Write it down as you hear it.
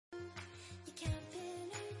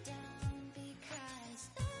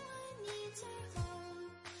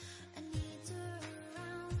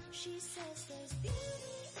She says there's beauty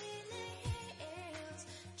in the hills,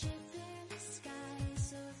 chip in the sky,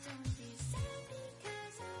 so don't be sad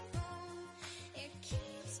because I won't. It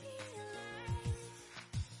keeps me alive.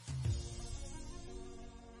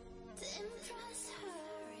 To impress her,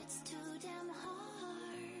 it's too damn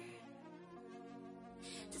hard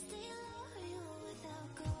to stay loyal without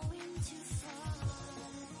going too far.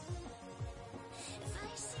 If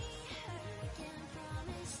I see her again,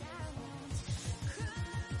 promise I won't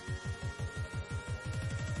cry.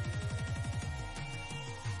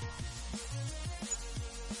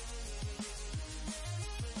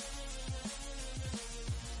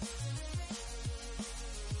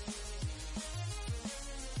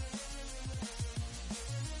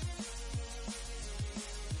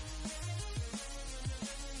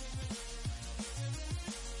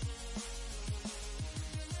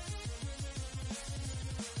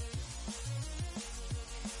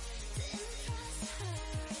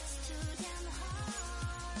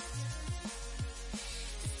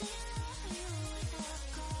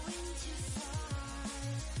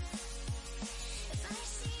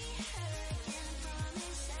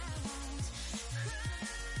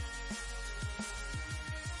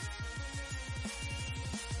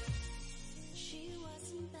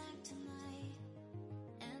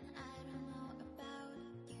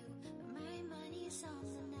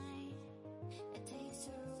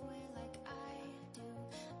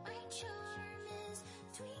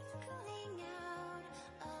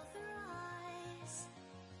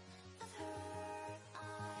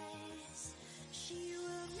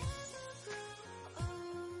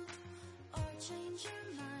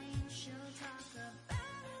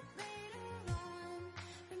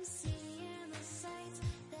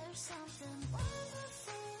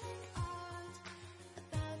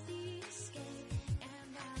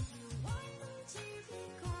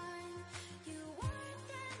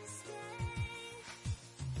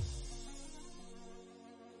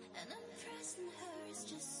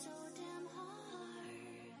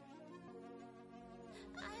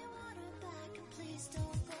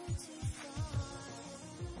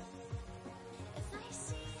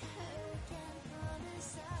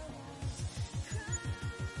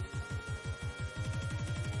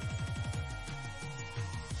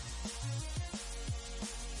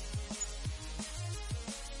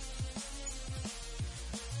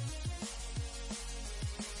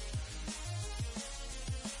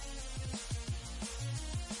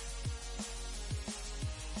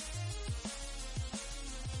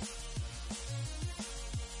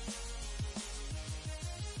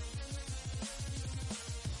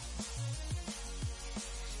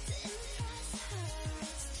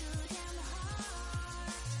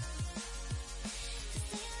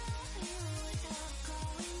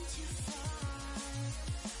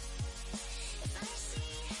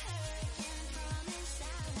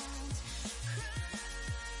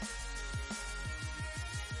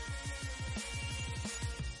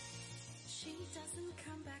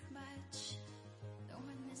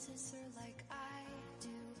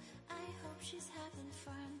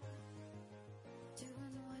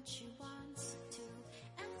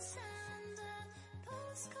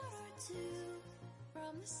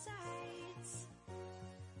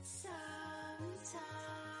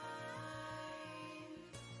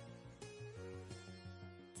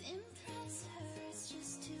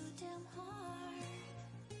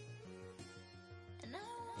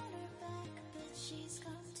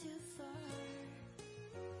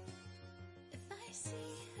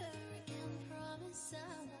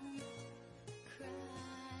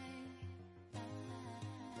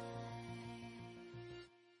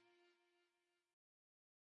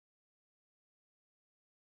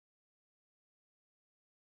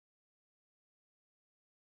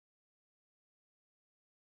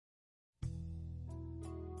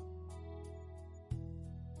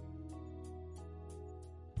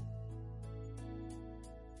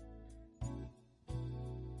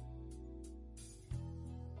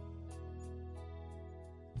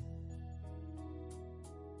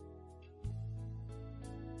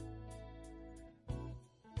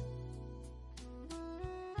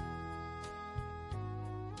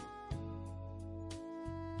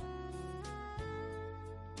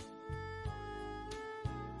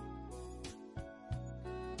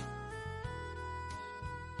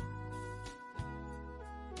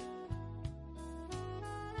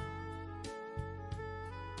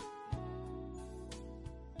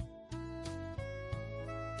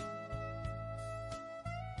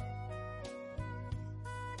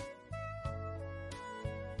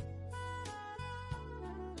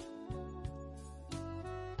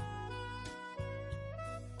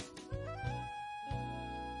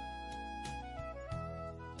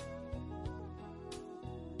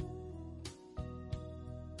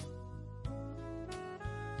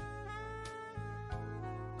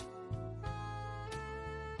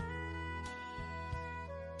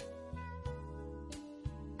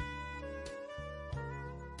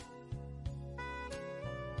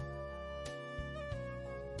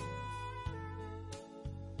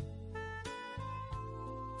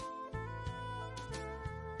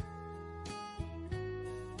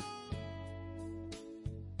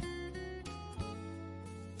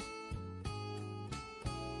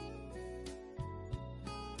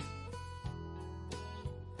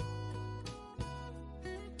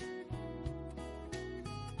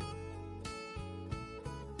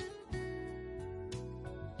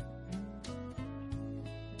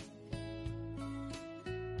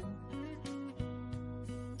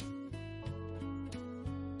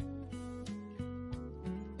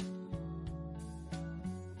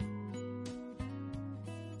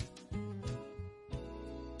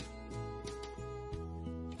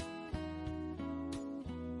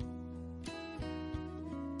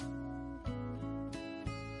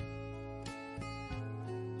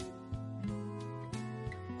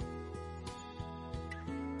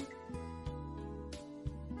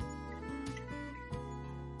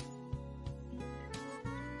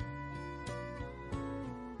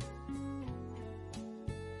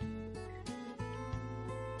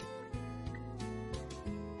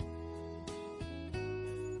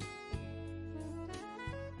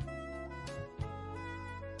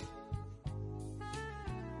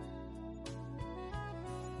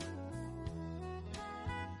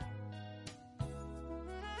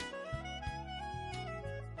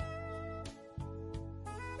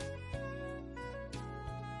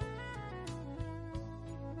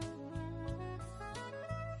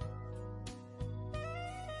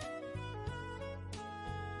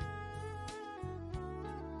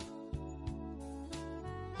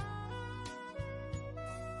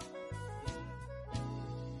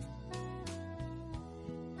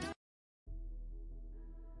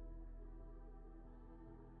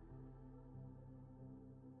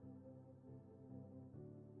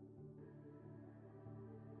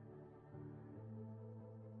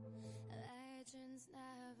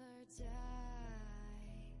 die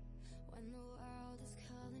when the world is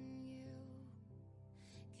calling you.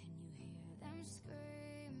 Can you hear them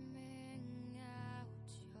screaming out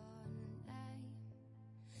your name?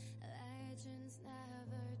 Legends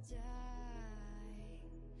never die,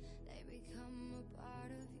 they become a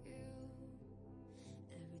part of you.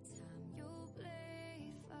 Every time you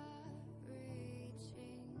bleed for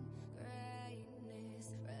reaching greatness,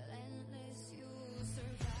 relentless, you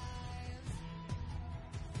survive.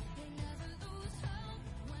 They never lose hope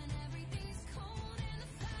when everything's cold and the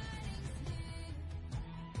fighting's near.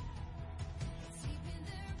 It's deep in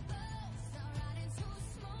their bones, they'll rot into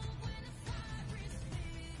smoke when the fire is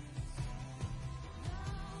fierce. No,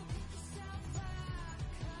 pick yourself up,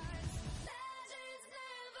 'cause legends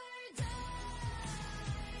never die.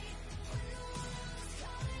 When the world is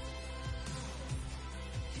calling you,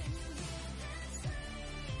 can you hear them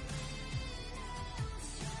screaming out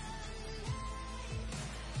your name?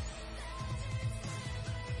 Legends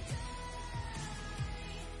never die,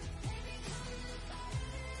 they become a part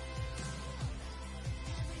of you.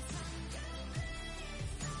 Every time you bleed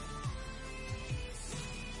for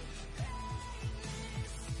reaching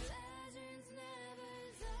greatness, legends never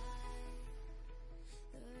die.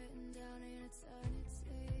 They're written down in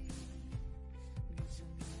eternity, but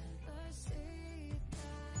you'll never see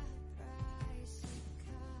the price it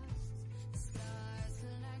costs. The scars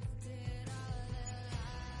collected all their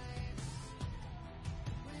lives.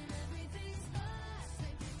 When everything's lost,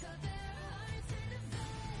 they pick up their hearts and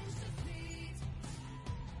avenge defeat.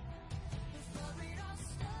 Before it all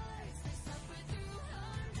starts, they suffer through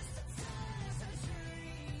harm just to touch a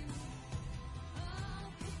dream. Oh,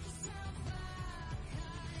 pick yourself up,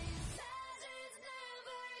 'cause legends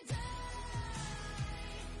never die.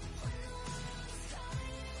 When the world is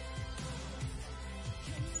calling you,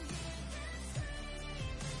 can you hear them screaming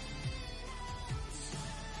out your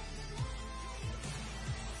name?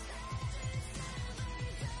 Legends never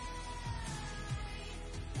die,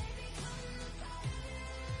 they become a part of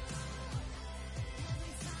you.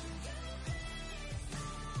 Every time you bleed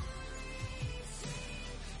for reaching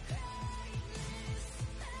greatness,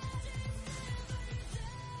 legends never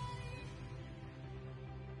die.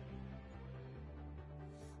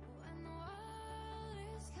 When the world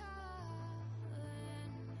is calling out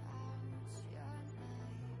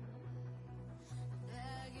your name,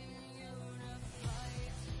 begging you to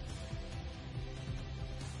fight.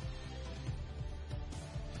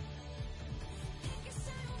 Pick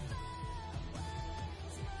yourself up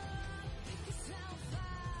once more. Pick yourself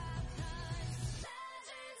up, 'cause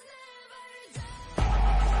legends never die.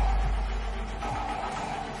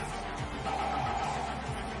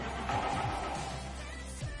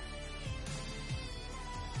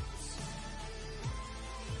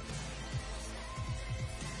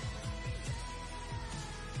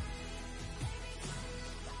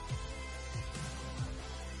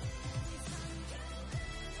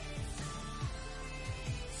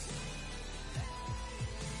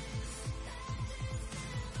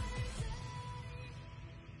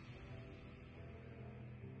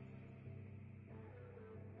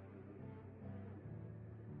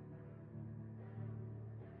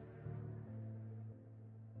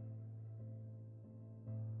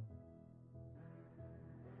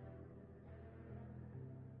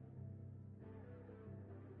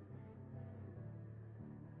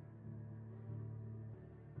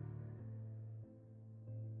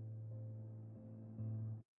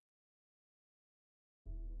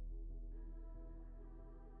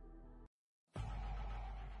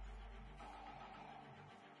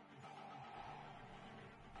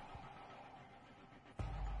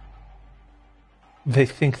 They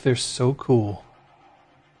think they're so cool.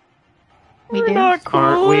 We do.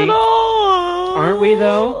 Aren't we? Aren't we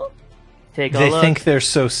though? Take a They look. think they're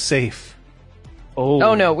so safe.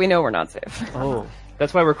 Oh no, we know we're not safe. Oh,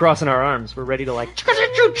 that's why we're crossing our arms. We're ready to like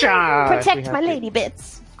cha-cha-cha-cha if we Protect have my to. lady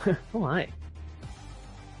bits. Oh, hi.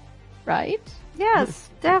 Right? Yes,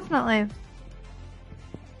 definitely.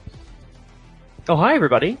 Oh, hi,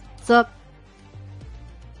 everybody. What's up?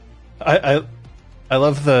 I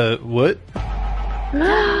love the what? There we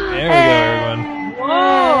go, everyone.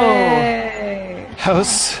 Whoa!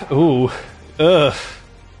 House. Ooh. Ugh.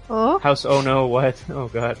 Oh, House. Oh no, what? Oh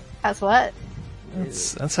god. that's what?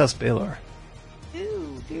 That's House Baylor.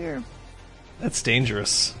 Ooh, dear. That's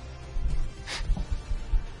dangerous.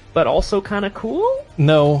 But also kind of cool.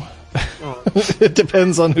 No. Oh. It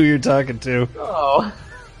depends on who you're talking to. Oh.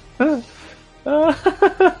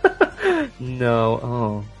 No.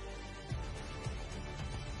 Oh.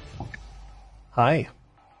 Hi.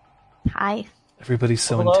 Hi. Everybody's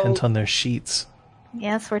so Hello. intent on their sheets.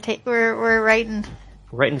 Yes, we're writing.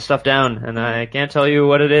 writing stuff down, and I can't tell you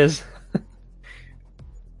what it is.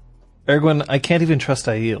 Ergwin, I can't even trust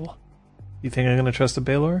Aiel. You think I'm gonna trust a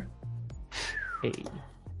Baelor? Hey.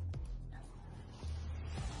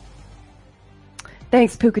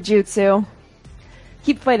 Thanks, Pukajutsu.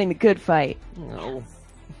 Keep fighting the good fight. No.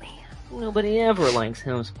 Nobody ever likes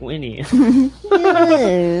House Gwynny.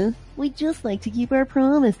 Yeah, we just like to keep our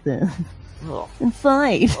promises Oh, and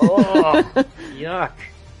fight. oh, yuck.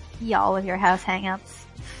 Y'all with your house hang-ups.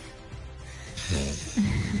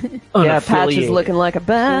 Yeah, Patch is Unaffiliated. looking like a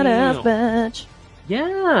badass Damn. bitch.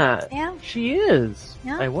 Yeah, Yeah. she is.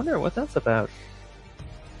 Yeah. I wonder what that's about.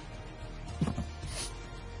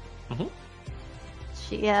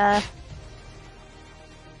 She, didn't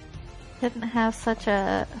have such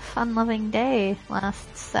a fun-loving day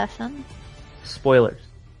last session. Spoilers.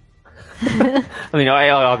 I mean,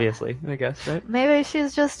 obviously, I guess, right? Maybe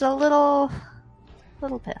she's just a little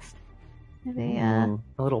pissed. Maybe, A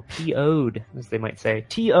little PO'd, as they might say.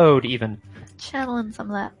 TO'd, even. channeling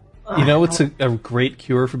some of that. You know what's a great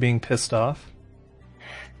cure for being pissed off?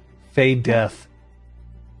 Fade death.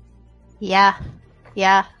 Yeah.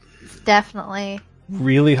 Yeah. It's definitely.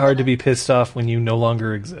 Really hard to be pissed off when you no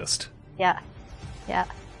longer exist. Yeah. Yeah.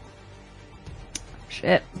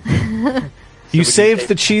 Shit. You can saved say-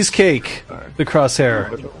 the cheesecake, the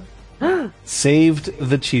crosshair. Saved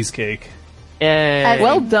the cheesecake. As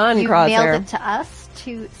Well in, done, you Crosshair. mailed it to us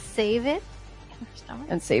to save it.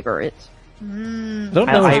 And savor it. I don't know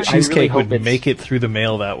I if really cheesecake hope would it's- make it through the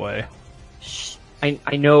mail that way.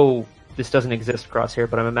 I know this doesn't exist Crosshair,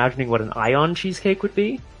 but I'm imagining what an ion cheesecake would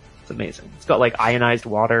be. It's amazing. It's got like ionized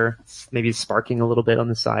water, it's maybe sparking a little bit on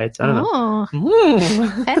the sides. I don't know.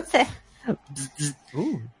 Oh, fancy.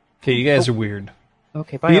 Ooh. Okay, you guys are weird.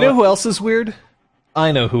 Okay, But you know who else is weird?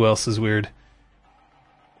 I know who else is weird.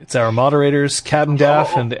 It's our moderators, Captain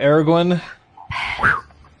Daff and Aragorn.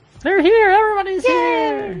 They're here! Everybody's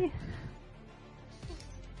here!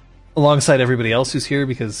 Alongside everybody else who's here,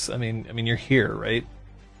 because I mean, you're here, right?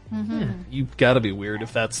 Mm-hmm. You've got to be weird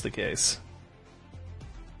if that's the case.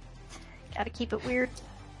 Gotta keep it weird.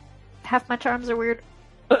 Half my charms are weird.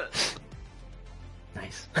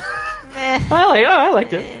 Nice. Meh. I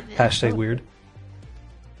liked it. Hashtag weird.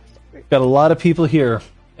 Got a lot of people here,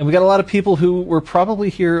 and we got a lot of people who were probably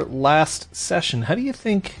here last session. How do you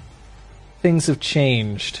think things have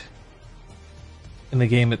changed in the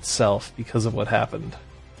game itself because of what happened?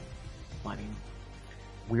 I mean,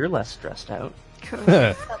 we're less stressed out.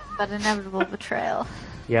 But inevitable betrayal.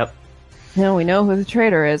 Yep. Now we know who the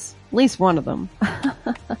traitor is. At least one of them.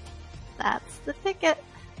 That's the ticket.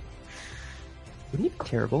 Wouldn't it be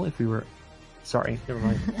terrible if we were... Sorry, never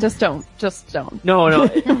mind. Just don't. Just don't. No.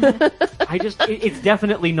 It's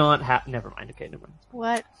definitely not never mind, okay, never mind.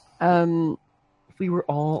 What? If we were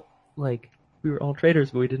all, we were all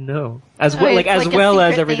traitors, but we didn't know. As Oh, well, it's as like a well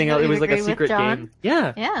as secret everything thing else. that It we was like a agree with secret John. game.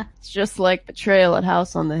 Yeah. Yeah, It's just like the trail at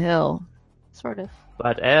House on the Hill. sort of.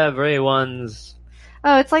 But everyone's...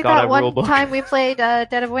 Oh, it's like Got that a one rule book. time we played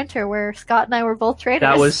Dead of Winter where Scott and I were both traitors.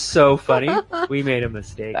 That was so funny. We made a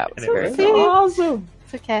mistake. That was and it very was funny. awesome.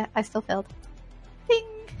 It's okay. I still failed. Ding.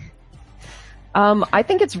 I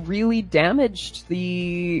think it's really damaged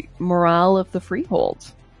the morale of the Freehold.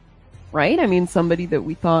 Right? I mean, somebody that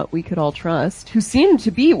we thought we could all trust, who seemed to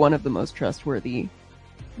be one of the most trustworthy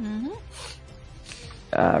Mm-hmm.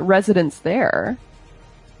 residents there.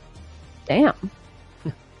 Damn.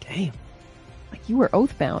 Damn. Like, you were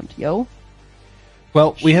oathbound, yo.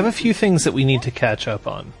 Well, we have a few things that we need to catch up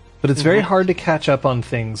on, but it's very hard to catch up on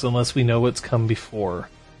things unless we know what's come before.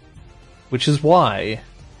 Which is why,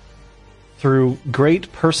 through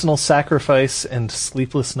great personal sacrifice and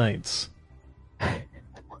sleepless nights,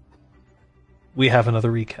 we have another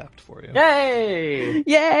recap for you. Yay!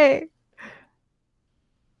 Yay!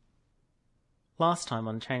 Last time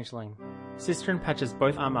on Changeling, Sister and Patches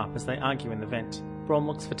both arm up as they argue in the vent. Braum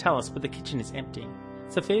looks for Talus, but the kitchen is empty.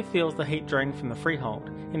 Sophia feels the heat drain from the freehold.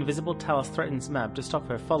 Invisible Talus threatens Mab to stop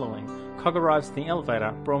her following. Cog arrives in the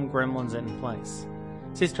elevator, Braum gremlins it in place.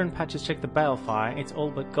 Sister and Patches check the bale fire, it's all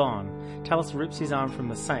but gone. Talus rips his arm from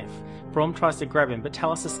the safe. Braum tries to grab him, but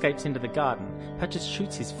Talus escapes into the garden. Patches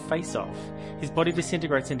shoots his face off. His body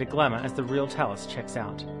disintegrates into glamour as the real Talus checks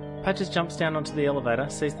out. Patches jumps down onto the elevator,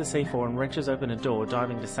 sees the C4 and wrenches open a door,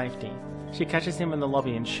 diving to safety. She catches him in the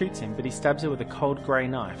lobby and shoots him, but he stabs her with a cold grey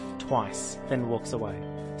knife, twice, then walks away.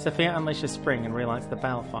 Sophia unleashes Spring and relights the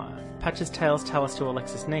balefire. Patches tails Talus to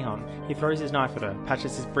Alexis Nihon. He throws his knife at her.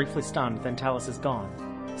 Patches is briefly stunned, then Talus is gone.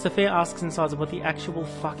 Sophia asks Incisor what the actual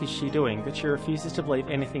fuck is she doing, but she refuses to believe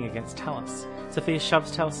anything against Talus. Sophia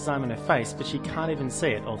shoves Talus's arm in her face, but she can't even see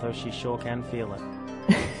it, although she sure can feel it.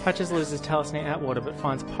 Patches loses Talos near Atwater but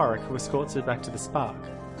finds Porrick, who escorts her back to the Spark.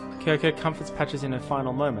 Kyoko comforts Patches in her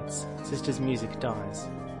final moments. Sister's music dies.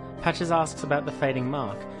 Patches asks about the fading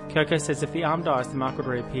mark. Kyoko says if the arm dies, the mark would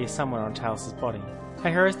reappear somewhere on Talos' body. Her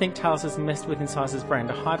heroes think Talos has messed with Incisor's brain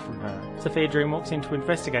to hide from her. Sophia Dream walks in to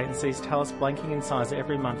investigate and sees Talos blanking Incisor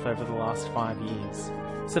every month over the last 5 years.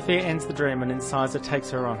 Sophia ends the dream and Incisor takes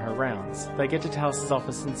her on her rounds. They get to Talos'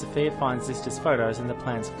 office and Sophia finds Zista's photos and the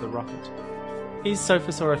plans for the rocket. Is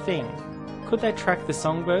Sophus a thing? Could they track the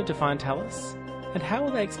songbird to find Talos? And how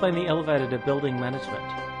will they explain the elevator to building management?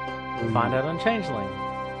 Find out on Changeling.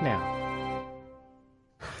 Now.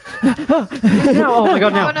 No, oh my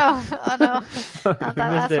god, no. Oh no! Oh no! Not that We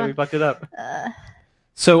last missed it, we one. fucked it up.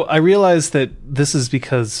 So I realized that this is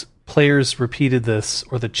because players repeated this,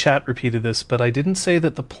 or the chat repeated this, but I didn't say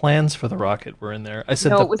that the plans for the rocket were in there. I said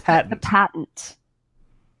no, the it was patent. the patent.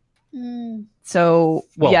 Mm, So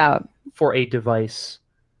Well, yeah, For a device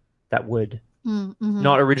that would mm-hmm.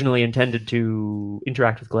 not originally intended to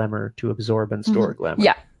interact with glamour, to absorb and store glamour.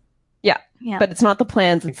 yeah, Yeah, but it's not the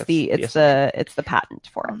plans. think It's the that's the it's the patent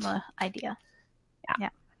for on it. the idea.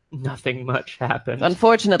 Nothing much happened.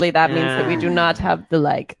 Unfortunately, that means that we do Yeah. not have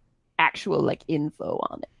the actual info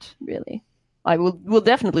on it. Really, we'll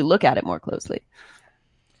definitely look at it more closely.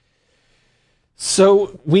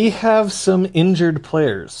 So we have some injured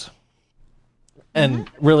players.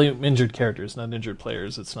 And really injured characters, not injured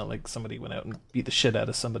players. It's not like somebody went out and beat the shit out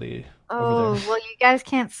of somebody over Oh there. well, you guys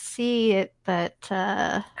can't see it, but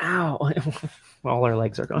Ow. All our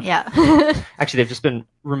legs are gone. yeah, Actually, they've just been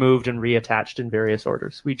removed and reattached in various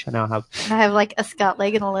orders. We now have... I have a Scott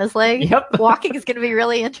leg and a Liz leg. Yep. Walking is going to be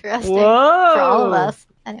really interesting Whoa! for all of us.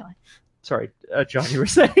 Anyway, Sorry, John, you were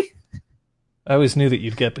saying? I always knew that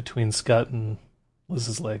you'd get between Scott and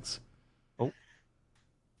Liz's legs.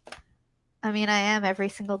 I mean, I am every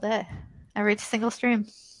single day, every single stream.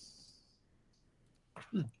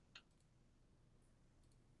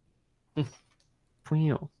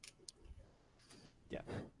 Wow.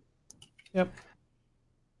 Yep.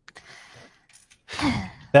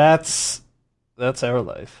 That's our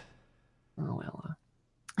life. Oh, well.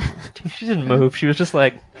 She didn't move. She was just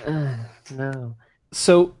like, no.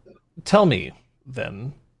 So tell me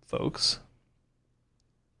then, folks,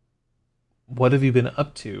 what have you been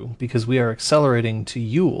up to? Because we are accelerating to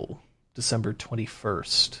Yule, December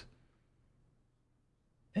 21st.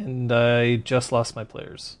 And I just lost my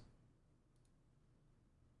players.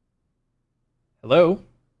 Hello?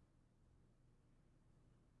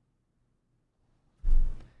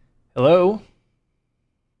 Hello?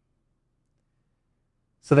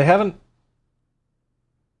 So they haven't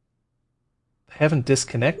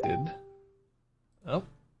disconnected. Oh.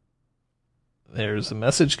 There's a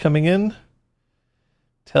message coming in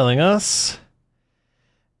telling us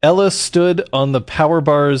Ella stood on the power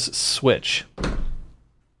bar's switch.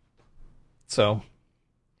 So,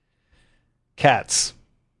 cats.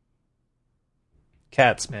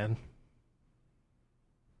 Cats, man.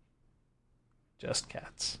 Just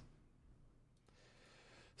cats.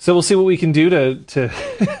 So we'll see what we can do to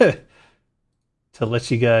to let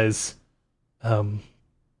you guys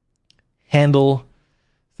handle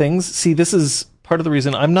things. See, this is part of the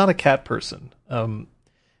reason I'm not a cat person.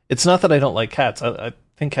 It's not that I don't like cats. I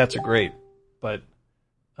think cats are great, but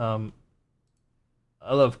I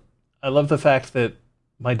love the fact that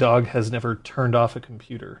my dog has never turned off a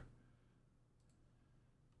computer.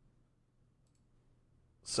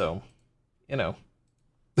 So,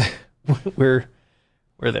 we're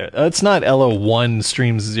there. It's not Ella1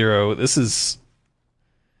 streams 0. This is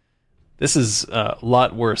a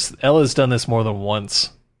lot worse. Ella's done this more than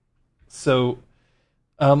once. So,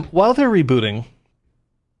 while they're rebooting,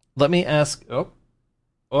 let me ask.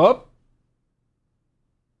 Oh,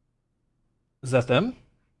 is that them?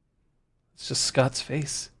 It's just Scott's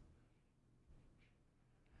face.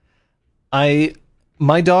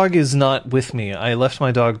 My dog is not with me. I left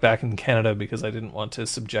my dog back in Canada because I didn't want to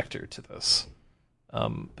subject her to this.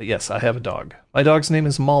 But yes, I have a dog. My dog's name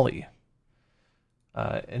is Molly.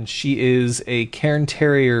 And she is a Cairn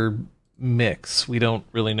Terrier mix. We don't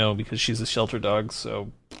really know because she's a shelter dog,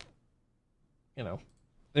 so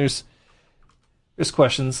there's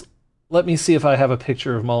questions. Let me see if I have a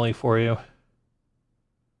picture of Molly for you.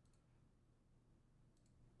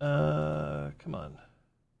 Come on.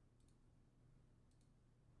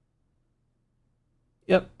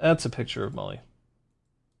 Yep, that's a picture of Molly.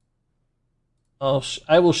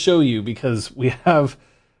 I will show you because we have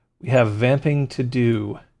vamping to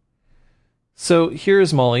do. So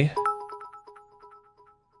here's Molly.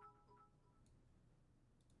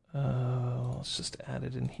 Let's just add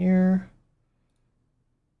it in here.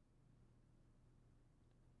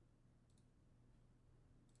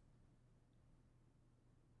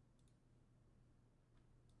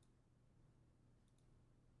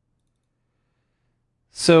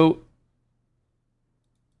 So,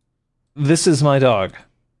 this is my dog.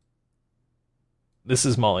 This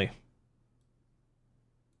is Molly.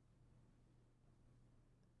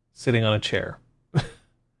 Sitting on a chair.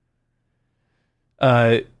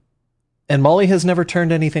 And Molly has never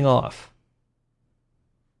turned anything off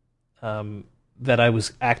that I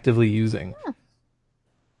was actively using. Oh,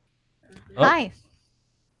 Hi.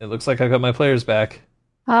 it looks like I got my players back.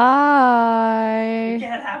 Hi.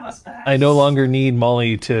 Can't have us back. I no longer need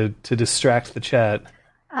Molly to distract the chat.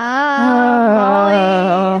 Molly.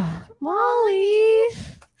 Molly.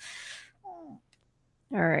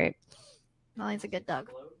 All right. Molly's a good dog.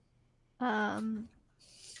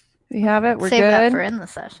 We have it. We're Save that good. for in the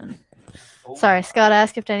session. Sorry, Scott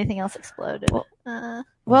asked if anything else exploded.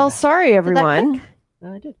 Well, sorry, everyone. click?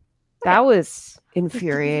 I did. That was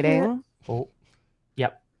infuriating. Oh,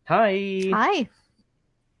 Yep. Hi. Hi.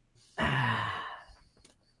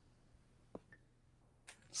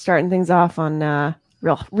 Starting things off on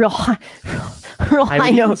real high I would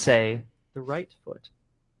even note. say the right foot.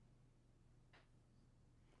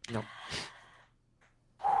 No.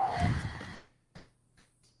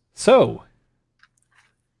 so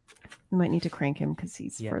We might need to crank him because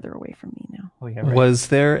he's Yeah. further away from me now. Oh yeah. Right. was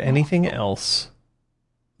there anything else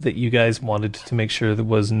that you guys wanted to make sure that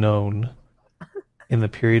was known in the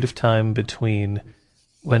period of time between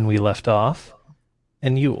when we left off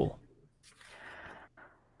and Yule?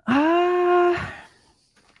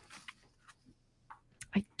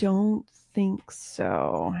 I don't think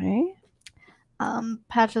so. Hey.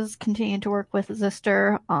 Patches continued to work with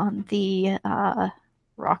Zister on the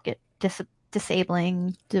rocket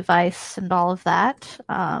disabling device and all of that.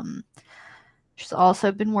 She's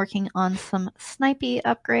also been working on some snipey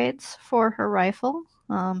upgrades for her rifle,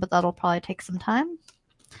 but that'll probably take some time.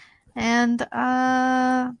 And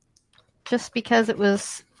just because it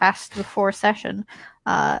was asked before session,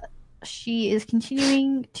 she is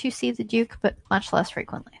continuing to see the Duke, but much less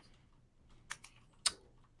frequently.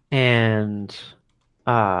 And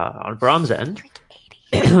on Brom's end,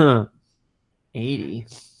 80.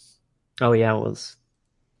 Oh yeah, it's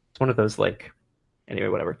one of those like. Anyway,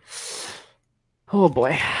 whatever. Oh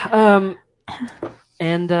boy. And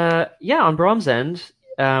on Brom's end,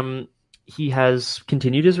 he has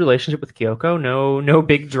continued his relationship with Kyoko. No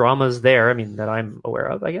big dramas there. I mean, that I'm aware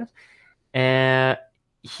of, I guess.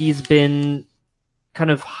 He's been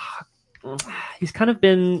kind of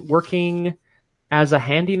been working as a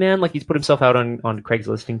handyman. Like he's put himself out on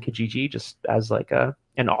Craigslist and Kijiji just as like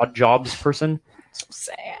an odd jobs person. So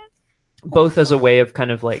sad. Both as a way of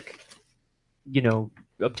kind of like,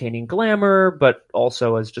 obtaining glamour, but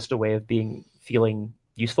also as just a way of feeling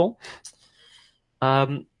useful.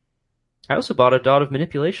 I also bought a dot of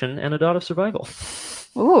manipulation and a dot of survival.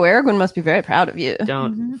 Ooh, Aragorn must be very proud of you.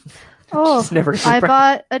 Don't. Mhm. Oh, Just never I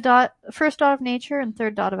bought a first dot of nature and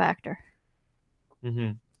third dot of actor.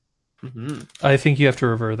 Mm-hmm. Mm-hmm. I think you have to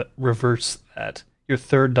reverse that. Your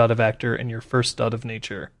third dot of actor and your first dot of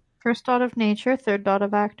nature. First dot of nature, third dot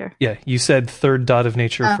of actor. Yeah, you said third dot of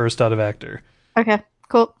nature, Oh. first dot of actor. Okay,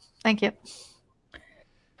 cool. Thank you.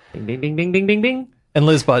 Bing, bing, bing, bing, bing, bing, bing. And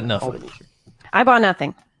Liz bought All nothing. the nature. I bought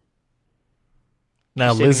nothing.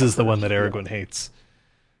 Now Saving Liz up is the for one that the- Aragorn hates.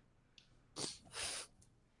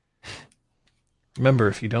 Remember,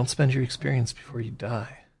 if you don't spend your experience before you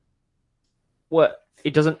die. What?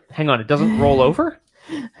 It doesn't. Hang on. It doesn't roll over.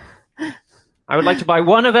 I would like to buy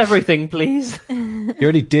one of everything, please. You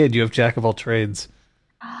already did. You have Jack of all trades.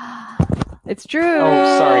 It's true.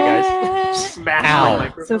 Oh, sorry, guys. Smash Ow. my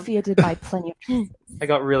microphone. Sophia did buy plenty of dresses. I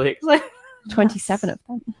got really excited. 27 of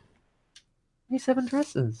them. 27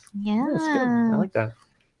 dresses. Yeah. That's good. I like that.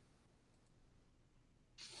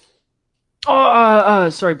 Oh,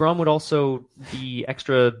 sorry. Brom would also be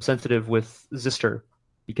extra sensitive with Zister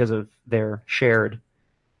because of their shared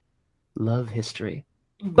love history.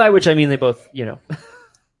 By which I mean they both,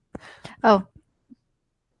 Oh.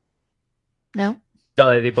 No?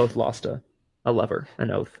 they both lost a lover,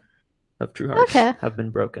 an oath of true heart. Okay. Have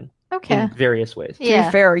been broken Okay. in various ways. To Yeah.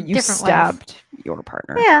 be fair, you different ways. stabbed your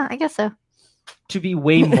partner. Yeah, I guess so. To be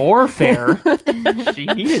way more fair, she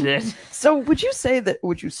needed it. So would you say that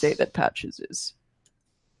Patches is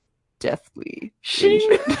deathly She-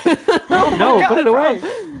 Asian? No, put it away.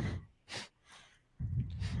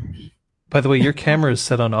 By the way, your camera is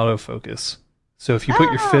set on autofocus. So if you put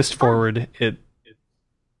your fist forward, it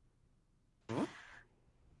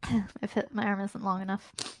My arm isn't long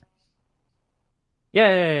enough.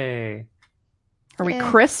 Yay! Are we Yeah.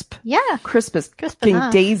 crisp? Yeah. Crisp as Crisp fucking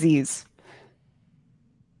enough. daisies.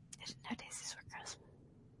 I didn't know daisies were crisp.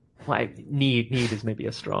 Well, need is maybe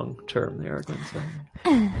a strong term there, Gwen. So.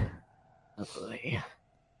 Oh boy.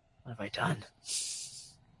 What have I done?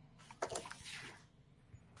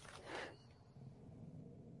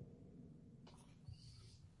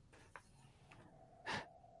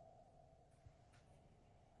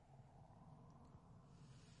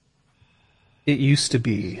 It used to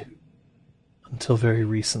be, until very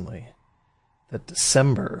recently, that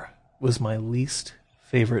December was my least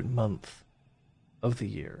favorite month of the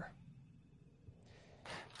year.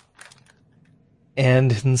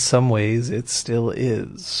 And in some ways, it still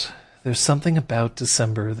is. There's something about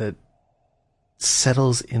December that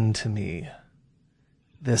settles into me.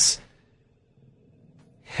 This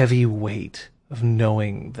heavy weight of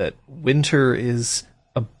knowing that winter is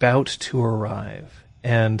about to arrive,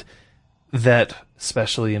 and that,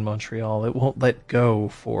 especially in Montreal, it won't let go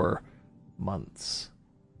for months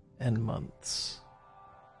and months.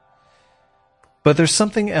 But there's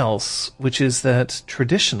something else, which is that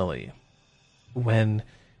traditionally, when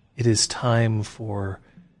it is time for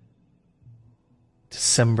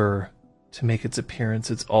December to make its appearance,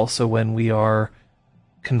 it's also when we are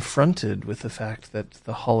confronted with the fact that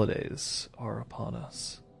the holidays are upon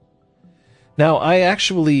us. Now, I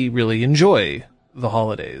actually really enjoy the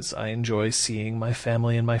holidays. I enjoy seeing my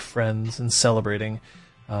family and my friends and celebrating.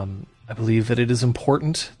 I believe that it is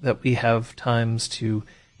important that we have times to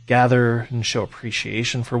gather and show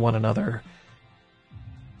appreciation for one another,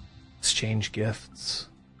 exchange gifts.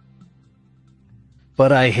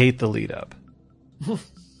 But I hate the lead up.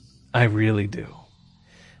 I really do.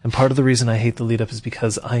 And part of the reason I hate the lead up is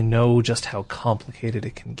because I know just how complicated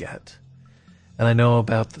it can get. And I know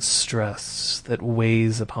about the stress that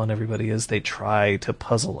weighs upon everybody as they try to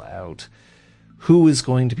puzzle out who is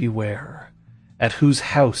going to be where, at whose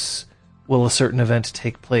house will a certain event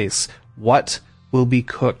take place, what will be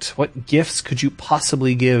cooked, what gifts could you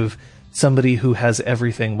possibly give somebody who has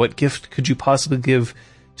everything, what gift could you possibly give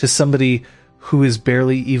to somebody who is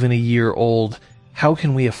barely even a year old. How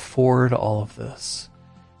can we afford all of this?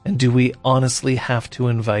 And do we honestly have to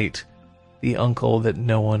invite the uncle that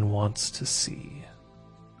no one wants to see?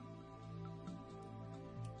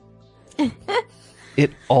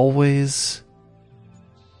 It always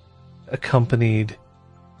accompanied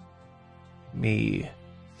me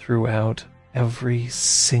throughout every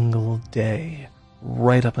single day,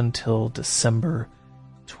 right up until December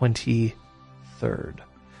 23rd.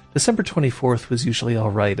 December 24th was usually all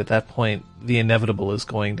right. At that point, the inevitable is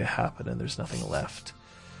going to happen and there's nothing left.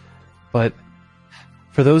 But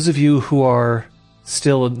for those of you who are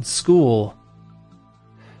still in school,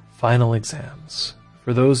 final exams.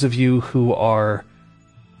 For those of you who are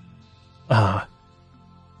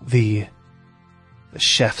the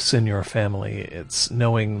chefs in your family, it's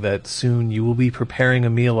knowing that soon you will be preparing a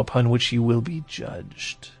meal upon which you will be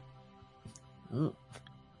judged.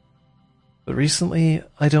 But recently,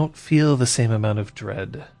 I don't feel the same amount of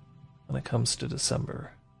dread when it comes to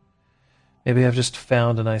December. Maybe I've just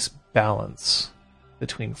found a nice balance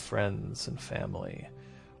between friends and family.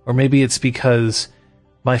 Or maybe it's because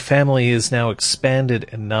my family is now expanded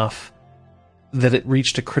enough that it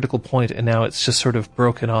reached a critical point and now it's just sort of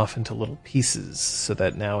broken off into little pieces so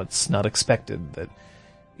that now it's not expected that,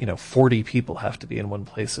 40 people have to be in one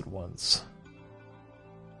place at once.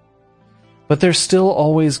 But there's still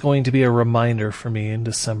always going to be a reminder for me in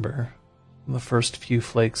December, when the first few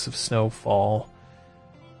flakes of snow fall,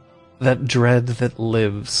 that dread that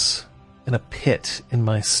lives in a pit in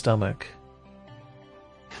my stomach.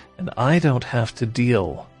 And I don't have to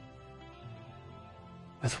deal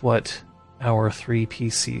with what our 3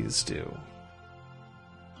 PCs do.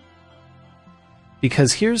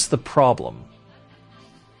 Because here's the problem.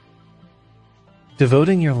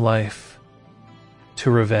 Devoting your life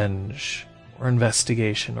to revenge or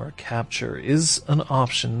investigation or capture is an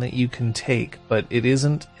option that you can take, but it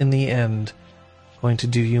isn't in the end going to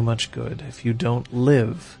do you much good if you don't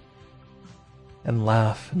live and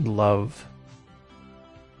laugh and love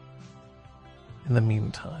in the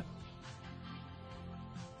meantime.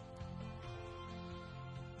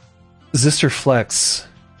 Zister Flex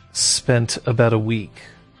spent about a week,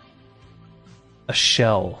 a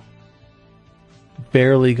shell,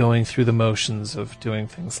 barely going through the motions of doing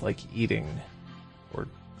things like eating, or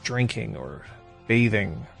drinking, or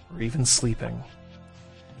bathing, or even sleeping,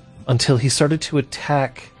 until he started to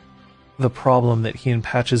attack the problem that he and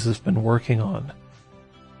Patches have been working on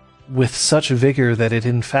with such vigor that it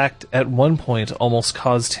in fact at one point almost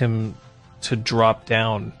caused him to drop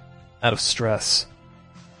down out of stress.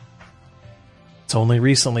 It's only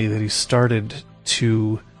recently that he started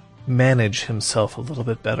to manage himself a little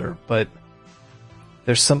bit better, but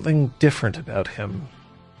there's something different about him.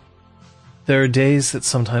 There are days that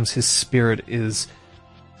sometimes his spirit is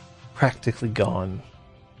practically gone.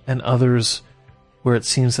 and others where it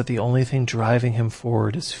seems that the only thing driving him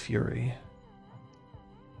forward is fury.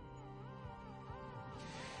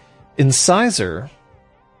 Incisor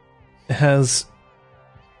has,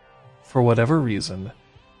 for whatever reason,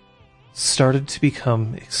 started to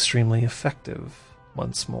become extremely effective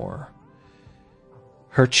once more.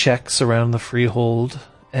 Her checks around the freehold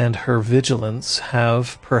and her vigilance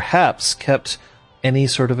have perhaps kept any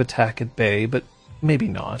sort of attack at bay, but maybe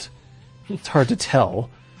not. It's hard to tell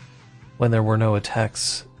when there were no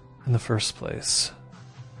attacks in the first place.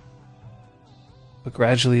 But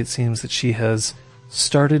gradually it seems that she has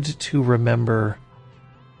started to remember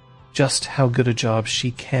just how good a job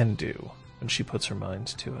she can do when she puts her mind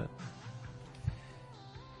to it.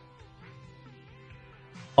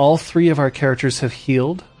 All three of our characters have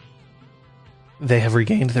healed. They have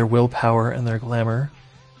regained their willpower and their glamour.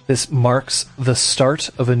 This marks the start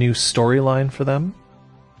of a new storyline for them.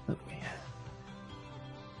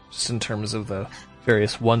 Just in terms of the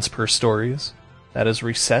various once per stories. That is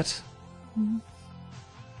reset. Mm-hmm.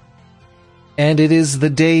 And it is the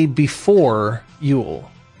day before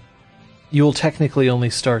Yule. Yule technically only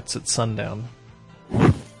starts at sundown.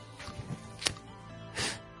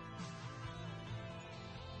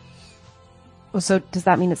 Oh, so does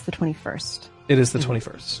that mean it's the 21st? It is the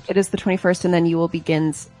 21st. It is the 21st, and then Yule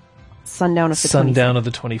begins sundown of the 21st. Sundown of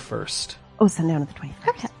the 21st. Oh, sundown of the 21st.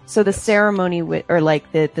 Okay. So the ceremony would, or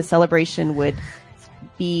like the celebration would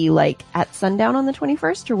be like at sundown on the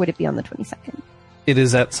 21st, or would it be on the 22nd? It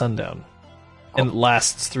is at sundown. And it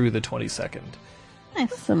lasts through the 22nd.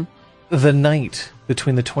 Nice. Awesome. The night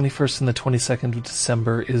between the 21st and the 22nd of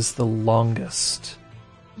December is the longest.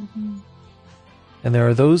 Mm-hmm. And there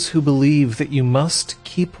are those who believe that you must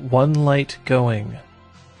keep one light going,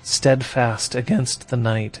 steadfast against the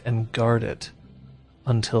night, and guard it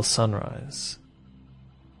until sunrise.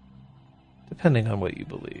 Depending on what you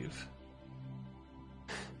believe.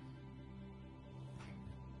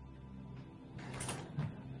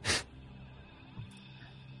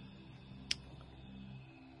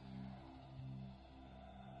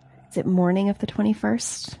 Is it morning of the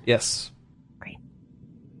 21st? Yes. Great.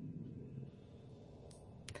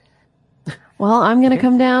 Well, I'm going to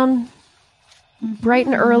come down bright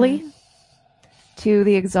and early to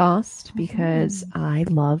the exhaust because I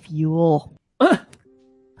love Yule.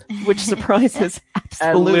 Which surprises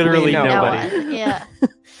absolutely literally no one. nobody. Yeah.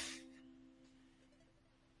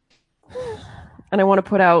 And I want to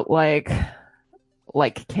put out like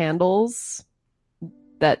candles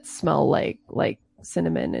that smell like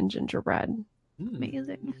cinnamon and gingerbread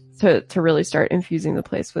Amazing. to really start infusing the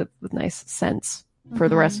place with nice scents for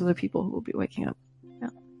the rest of the people who will be waking up.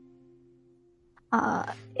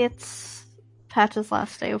 It's Patch's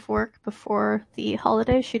last day of work before the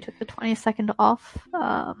holiday. She took the 22nd off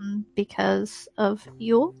because of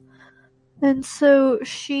Yule. And so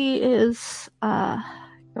she is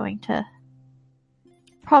going to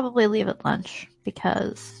probably leave at lunch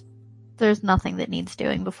because there's nothing that needs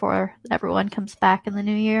doing before everyone comes back in the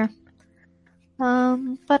new year.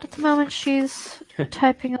 But at the moment she's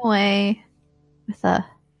typing away with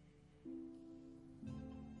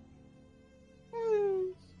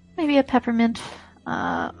maybe a peppermint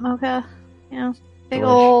mocha, big Delish.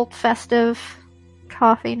 old festive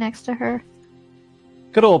coffee next to her.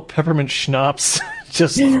 Good old peppermint schnapps.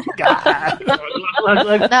 Just No.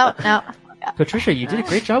 Patricia, you did a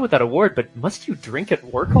great job with that award, but must you drink at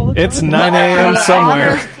work all the time? It's 9 a.m. somewhere.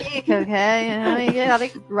 Honest peak, okay? You gotta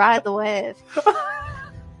ride the wave.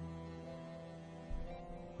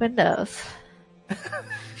 Windows.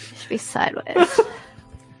 Should be sideways.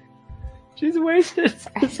 She's wasted.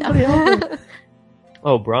 Somebody else.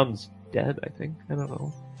 Oh, Brum's dead, I think. I don't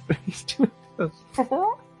know. But he's doing this.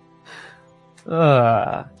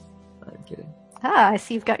 I'm kidding. I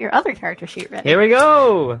see you've got your other character sheet ready. Here we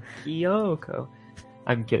go! Kyoko.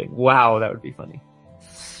 I'm kidding. Wow, that would be funny.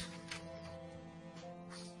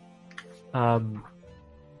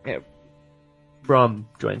 Yeah. Brum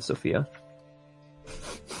joins Sophia.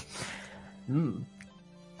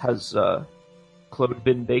 Has, Claude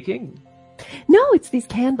been baking? No, it's these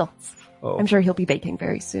candles. Oh. I'm sure he'll be baking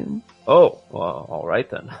very soon. Oh, well, alright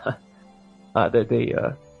then. They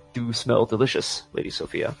do smell delicious, Lady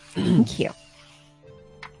Sophia. Thank you.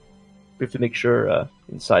 We have to make sure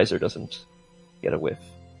Incisor doesn't get a whiff.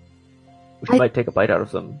 We might take a bite out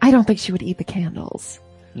of them. I don't think she would eat the candles.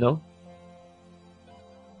 No?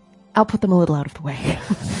 I'll put them a little out of the way.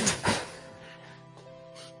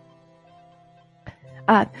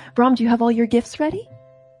 Brom, do you have all your gifts ready?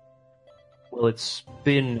 Well, it's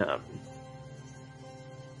been...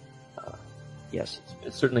 yes,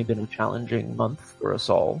 it's certainly been a challenging month for us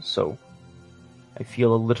all, so I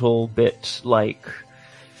feel a little bit like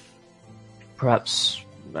perhaps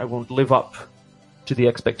I won't live up to the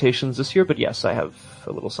expectations this year, but yes, I have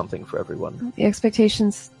a little something for everyone. The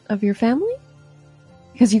expectations of your family?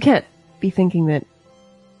 Because you can't be thinking that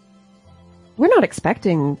we're not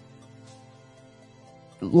expecting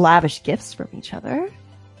lavish gifts from each other.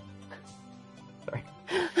 Sorry.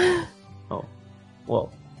 Oh,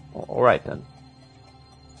 well, all right then.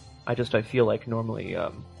 I feel like normally,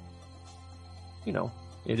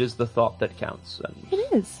 it is the thought that counts, and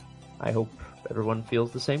It is. I hope everyone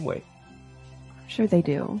feels the same way. I'm sure they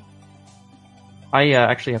do. I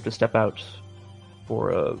actually have to step out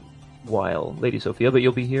for a while, Lady Sophia, but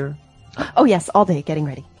you'll be here? Oh yes, all day getting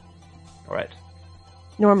ready. All right.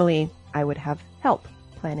 Normally, I would have help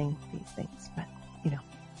planning these things, but,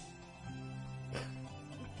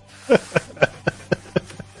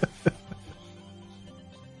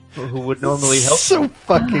 Who would normally help? So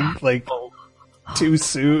fucking, like, too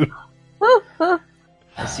soon.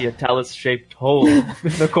 I see a talus-shaped hole in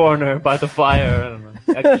the corner by the fire. I don't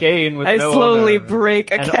know. A cane with I no slowly owner.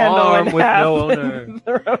 break a An candle arm in with half no owner. and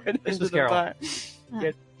throw it This into was the Carol. fire.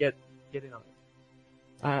 Get in on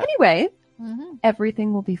it. Anyway, Mhm.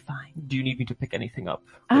 everything will be fine. Do you need me to pick anything up,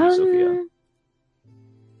 Lady Sophia?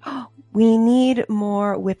 We need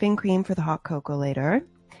more whipping cream for the hot cocoa later,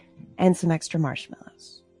 and some extra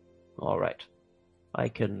marshmallows. All right. I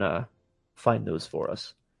can find those for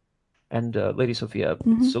us. And Lady Sophia,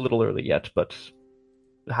 it's a little early yet, but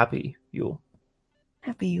happy Yule.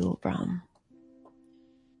 Happy Yule, Brom.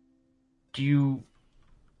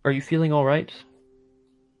 Are you feeling all right?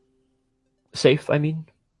 Safe, I mean?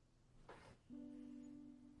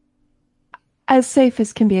 As safe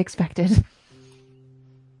as can be expected.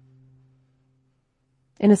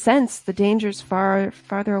 In a sense, the danger's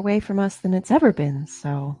farther away from us than it's ever been,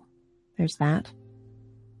 so there's that.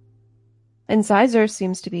 And Sizer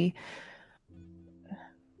seems to be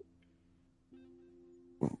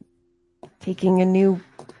taking a new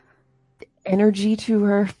energy to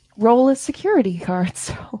her role as security guard,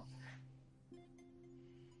 so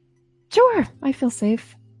sure, I feel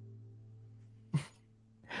safe.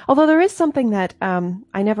 Although there is something that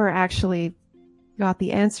I never actually got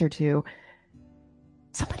the answer to.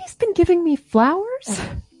 Somebody's been giving me flowers?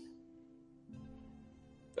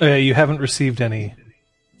 You haven't received any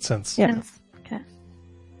since. Yeah. Okay.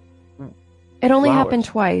 It only Flowers. happened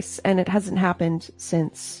twice, and it hasn't happened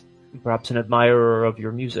since. Perhaps an admirer of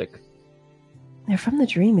your music. They're from the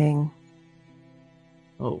dreaming,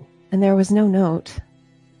 Oh, and there was no note.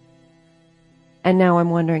 And now I'm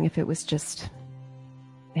wondering if it was just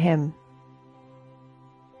him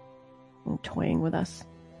toying with us.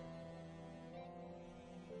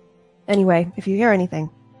 Anyway, if you hear anything,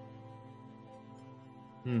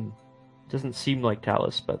 doesn't seem like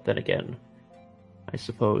Talus, but then again, I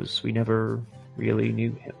suppose we never really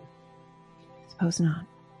knew him. suppose not.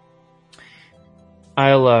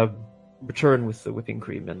 I'll return with the whipping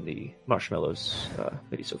cream and the marshmallows,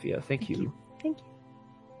 Lady Sophia. Thank you. Thank you.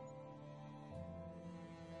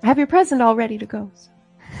 I have your present all ready to go. So.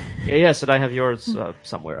 Yeah, yes, and I have yours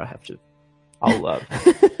somewhere. I have to.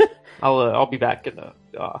 I'll be back in the.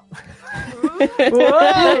 No,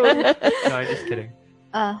 I'm just kidding.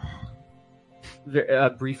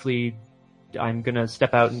 Briefly, I'm gonna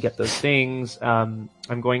step out and get those things. I'm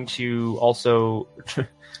going to also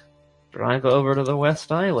drive over to the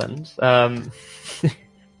West Island,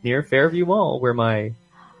 near Fairview Mall, where my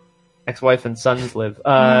ex-wife and sons live.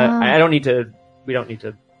 I don't need to. We don't need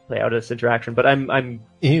to play out this interaction, but I'm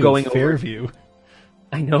Ew, going over. Fairview.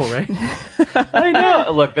 I know, right? I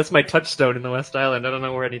know. Look, that's my touchstone in the West Island. I don't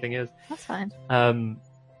know where anything is. That's fine. Um,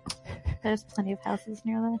 There's plenty of houses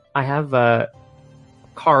near there. I have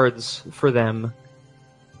cards for them,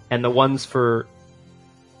 and the ones for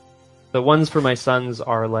my sons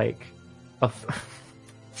are like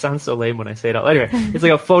sounds so lame when I say it out. Anyway, it's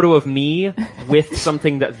like a photo of me with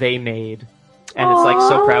something that they made, and it's like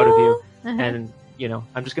so proud of you. And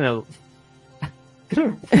I'm just gonna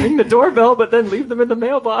ring the doorbell, but then leave them in the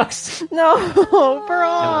mailbox. No, bro. No,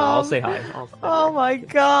 I'll say hi. Oh my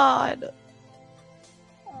god.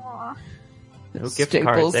 No gift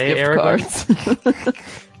cards, Erica?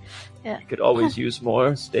 Yeah. You could always use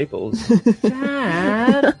more staples.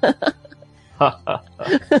 Dad.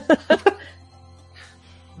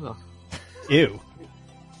 Ew.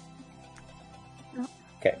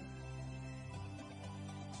 Okay.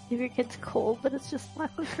 Give your kids cold, but it's just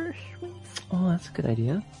black licorice. Oh, that's a good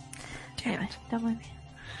idea. Anyway, don't mind me.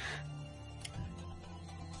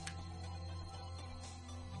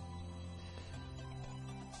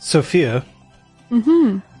 Sophia,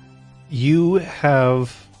 Mm-hmm. you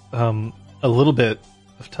have a little bit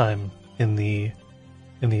of time in the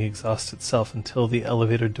exhaust itself until the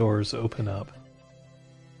elevator doors open up.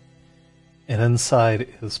 And inside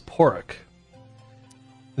is Porrick.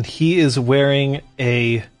 And he is wearing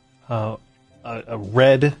a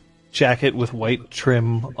red jacket with white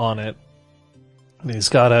trim on it. And he's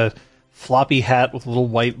got a floppy hat with a little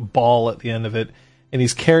white ball at the end of it. And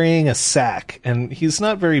he's carrying a sack. And he's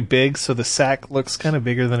not very big, so the sack looks kind of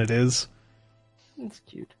bigger than it is. That's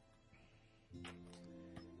cute.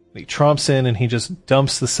 And he tromps in and he just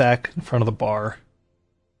dumps the sack in front of the bar.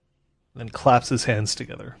 And then claps his hands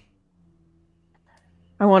together.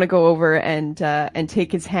 I want to go over and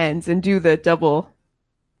take his hands and do the double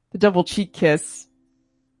cheek kiss,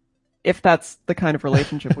 if that's the kind of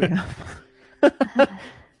relationship we have.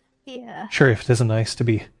 Yeah. Sure, if it isn't nice to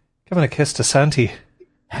be giving a kiss to Santi.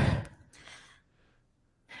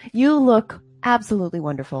 You look absolutely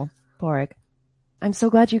wonderful, Porrick. I'm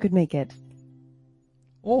so glad you could make it.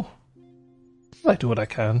 Oh, I do what I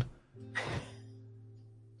can.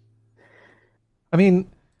 I mean,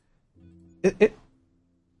 it.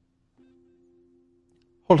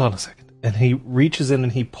 Hold on a second. And he reaches in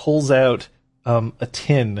and he pulls out a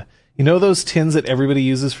tin. You know those tins that everybody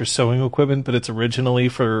uses for sewing equipment, but it's originally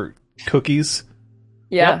for cookies?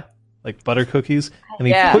 Yeah. Like butter cookies? And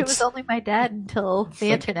he Yeah. It puts was only my dad until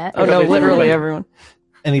the internet. Oh no, literally everyone.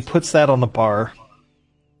 and he puts that on the bar.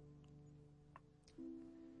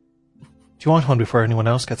 Do you want one before anyone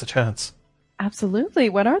else gets a chance? Absolutely.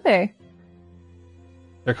 What are they?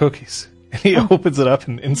 They're cookies. And he opens it up,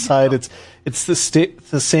 and inside it's the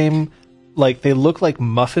same, like they look like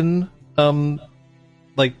muffin,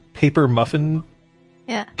 like paper muffin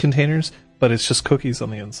Yeah. containers, but it's just cookies on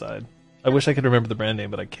the inside. I wish I could remember the brand name,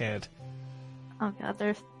 but I can't. Oh god,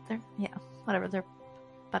 they're yeah, whatever. They're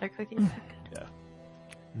butter cookies. They're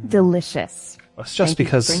good. Delicious. Well, it's just Thank you for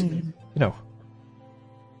because, bringing them. you know,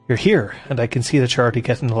 you're here, and I can see that you're already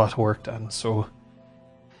getting a lot of work done, so...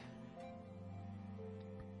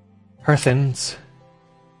 Her thins.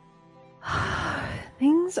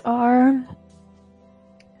 Things are...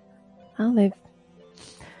 Well, they've...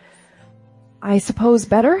 I suppose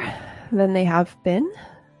better than they have been.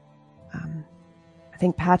 I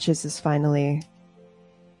think Patches is finally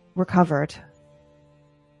recovered.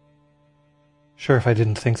 Sure, if I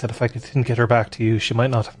didn't think that if I didn't get her back to you, she might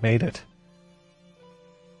not have made it.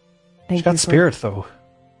 Thank She's got you for spirit, though.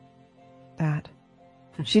 that.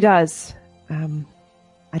 She does.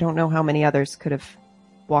 I don't know how many others could have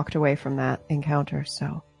walked away from that encounter,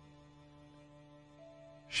 so...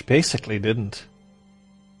 She basically didn't.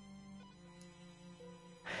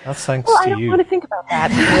 That's thanks Well, I to don't you. want to think about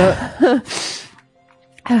that.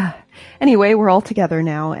 Anyway, we're all together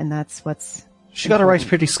now, and that's what's... She got a right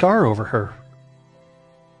pretty scar over her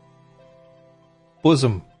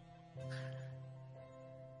bosom.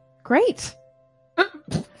 Great.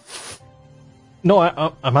 No,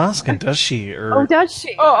 I'm asking, does she? Or Oh, does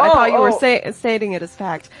she? I thought you were stating it as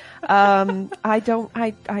fact. I don't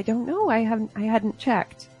know. I hadn't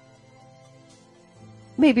checked.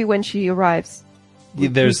 Maybe when she arrives,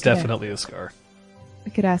 there's we could- definitely a scar.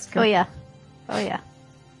 we could ask her. Oh yeah. Oh yeah.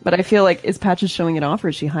 But I feel like, is Patches showing it off, or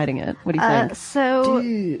is she hiding it? What do you think? So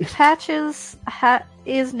Patches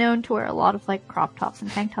is known to wear a lot of like crop tops and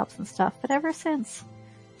tank tops and stuff, but ever since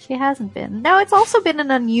she hasn't been. Now it's also been an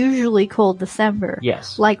unusually cold December.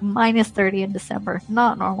 Yes. Like minus 30 in December.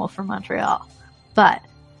 Not normal for Montreal. But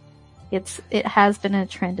it has been a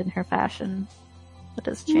trend in her fashion that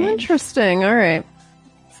has changed. Interesting. All right.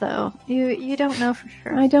 So you don't know for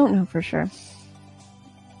sure. I don't know for sure.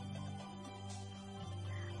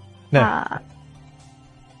 Now,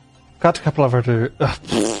 got a couple of other...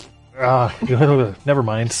 never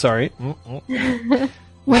mind, sorry.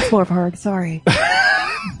 Once more, Varg. Sorry.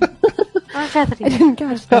 Oh, Bethany. I didn't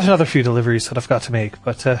catch Got that. another few deliveries that I've got to make,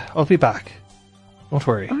 but I'll be back. Don't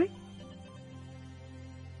worry. All right.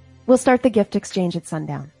 We'll start the gift exchange at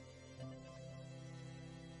sundown.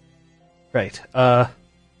 Right.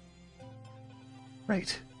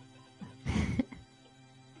 Right.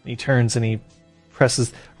 He turns and he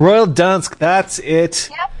presses Royal Dansk. That's it.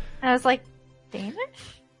 I was like, Danish?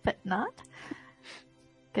 But not?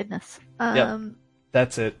 Goodness.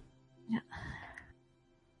 That's it.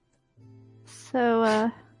 So,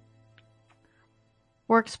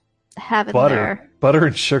 works having Butter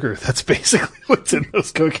and sugar. That's basically what's in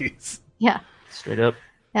those cookies. Yeah. Straight up.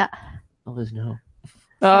 Yeah. Others know.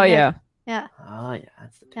 Oh, Okay. yeah. Yeah. Ah, yeah.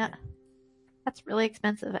 That's the Yeah. That's really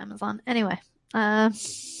expensive, Amazon. Anyway,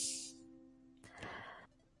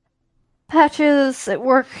 Patches at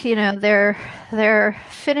work, they're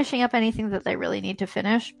finishing up anything that they really need to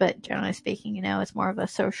finish, but generally speaking, it's more of a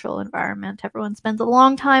social environment. Everyone spends a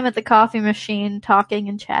long time at the coffee machine talking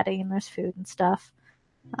and chatting, and there's food and stuff.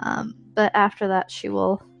 But after that, she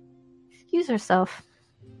will excuse herself,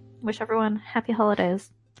 wish everyone happy holidays,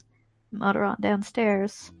 motor on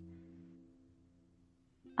downstairs.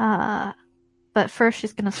 But first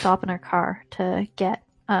she's going to stop in her car to get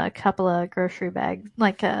a couple of grocery bags,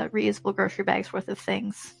 like reusable grocery bags worth of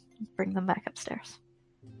things, bring them back upstairs.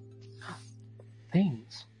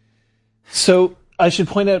 Things. So I should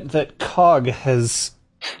point out that Cog has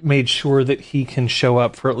made sure that he can show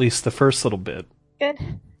up for at least the first little bit. Good.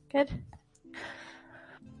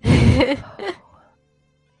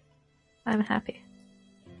 I'm happy.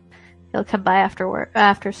 He'll come by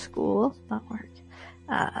after school, not work.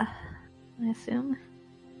 I assume.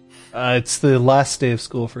 It's the last day of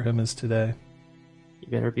school for him is today. You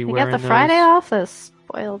better be They wearing got the Friday off, those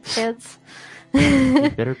spoiled kids. You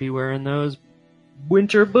better be wearing those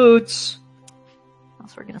winter boots.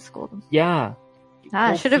 Else we're gonna scold him. Yeah. I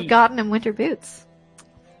Cold should have feet. gotten him winter boots.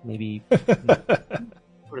 Maybe would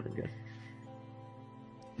have been good.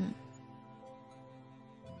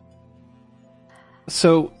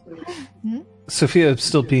 So, Hmm? Sophia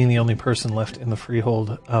still being the only person left in the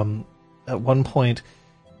freehold, at one point,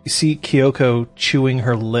 you see Kyoko chewing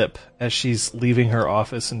her lip as she's leaving her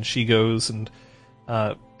office, and she goes and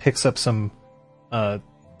picks up some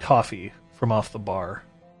coffee from off the bar.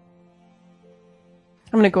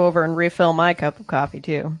 I'm going to go over and refill my cup of coffee,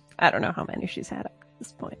 too. I don't know how many she's had at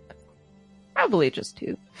this point. Probably just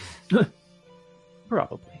 2.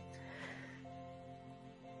 Probably.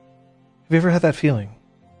 Have you ever had that feeling?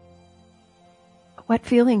 What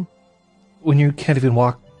feeling? When you can't even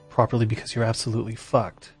walk properly because you're absolutely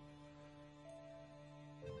fucked.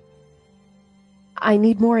 I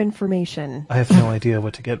need more information. I have no idea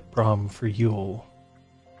what to get Brahm for Yule.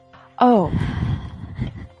 Oh.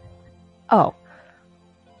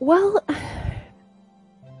 Well,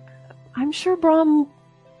 I'm sure Brahm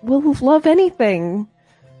will love anything.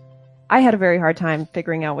 I had a very hard time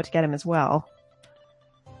figuring out what to get him as well.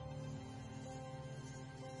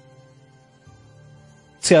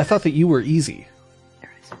 See, I thought that you were easy.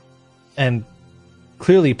 And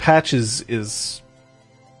clearly Patches is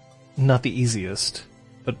not the easiest,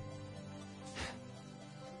 but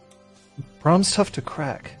Brahm's tough to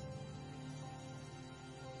crack.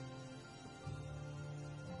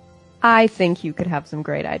 I think you could have some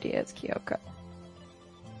great ideas, Kyoko.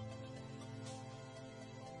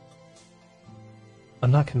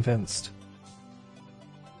 I'm not convinced.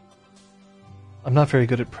 I'm not very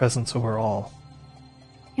good at presents overall.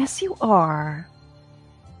 Yes, you are.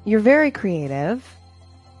 You're very creative.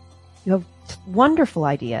 You have wonderful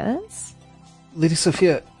ideas. Lady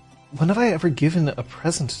Sophia, when have I ever given a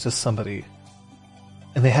present to somebody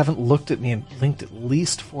and they haven't looked at me and blinked at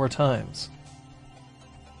least 4 times?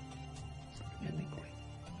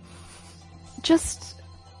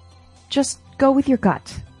 Just go with your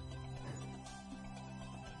gut.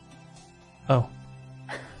 Oh.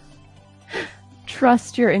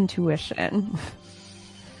 Trust your intuition.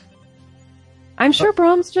 I'm sure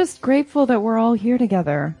Brahm's just grateful that we're all here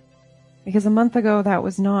together. Because a month ago, that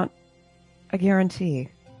was not a guarantee.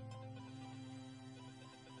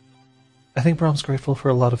 I think Brahm's grateful for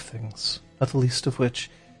a lot of things, not the least of which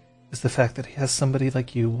is the fact that he has somebody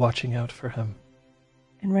like you watching out for him.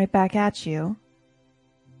 And right back at you.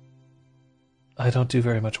 I don't do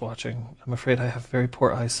very much watching. I'm afraid I have very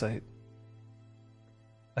poor eyesight.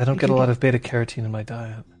 I don't get a lot of beta-carotene in my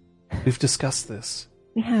diet. We've discussed this.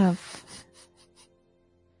 We have.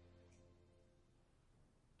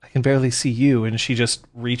 I can barely see you, and she just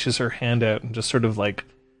reaches her hand out and just sort of like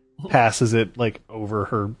passes it like over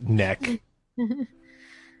her neck.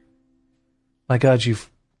 My God,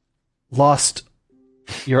 you've lost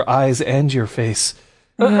your eyes and your face.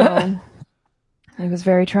 No. It was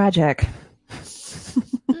very tragic.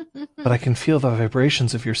 But I can feel the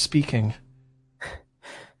vibrations of your speaking.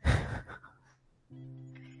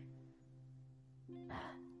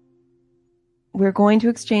 We're going to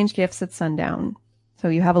exchange gifts at sundown, so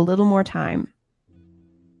you have a little more time.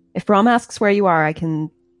 If Brahm asks where you are, I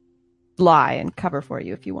can lie and cover for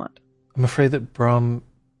you if you want. I'm afraid that Brahm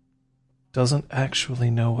doesn't actually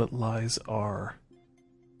know what lies are.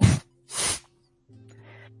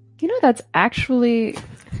 You know, that's actually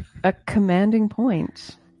a commanding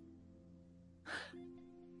point.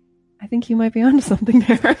 I think you might be onto something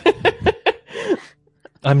there.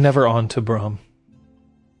 I'm never on to Brahm.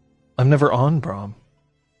 I'm never on Brahm.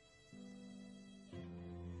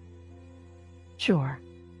 Sure.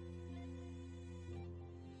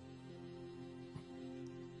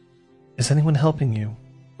 Is anyone helping you?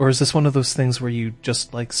 Or is this one of those things where you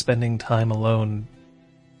just like spending time alone?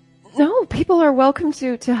 No, people are welcome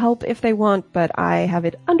to help if they want, but I have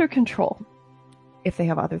it under control if they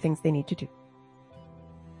have other things they need to do.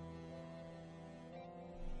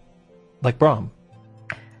 Like Brahm.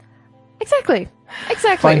 Exactly.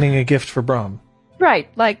 Finding a gift for Brahm. Right,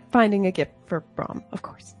 like finding a gift for Brahm, of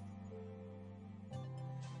course.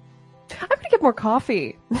 I'm gonna get more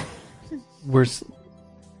coffee.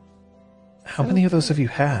 How many of those have you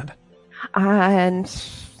had? And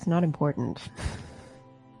it's not important.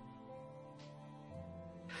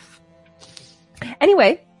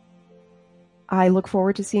 Anyway, I look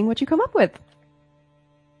forward to seeing what you come up with.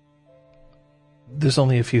 There's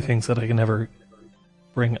only a few things that I can never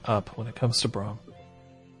bring up when it comes to Brahm.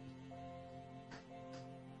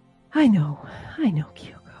 I know,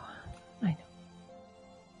 Kyoko. I know.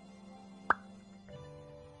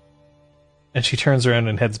 And she turns around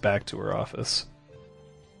and heads back to her office.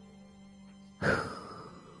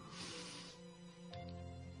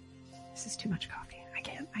 This is too much coffee. I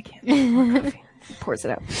can't. More coffee. Pours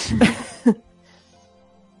it out.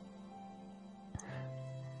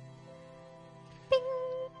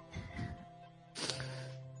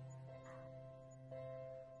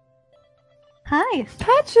 Hi.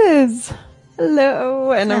 Patches!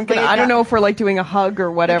 Hello! And Sounds like I you don't got- know if we're like doing a hug or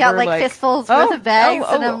We whatever. got like fistfuls worth of bags,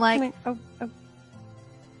 and I'm like,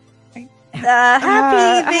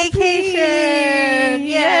 happy vacation!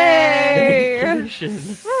 Yay!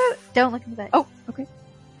 Vacation. Don't look in the bag. Oh, okay.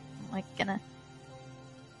 I'm like gonna,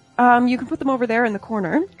 You can put them over there in the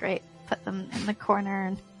corner. great, put them in the corner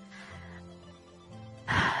and.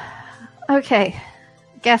 Okay,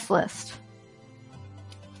 guest list.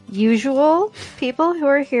 Usual people who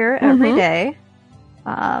are here every Mhm. day.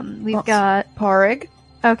 We've Well, got Parig.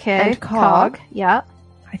 okay, and Cog. Yeah.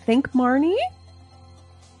 I think Marnie.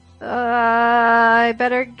 I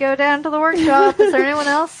better go down to the workshop. Is there anyone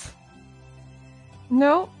else?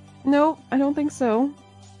 No, I don't think so.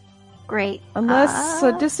 Great. Unless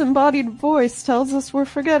a disembodied voice tells us we're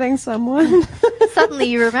forgetting someone. Suddenly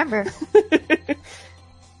you remember.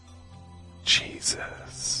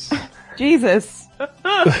 Jesus. Jesus.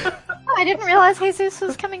 Oh, I didn't realize Jesus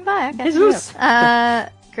was coming by. Okay. Jesus.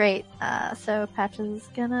 Great. So Patch is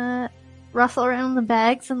gonna rustle around the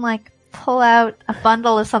bags and like pull out a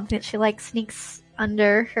bundle of something that she like sneaks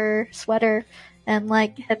under her sweater and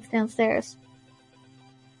like heads downstairs.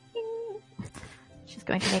 She's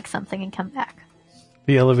going to make something and come back.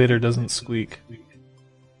 The elevator doesn't squeak.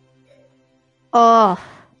 Oh,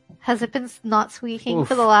 has it been not squeaking Oof.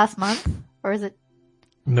 for the last month, or is it?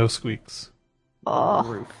 No squeaks. Oh,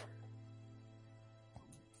 Roof.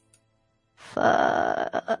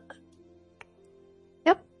 fuck.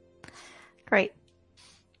 Yep. Great.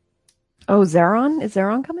 Oh, Zeron? Is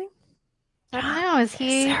Zeron coming? I don't know. Is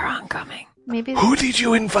he? Zeron coming. Maybe. Who did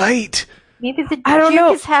you invite? Maybe the I don't Duke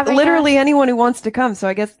know. is having Literally anyone who wants to come. So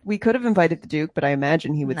I guess we could have invited the Duke, but I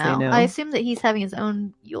imagine he would say no. I assume that he's having his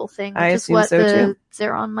own Yule thing, which I is assume what so, the too.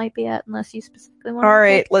 Zeron might be at, unless you specifically want. All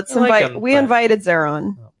right, let's I like invite. him, We but- invited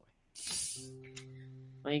Zeron.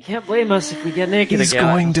 Well, you can't blame us if we get naked He's again.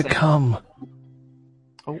 going to come.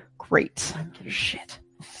 Great. Shit.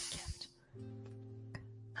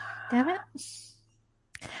 Damn it.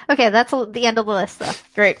 Okay, that's the end of the list, though.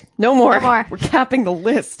 Great. No more. No more. We're capping the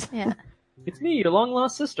list. Yeah, It's me, your long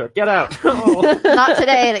lost sister. Get out. Oh, not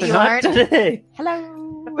today that you not aren't. today. Hello.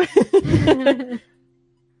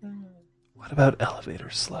 What about elevator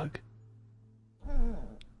slug?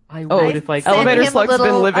 I Oh, would if I could. Elevator him a Slug's little-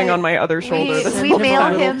 been living I- on my other shoulder. we- this we whole mail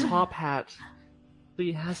time. him- Little top hat. So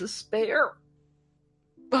he has a spare.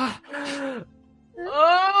 Oh,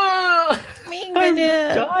 I'm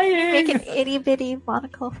dying. Make an itty bitty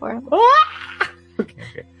monocle for him.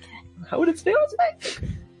 Okay. How would it stay on his back?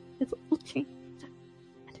 It's a little chain.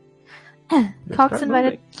 Cox Start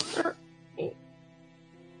invited.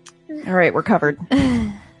 moving. All right, we're covered.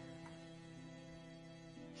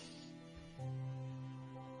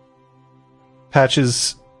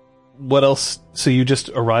 Patches, what else? So you just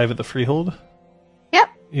arrive at the Freehold? Yep.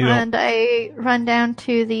 You don't. And I run down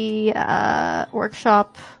to the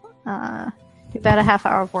workshop, do about a half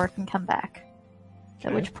hour of work, and come back. At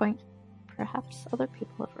Okay. which point, perhaps other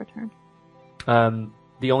people have returned.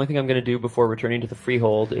 The only thing I'm going to do before returning to the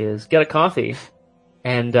Freehold is get a coffee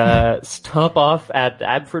and stop off at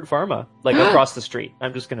Abford Pharma, like across the street.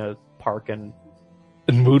 I'm just going to park and.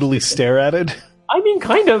 And moodily stare at it? I mean,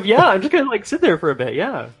 kind of, yeah. I'm just going to like sit there for a bit,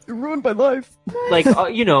 yeah. You ruined my life. Like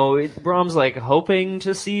Brahm's like hoping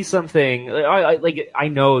to see something. I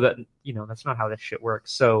know that that's not how this shit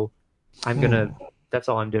works. So I'm gonna. That's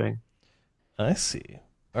all I'm doing. I see.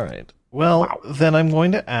 All right. Well, then I'm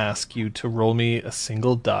going to ask you to roll me a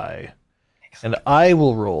single die. And I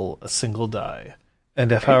will roll a single die.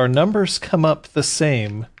 And if our numbers come up the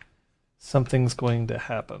same, something's going to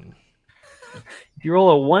happen. If you roll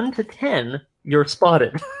a 1 to 10, you're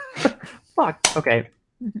spotted. Fuck. Okay.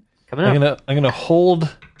 Coming up. I'm gonna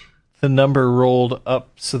hold the number rolled up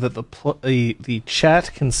so that the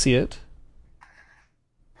chat can see it.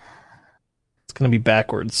 It's gonna be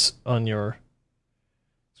backwards on your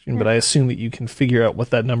screen, but I assume that you can figure out what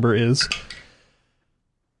that number is.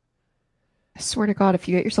 I swear to God, if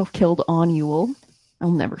you get yourself killed on Yule,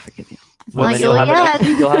 I'll never forgive you. Well, Not then Yule yet.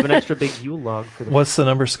 you'll have an extra big Yule log for the What's the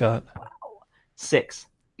number, Scott? 6.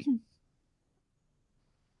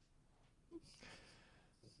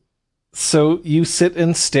 So you sit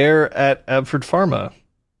and stare at Abford Pharma,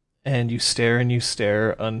 and you stare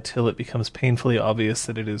until it becomes painfully obvious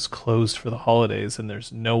that it is closed for the holidays and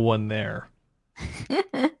there's no one there.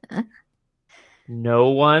 No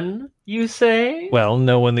one, you say? Well,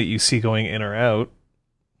 no one that you see going in or out.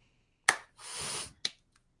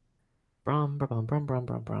 Brum, brum, brum, brum,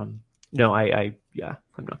 brum, brum. No, I'm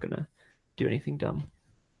not gonna do anything dumb.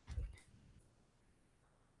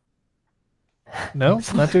 No?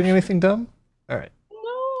 Not doing anything dumb? Alright.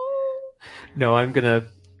 No, I'm gonna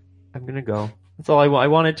go. That's all I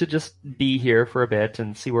wanted to just be here for a bit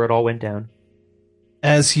and see where it all went down.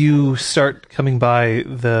 As you start coming by,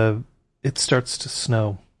 it starts to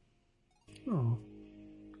snow. Oh.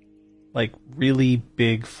 Like really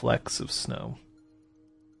big flecks of snow.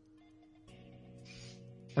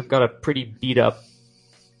 I've got a pretty beat up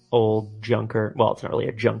old junker. Well, it's not really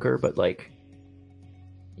a junker, but like,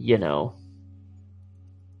 you know,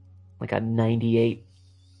 like a 98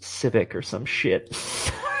 Civic or some shit.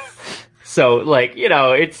 So like, you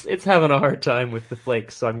know, it's having a hard time with the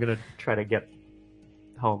flakes, so I'm gonna try to get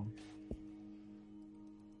home.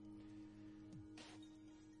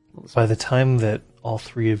 By the time that all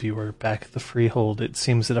three of you are back at the Freehold, it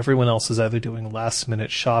seems that everyone else is either doing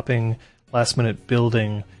last-minute shopping, last-minute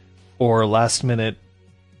building, or last-minute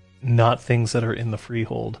not things that are in the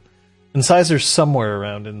Freehold. And Sizer's somewhere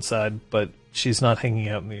around inside, but she's not hanging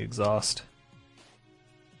out in the exhaust.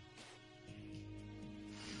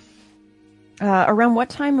 Around what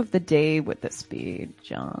time of the day would this be,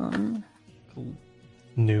 John?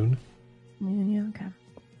 Noon. Yeah, okay.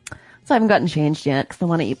 So I haven't gotten changed yet because I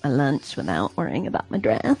want to eat my lunch without worrying about my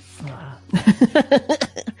dress.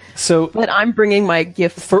 So, But I'm bringing my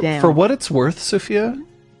gifts down. for what it's worth, Sophia,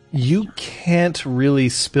 you can't really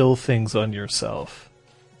spill things on yourself.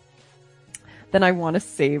 Then I want to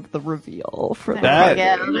save the reveal for the That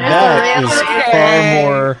is far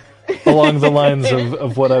more along the lines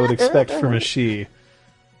of what I would expect from a she.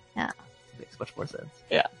 Makes much more sense.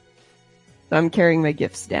 So I'm carrying my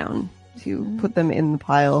gifts down to put them in the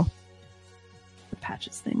pile, the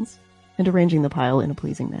Patches things, and arranging the pile in a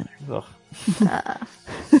pleasing manner. Ugh.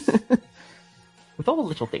 With all the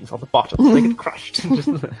little things on the bottom, so they get crushed.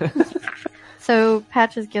 So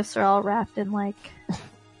Patch's gifts are all wrapped in like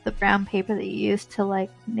the brown paper that you use to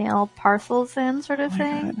like mail parcels in, sort of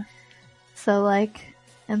thing. God. So like,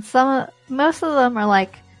 and most of them are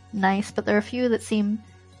like nice, but there are a few that seem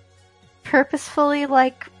purposefully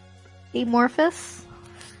like amorphous.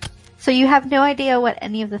 So you have no idea what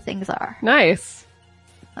any of the things are. Nice.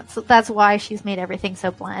 That's why she's made everything so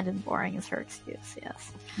bland and boring is her excuse.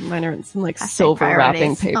 Yes. Mine are in some like Hashtag silver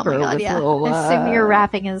wrapping priorities. paper Oh my God, with yeah. little I assume your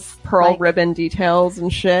wrapping is pearl like, ribbon details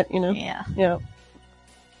and shit, you know? Yeah. Yeah.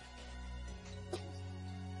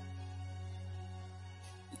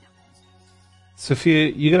 Sophia,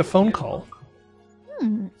 you get a phone call.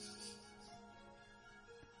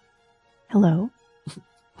 Hello?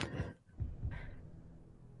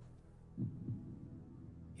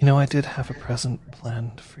 You know, I did have a present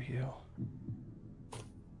planned for you.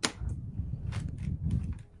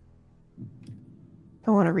 I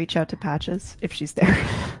want to reach out to Patches if she's there.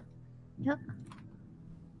 Yep.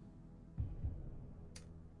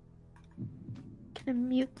 Can I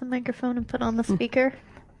mute the microphone and put on the speaker?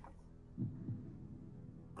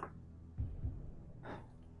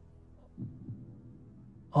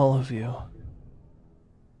 All of you.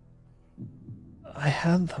 I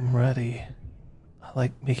had them ready. I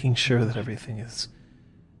like making sure that everything is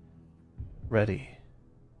ready.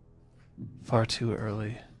 Far too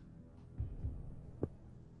early.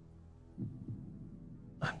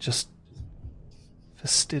 I'm just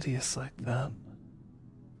fastidious like that.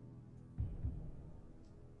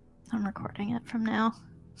 I'm recording it from now.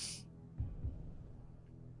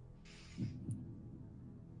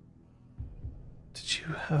 Did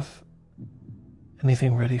you have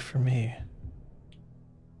anything ready for me?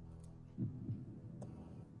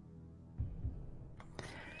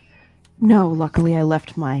 No, luckily I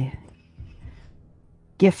left my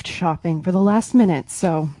gift shopping for the last minute,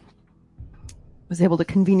 so was able to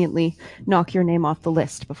conveniently knock your name off the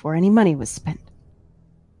list before any money was spent.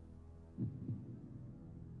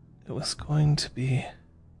 It was going to be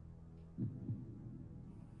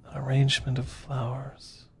an arrangement of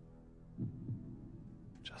flowers.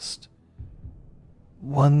 Just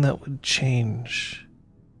one that would change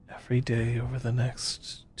every day over the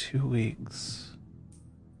next 2 weeks.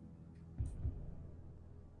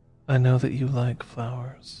 I know that you like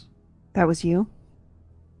flowers. That was you?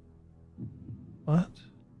 What?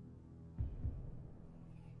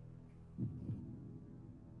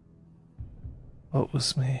 What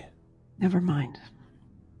was me? Never mind.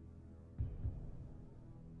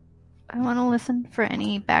 I want to listen for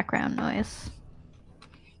any background noise.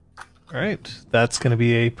 Alright, that's going to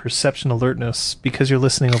be a perception alertness. Because you're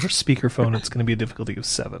listening over speakerphone, it's going to be a difficulty of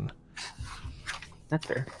 7. That's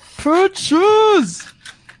fair. Patches!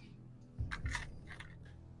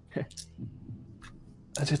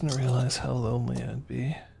 I didn't realize how lonely I'd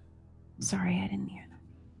be. Sorry, I didn't hear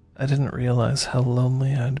that. I didn't realize how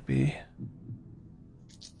lonely I'd be.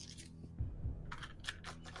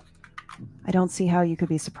 I don't see how you could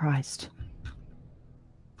be surprised.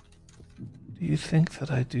 Do you think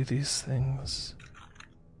that I do these things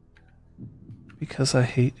because I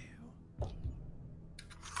hate you?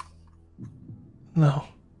 No.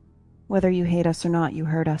 Whether you hate us or not, you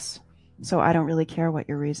hurt us. So I don't really care what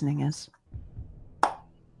your reasoning is.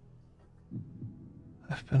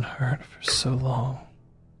 I've been hurt for so long.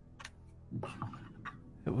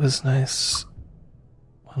 It was nice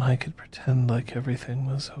when I could pretend like everything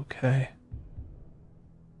was okay.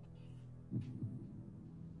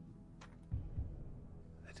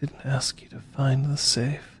 I didn't ask you to find the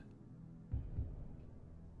safe.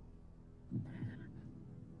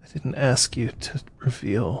 I didn't ask you to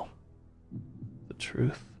reveal the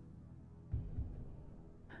truth.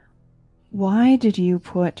 Why did you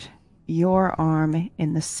put your arm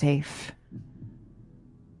in the safe?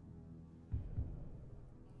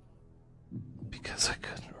 Because I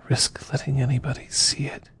couldn't risk letting anybody see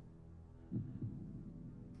it.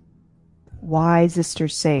 Why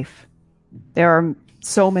Zister's safe? There are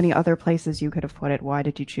so many other places you could have put it. Why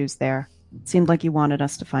did you choose there? It seemed like you wanted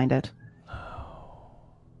us to find it.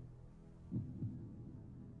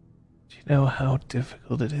 Do you know how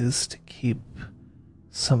difficult it is to keep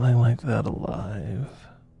something like that alive?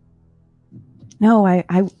 No,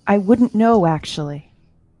 I wouldn't know, actually.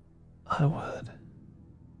 I would.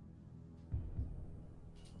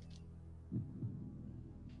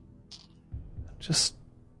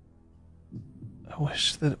 I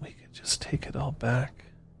wish that we could just take it all back.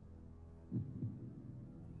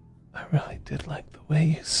 I really did like the way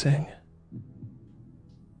you sing.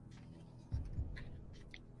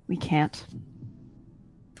 We can't.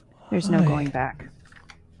 There's no Why? going back.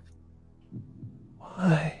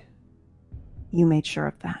 Why? You made sure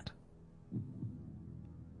of that.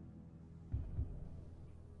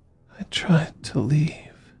 I tried to leave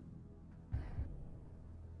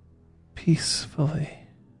peacefully.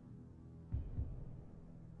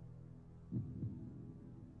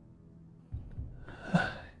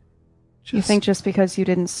 You think just because you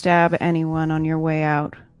didn't stab anyone on your way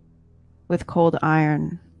out with cold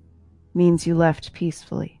iron means you left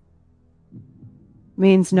peacefully?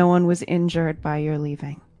 Means no one was injured by your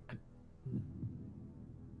leaving?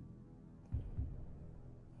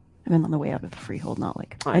 I mean, on the way out of the freehold, not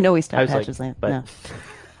like... I know we stabbed Patches Land, but... no.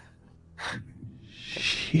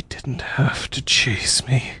 She didn't have to chase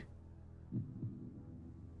me.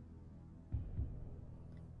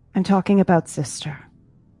 I'm talking about Sister.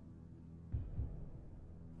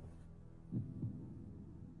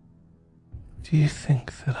 Do you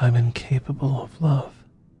think that I'm incapable of love?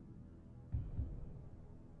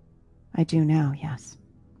 I do now, yes.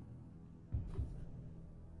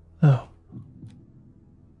 No.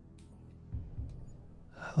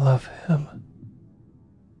 I love him.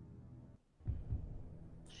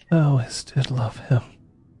 I always did love him.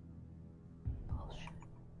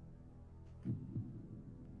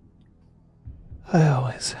 I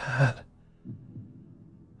always had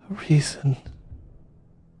a reason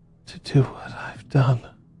to do what I've done.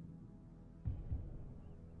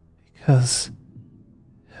 Because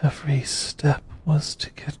every step was to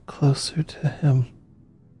get closer to him.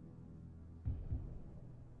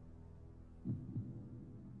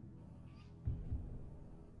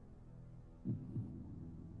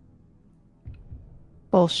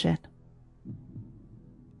 Bullshit.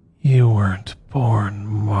 You weren't born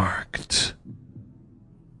marked.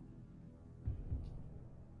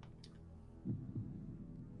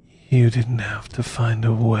 You didn't have to find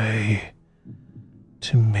a way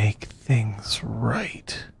to make things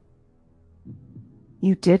right.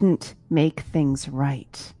 You didn't make things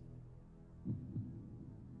right.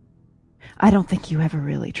 I don't think you ever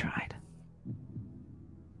really tried.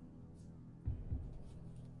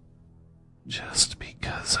 Just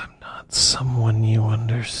because I'm not someone you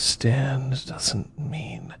understand doesn't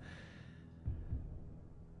mean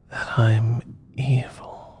that I'm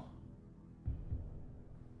evil.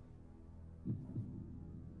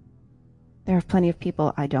 There are plenty of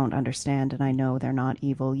people I don't understand, and I know they're not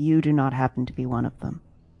evil. You do not happen to be one of them.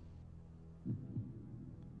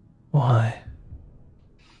 Why?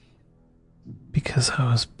 Because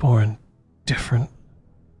I was born different.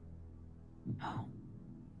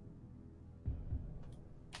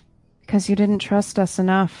 Because you didn't trust us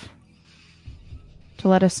enough to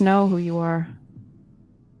let us know who you are.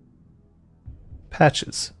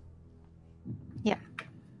 Patches. Yeah.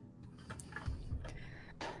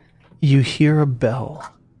 You hear a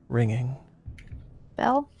bell ringing.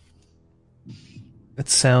 Bell? It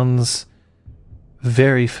sounds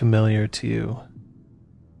very familiar to you.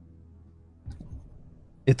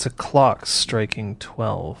 It's a clock striking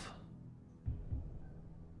 12.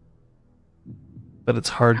 But it's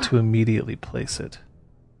hard to immediately place it.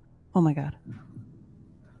 Oh my god.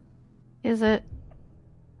 Is it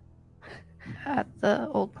at the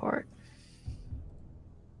old port?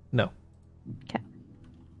 No. Okay.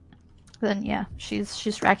 Then yeah,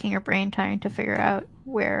 she's racking her brain trying to figure out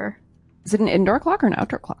where. Is it an indoor clock or an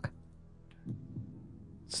outdoor clock?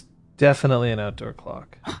 It's definitely an outdoor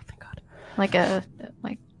clock. Oh, thank god. Like a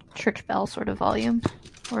church bell sort of volume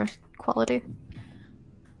or quality.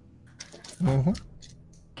 Mm-hmm.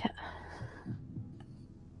 Okay.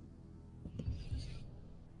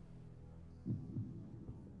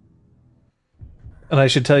 And I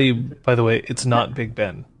should tell you, by the way, it's not Big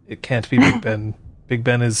Ben. It can't be Big Ben. Big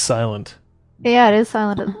Ben is silent. Yeah, it is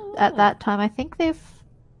silent at that time. I think they've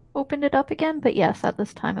opened it up again, but yes, at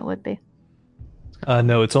this time it would be.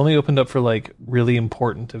 No, it's only opened up for like really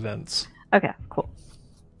important events. Okay, cool.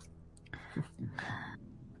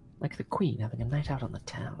 Like the Queen having a night out on the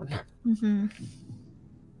town. Mm-hmm.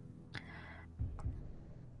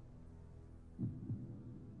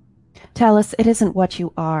 Talus, it isn't what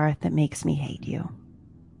you are that makes me hate you.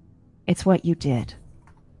 It's what you did.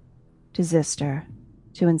 To Zister,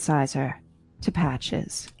 to Incisor, to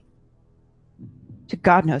Patches, to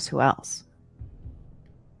God knows who else.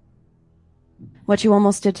 What you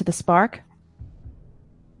almost did to the Spark?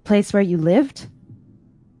 Place where you lived?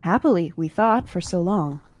 Happily, we thought, for so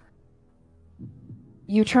long.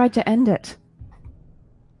 You tried to end it.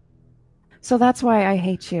 So that's why I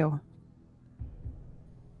hate you.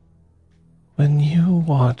 When you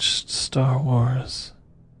watched Star Wars,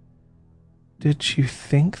 did you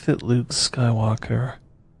think that Luke Skywalker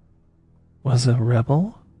was a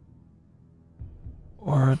rebel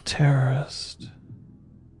or a terrorist?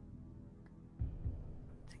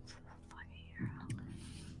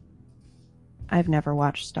 I've never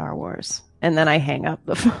watched Star Wars. And then I hang up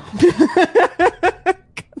the phone.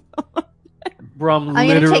 Brum I'm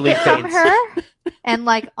gonna take literally it from faints. her, and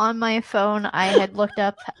on my phone, I had looked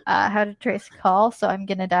up how to trace a call, so I'm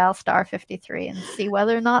gonna dial *53 and see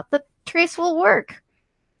whether or not the trace will work.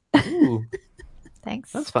 Ooh,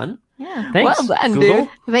 Thanks. that's fun. Yeah, Thanks, Well done, Google. dude.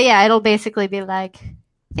 but yeah, it'll basically be like,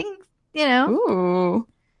 think, Ooh.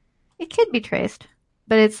 it could be traced,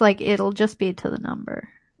 but it's like it'll just be to the number,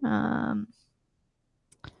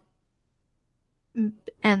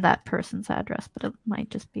 and that person's address, but it might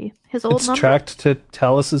just be his old It's number. tracked to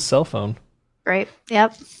Talus's cell phone. Right.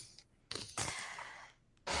 Yep.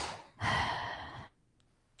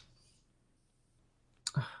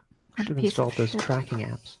 Should have Piece of installed those shit. tracking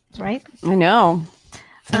apps. Right. I know.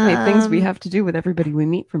 So many things we Um, have to do with everybody we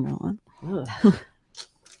meet from now on. Ugh.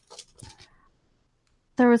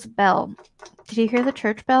 There was a bell. Did you hear the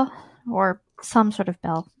church bell? Or some sort of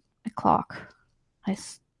bell? A clock? I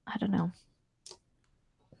don't know.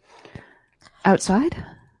 Outside?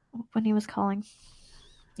 When he was calling.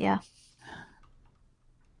 Yeah.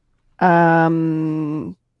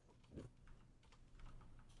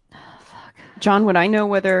 John, would I know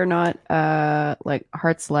whether or not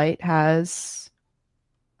Heart's Light has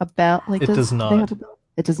a bell? Like, It does not. they have a bell?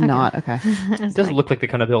 It does Okay. not. Okay. It doesn't look like the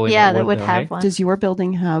kind of building Yeah, that that would though, have eh? one. Does your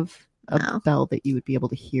building have a No. bell that you would be able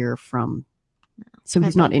to hear from? So My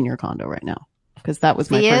he's not building- in your condo right now, because that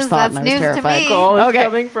was my He first is, thought, and I that's was news to terrified. me. Call is Okay.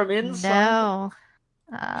 coming from inside.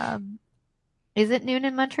 No. Is it noon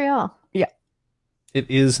in Montreal? It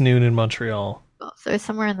is noon in Montreal. Oh, so it's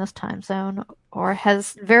somewhere in this time zone. Or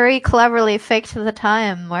has very cleverly faked the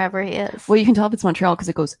time wherever he is. Well, you can tell if it's Montreal because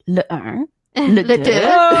it goes le Le deux.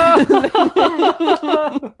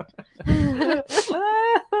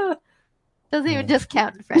 Doesn't even just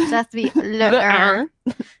count in French. It has to be le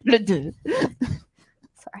le deux.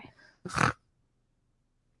 Sorry.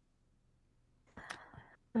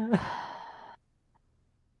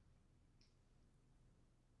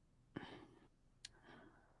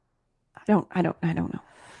 I don't know.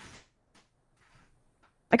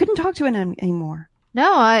 I couldn't talk to it anymore.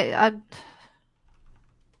 No, I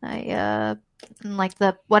like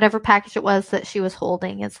the whatever package it was that she was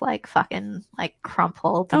holding is like fucking like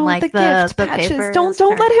crumpled and like the gift the patches. paper. Don't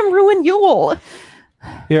let him ruin Yule.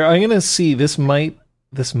 Here, I'm gonna see. This might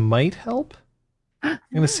help. I'm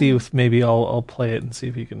gonna see if maybe I'll play it and see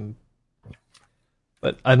if you can.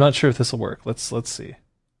 But I'm not sure if this will work. Let's see.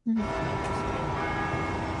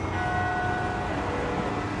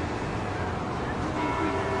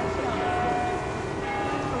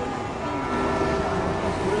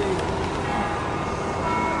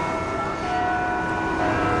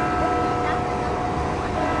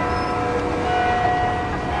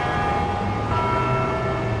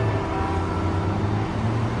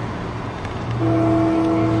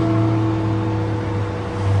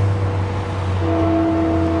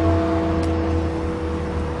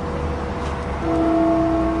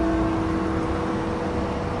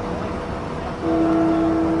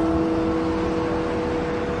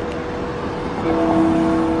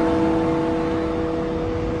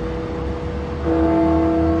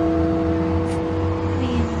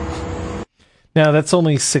 Now that's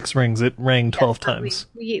only 6 rings. It rang 12 times.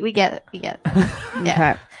 We get it. We get it.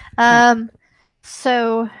 Okay.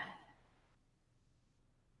 So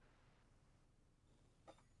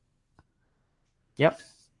Yep.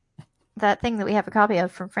 that thing that we have a copy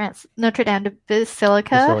of from France, Notre Dame de Basilica,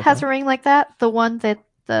 Basilica. has a ring like that. The one that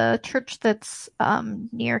the church that's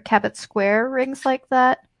near Cabot Square rings like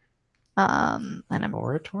that. And I'm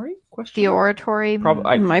Oratory? the oratory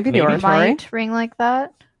Probably Might be the maybe. oratory. might ring like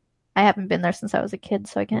that. I haven't been there since I was a kid,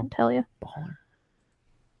 so I can't tell you. Baller.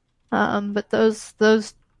 But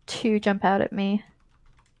those two jump out at me.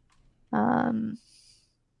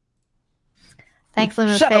 Thanks, Loom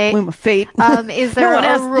of Shut Fate. up, Loom of Fate. Is there No one a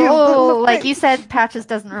asked you, Loom rule? of Like Fate. you said, Patches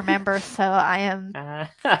doesn't remember, so I am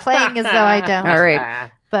playing as though I don't. All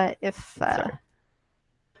right. But if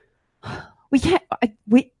We can't.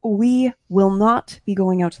 We will not be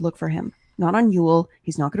going out to look for him. Not on Yule.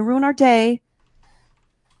 He's not going to ruin our day.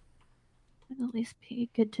 it'd at least be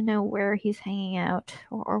good to know where he's hanging out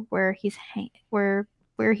or where he's where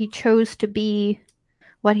he chose to be,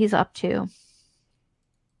 what he's up to.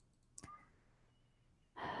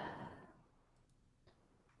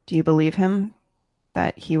 Do you believe him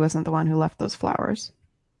that he wasn't the one who left those flowers?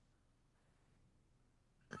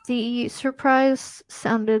 The surprise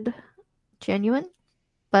sounded genuine,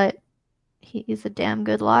 but he's a damn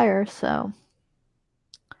good liar, so.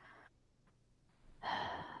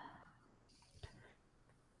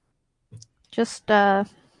 Just, if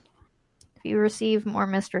you receive more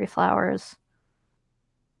mystery flowers,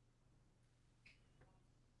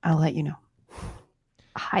 I'll let you know.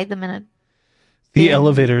 hide them in a. The bin.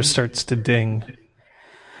 elevator starts to ding.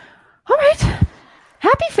 All right.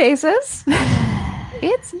 Happy faces.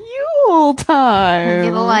 It's Yule time. I'm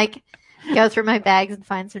gonna like go through my bags and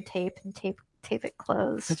find some tape and tape it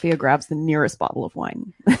closed. Sophia grabs the nearest bottle of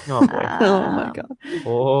wine. Oh boy. Oh my god.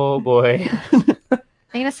 Oh boy. I'm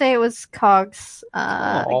gonna say it was Cog's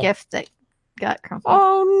Aw. gift that got crumpled.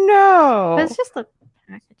 Oh no. But it's just the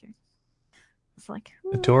packaging. It's like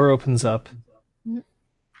The door opens up, Mhm.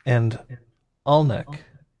 and Alnek,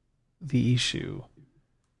 the Ishu,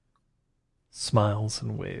 smiles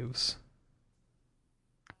and waves.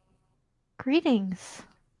 greetings.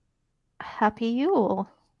 Happy Yule,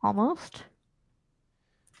 almost.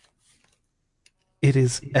 It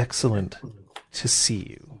is excellent to see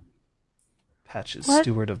you, Patches, What?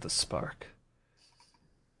 steward of the Spark.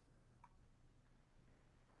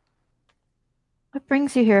 What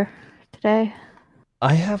brings you here today?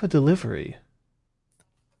 I have a delivery.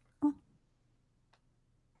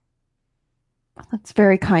 That's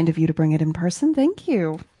very kind of you to bring it in person. Thank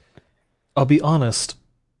you. I'll be honest,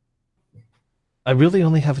 I really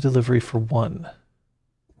only have a delivery for one.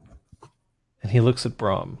 And he looks at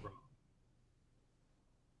Brahm.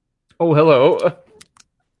 Oh, hello.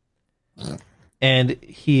 And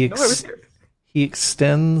he No, I was here. he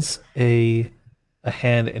extends a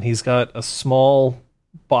hand, and he's got a small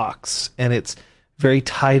box, and it's very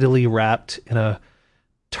tidily wrapped in a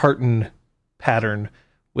tartan pattern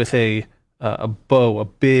with a bow, a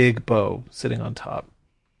big bow, sitting on top.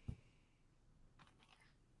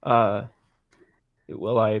 Well,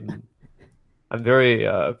 I'm very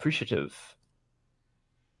appreciative.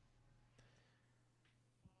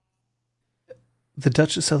 The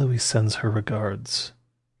Duchess Eloise sends her regards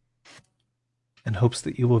and hopes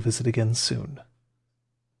that you will visit again soon.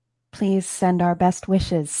 Please send our best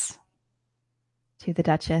wishes to the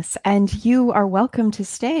Duchess, and you are welcome to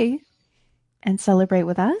stay and celebrate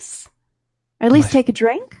with us, or at least My- take a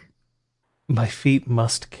drink. My feet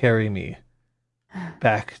must carry me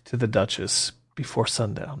back to the Duchess before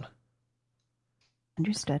sundown.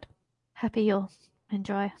 Understood. Happy you'll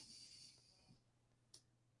enjoy.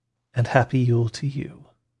 And happy Yule to you.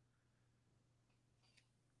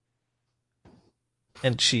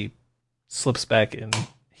 And she slips back in.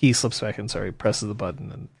 He slips back in, sorry, presses the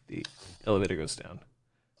button, and the elevator goes down.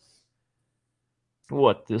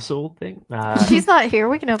 What, this old thing? She's not here.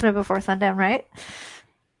 We can open it before sundown, right?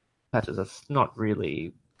 Patches, that's not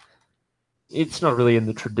really. It's not really in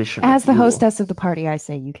the tradition. As of the Yule. hostess of the party, I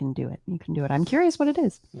say you can do it. You can do it. I'm curious what it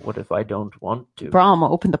is. What if I don't want to? Brahm,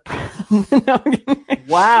 open the.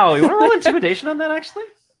 Wow, you want to roll intimidation on that? Actually,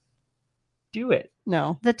 do it.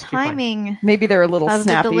 No. The fine. timing Maybe they're a little Of the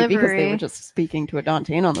snappy because they delivery. were just speaking to a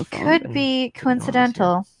Dantean on the phone. could but- be Couldn't honestly.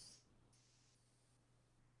 coincidental,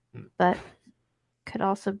 Hmm. but could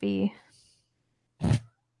also be.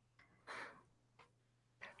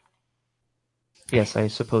 Yes, I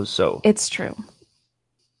suppose so. It's true.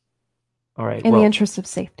 All right. In well, the interest of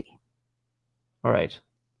safety. all right.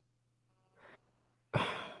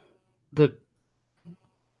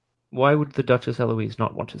 Why would the Duchess Eloise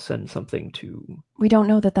not want to send something to? We don't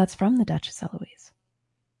know that that's from the Duchess Eloise.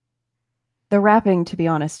 The wrapping, to be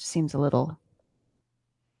honest, seems a little,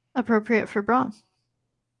 Appropriate for Braun.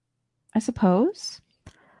 I suppose.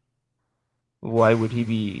 Why would he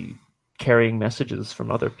be carrying messages from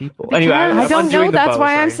other people? Because Anyway, I I don't undoing know. the That's bow,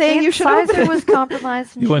 why I'm sorry. saying you should open Sizer it. was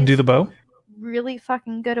compromised. And You want to do she's the bow? really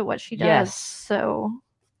fucking good at what she does. Yes. So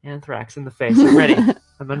Anthrax in the face. I'm ready.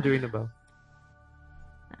 I'm undoing the bow.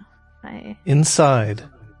 Inside,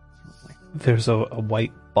 there's a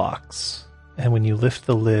white box, and when you lift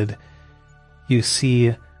the lid, you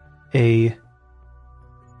see a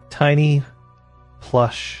tiny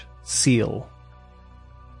plush seal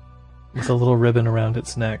with a little ribbon around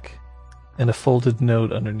its neck and a folded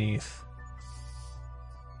note underneath.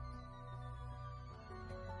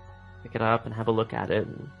 Pick it up and have a look at it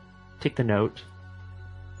and take the note.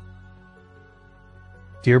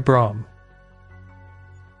 Dear Brahm,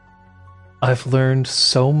 I've learned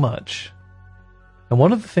so much. And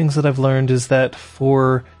one of the things that I've learned is that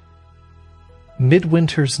for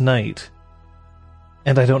Midwinter's Night,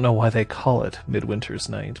 and I don't know why they call it Midwinter's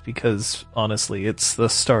Night, because honestly, it's the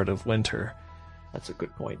start of winter, That's a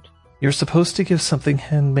good point. you're supposed to give something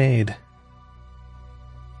handmade.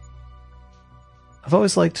 I've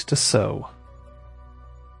always liked to sew.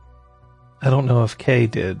 I don't know if Kay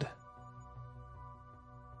did,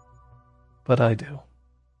 but I do.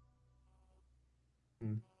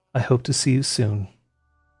 I hope to see you soon.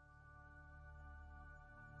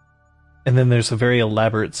 And then there's a very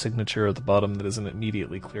elaborate signature at the bottom that isn't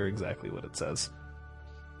immediately clear exactly what it says.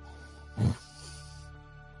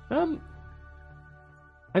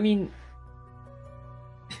 I mean,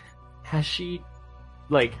 has she,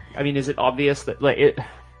 is it obvious that, it's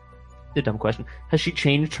a dumb question. Has she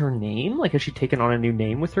changed her name? Like, has she taken on a new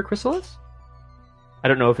name with her chrysalis? I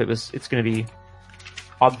don't know if it's going to be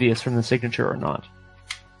obvious from the signature or not.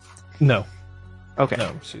 No, Okay.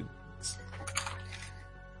 no, it's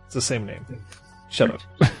the same name. Shut up.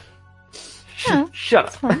 Yeah, Shut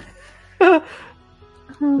that's up. fine.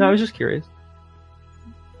 No, I was just curious.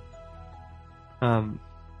 I'm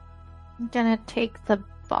gonna take the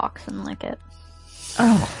box and lick it.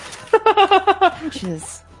 Oh,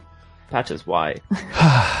 patches. Patches, why?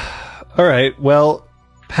 All right, well,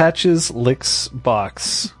 Patches licks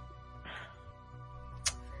box.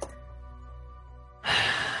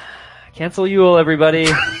 Cancel Yule, everybody.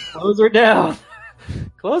 Close her down.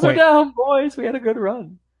 Close her Wait. down, boys. We had a good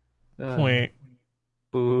run. Wait.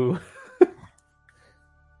 Boo.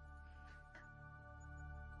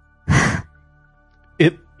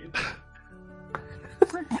 It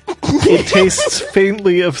it tastes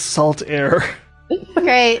faintly of salt air.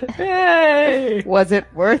 Great. Yay! Was it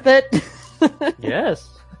worth it? Yes,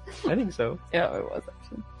 I think so. Yeah, it was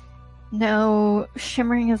actually. No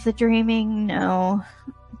shimmering of the dreaming. No,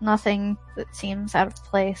 nothing that seems out of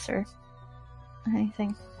place or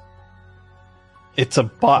anything. It's a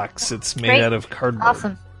box. It's made Great. out of cardboard.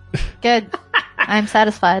 Awesome. Good. I'm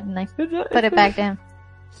satisfied, and I put it back down.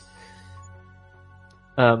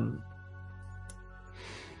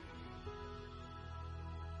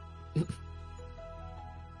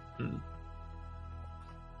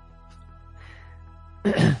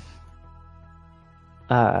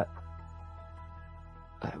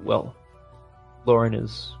 Well, Lauren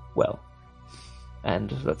is well, and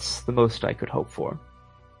that's the most I could hope for.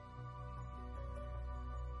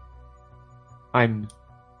 I'm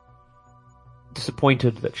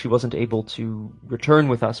disappointed that she wasn't able to return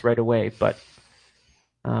with us right away, but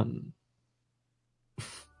wow.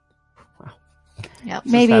 Yep. This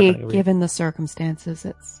is Maybe, happening every- given the circumstances,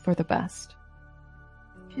 it's for the best.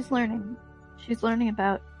 She's learning. She's learning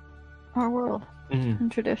about our world Mhm.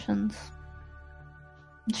 and traditions.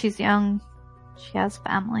 She's young. She has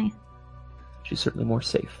family. She's certainly more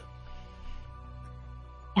safe.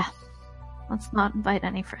 Let's not invite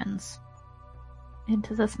any friends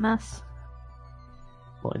into this mess.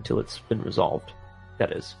 Well, until it's been resolved,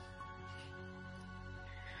 that is.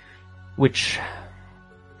 Which,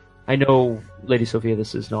 I know, Lady Sophia,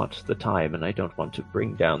 this is not the time, and I don't want to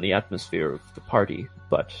bring down the atmosphere of the party,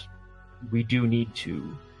 but we do need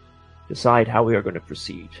to decide how we are going to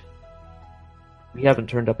proceed. We haven't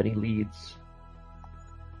turned up any leads.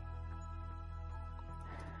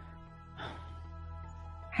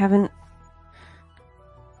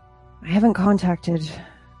 I haven't contacted the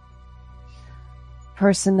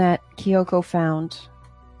person that Kyoko found.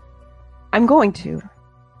 I'm going to.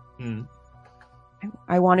 Hmm.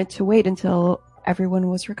 I wanted to wait until everyone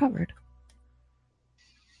was recovered.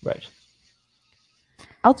 Right.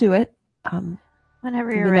 I'll do it. Whenever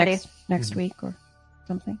Maybe you're ready. next week or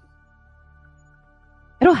something.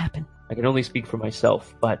 It'll happen. I can only speak for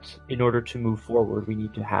myself, but in order to move forward, we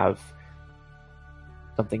need to have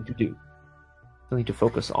something to do. Something to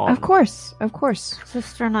focus on. Of course.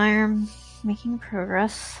 Sister and I are making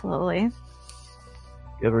progress slowly. If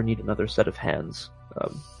you ever need another set of hands,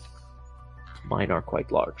 mine are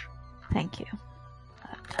quite large. Thank you.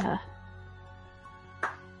 But,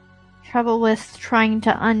 trouble with trying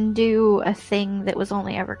to undo a thing that was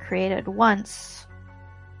only ever created once,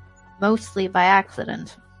 mostly by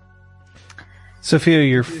accident. Sophia,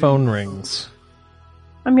 your phone rings.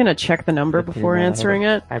 I'm gonna check the number Okay, before then answering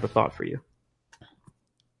it. I have a thought for you.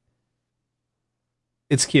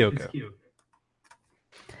 It's Kyoko.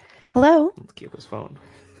 Hello? It's Kyoko's phone.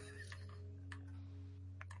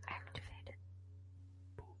 Activated.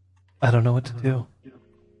 I don't know what to do.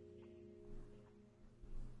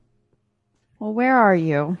 Well, where are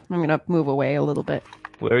you? I'm gonna move away a little bit.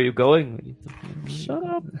 Where are you going? Shut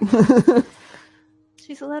up.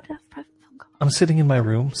 She's allowed to have private phone calls. I'm sitting in my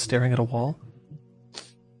room, staring at a wall.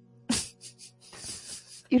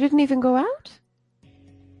 You didn't even go out?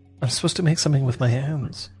 I'm supposed to make something with my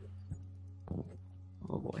hands.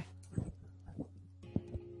 Oh boy.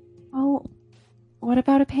 Oh, what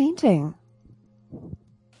about a painting?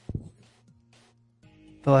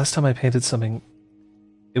 The last time I painted something,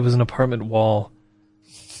 it was an apartment wall.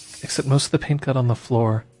 Except most of the paint got on the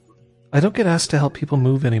floor. I don't get asked to help people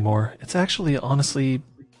move anymore. It's actually, honestly,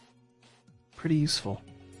 pretty useful.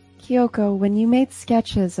 Kyoko, when you made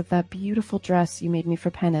sketches of that beautiful dress you made me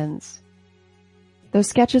for penance, those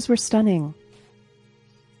sketches were stunning.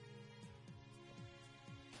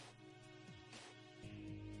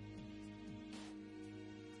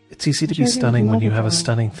 It's easy to Sure, be there's stunning when another you have a drawing.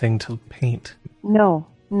 stunning thing to paint. No.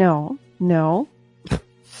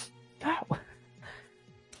 Ow.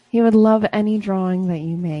 He would love any drawing that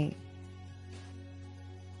you make.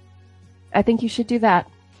 I think you should do that.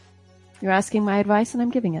 You're asking my advice and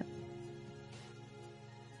I'm giving it.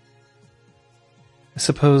 I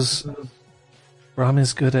suppose Ram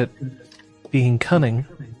is good at being cunning.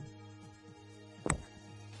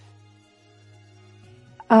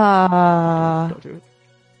 Don't do it.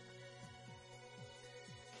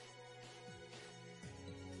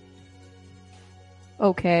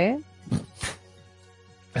 Okay.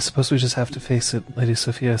 I suppose we just have to face it, Lady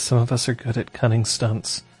Sophia. Some of us are good at cunning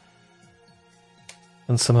stunts.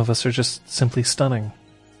 And some of us are just simply stunning.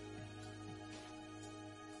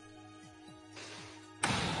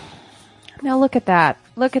 Now look at that.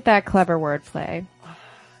 Look at that clever wordplay.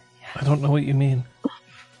 I don't know what you mean.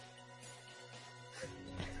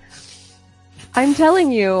 I'm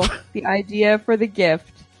telling you, the idea for the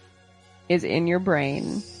gift is in your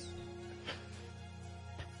brain.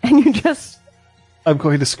 And you just... I'm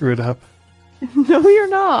going to screw it up. No, you're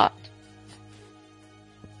not.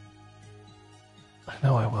 I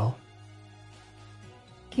know I will.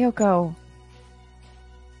 Kyoko.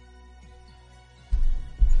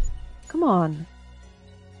 Come on.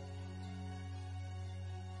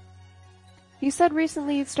 You said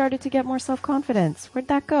recently you started to get more self-confidence. Where'd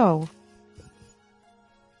that go?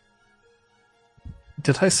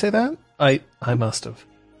 Did I say that? I must have.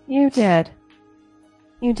 You did.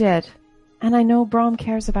 You did. And I know Brahm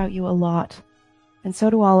cares about you a lot. And so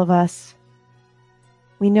do all of us.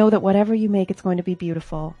 We know that whatever you make, it's going to be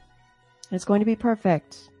beautiful. And it's going to be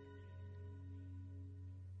perfect.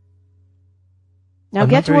 Now I'm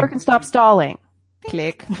get not to very- work and stop stalling.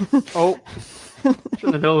 Click. Oh,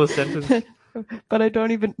 in the middle of a sentence. But I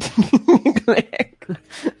don't even click.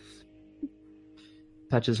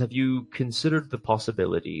 Patches, have you considered the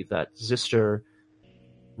possibility that Zister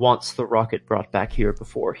wants the rocket brought back here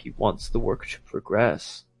before he wants the work to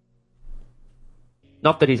progress?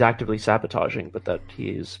 Not that he's actively sabotaging, but that he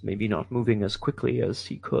is maybe not moving as quickly as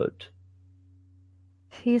he could.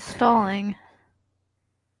 He's stalling.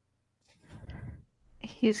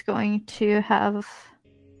 He's going to have.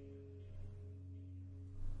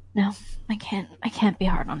 No, I can't be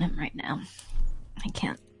hard on him right now. I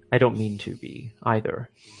can't. I don't mean to be, either.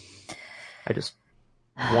 I just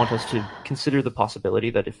want us to consider the possibility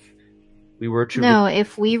that if we were to... No,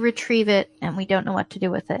 if we retrieve it and we don't know what to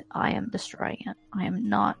do with it, I am destroying it. I am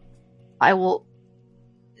not. I will.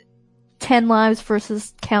 10 lives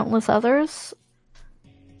versus countless others?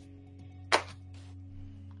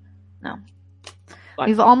 No.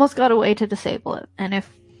 We've almost got a way to disable it. And if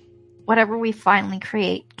whatever we finally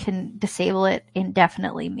create can disable it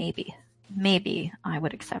indefinitely, maybe I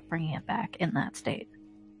would accept bringing it back in that state.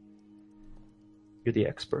 You're the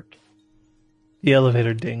expert. The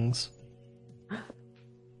elevator dings.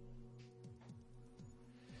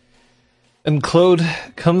 And Claude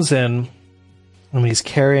comes in, and he's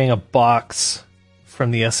carrying a box from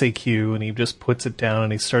the SAQ, and he just puts it down,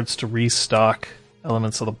 and he starts to restock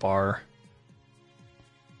elements of the bar.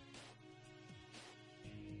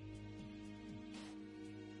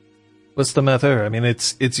 What's the matter? I mean,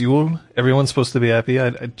 it's Yule. Everyone's supposed to be happy. I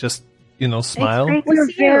just, smile. great. We're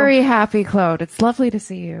See you. very happy, Claude. It's lovely to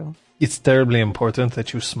see you. It's terribly important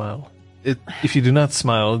that you smile. If you do not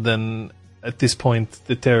smile, then at this point,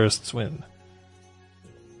 the terrorists win.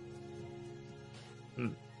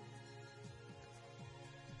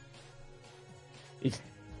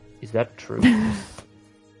 Is that true?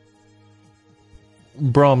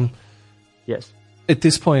 Brom, Yes. at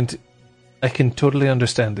this point, I can totally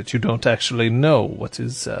understand that you don't actually know what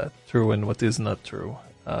is true and what is not true.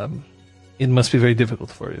 It must be very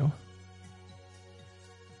difficult for you.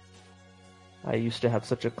 I used to have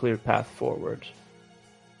such a clear path forward.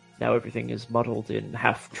 Now everything is muddled in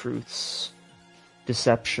half-truths,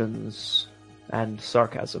 deceptions, and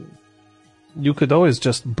sarcasm. You could always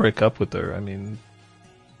just break up with her. I mean,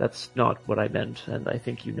 That's not what I meant, and I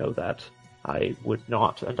think you know that. I would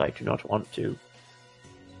not, and I do not want to.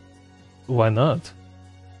 why not?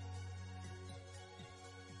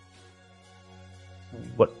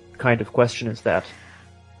 What kind of question is that?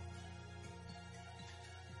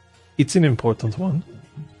 It's an important one.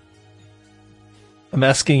 I'm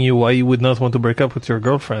asking you why you would not want to break up with your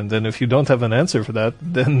girlfriend, and if you don't have an answer for that,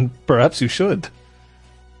 then perhaps you should.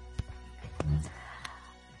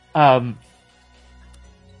 I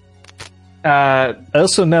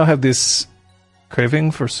also now have this craving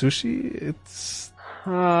for sushi. It's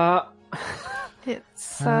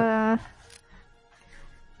It's, I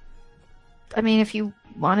mean, if you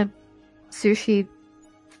wanted sushi,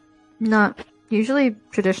 not usually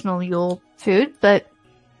traditional Yule food, but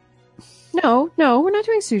No, we're not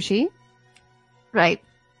doing sushi. right.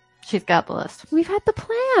 She's got the list. We've had the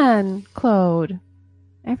plan, Claude.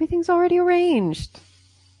 Everything's already arranged.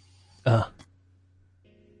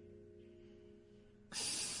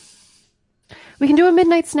 We can do a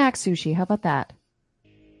midnight snack sushi. How about that?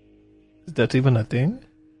 is that even a thing?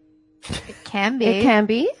 It can be. It can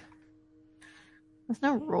be. There's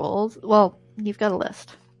no rules. Well, you've got a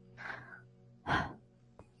list.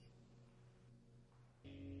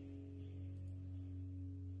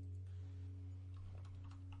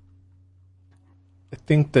 I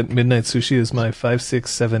think that Midnight Sushi is my 5, 6,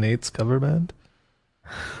 7, 8's cover band.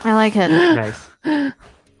 I like it. Nice.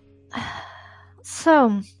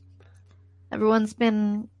 So, everyone's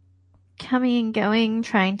been coming and going,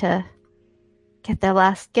 trying to get their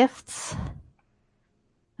last gifts.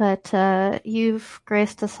 But you've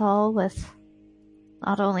graced us all with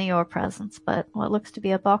not only your presence, but what looks to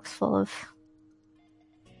be a box full of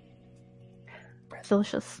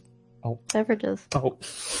delicious beverages. Oh.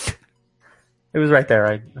 It was right there.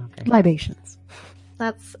 Okay. Libations.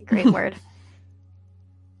 That's a great word.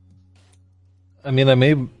 I mean, I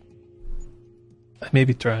may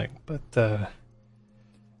be trying, but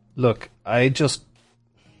look, this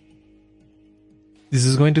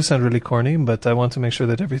is going to sound really corny, but I want to make sure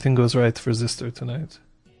that everything goes right for Zister tonight.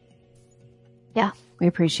 We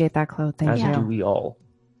appreciate that, Claude. Thank As you. do we all.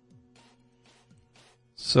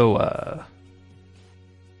 So,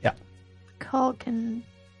 Call can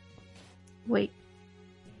wait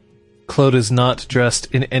Claude is not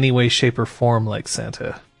dressed in any way, shape, or form like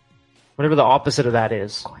Santa. Whatever the opposite of that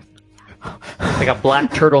is. Like a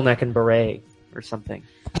black turtleneck and beret or something.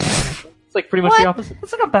 It's like pretty much the opposite.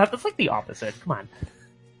 That's not bad. That's like the opposite. Come on.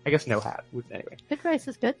 I guess no hat. Anyway. Good rice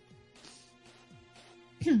is good.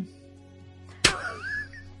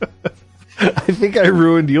 I think I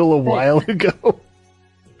ruined Yule a while ago.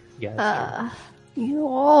 Yeah.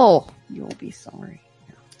 You'll be sorry.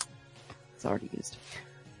 It's already used.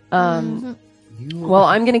 Well,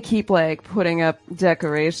 I'm gonna keep like putting up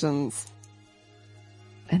decorations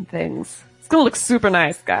and things. It's gonna look super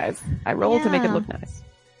nice, guys. I rolled to make it Yeah. look nice.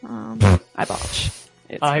 Um, I botch.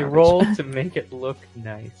 It's I garbage. rolled to make it look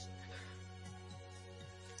nice.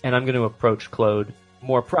 And I'm going to approach Claude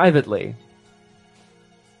more privately.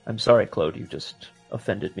 I'm sorry, Claude, you just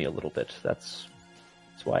offended me a little bit. That's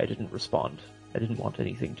why I didn't respond. I didn't want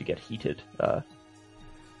anything to get heated.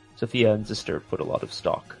 Sophia and Sister put a lot of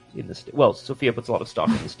stock in this day. Well, Sophia puts a lot of stock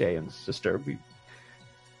in this day, and Sister, we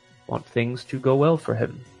want things to go well for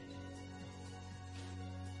him.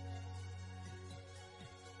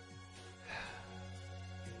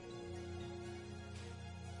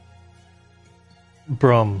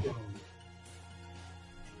 Brum.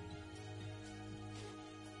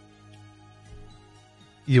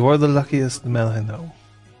 You are the luckiest man I know.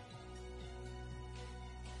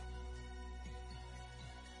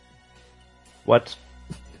 What?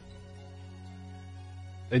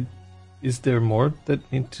 Is there more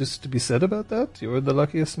that needs to be said about that? You are the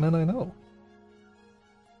luckiest man I know.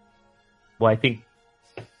 Well, I think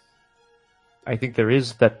there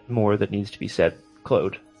is that more that needs to be said,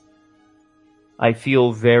 Claude. I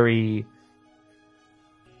feel very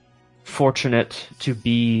fortunate to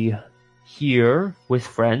be here with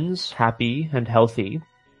friends, happy and healthy,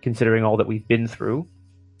 considering all that we've been through.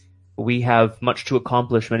 We have much to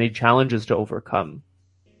accomplish, many challenges to overcome.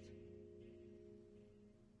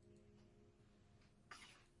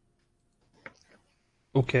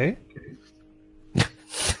 Okay.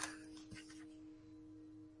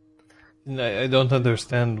 I don't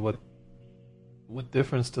understand what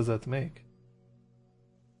difference does that make?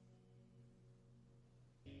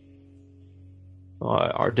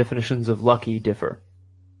 Our definitions of lucky differ.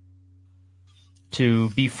 To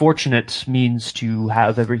be fortunate means to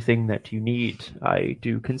have everything that you need. I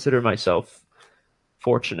do consider myself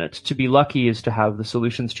fortunate. To be lucky is to have the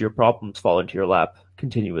solutions to your problems fall into your lap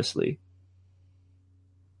continuously.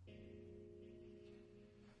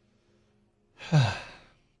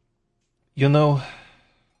 You know,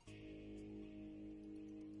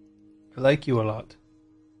 I like you a lot.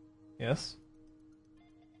 Yes?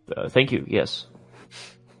 Thank you, yes.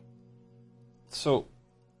 So,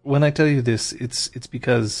 when I tell you this, it's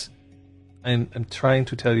because I'm trying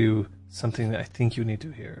to tell you something that I think you need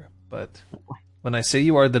to hear. But when I say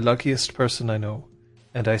you are the luckiest person I know,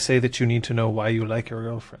 and I say that you need to know why you like your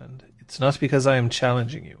girlfriend, it's not because I am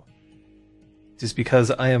challenging you. It is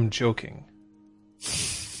because I am joking.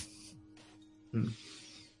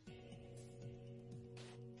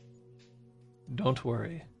 Don't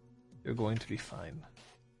worry. You're going to be fine.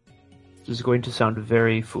 This is going to sound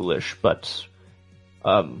very foolish, but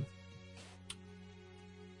how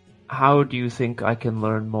do you think I can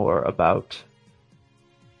learn more about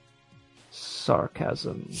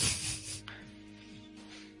sarcasm?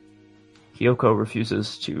 Kyoko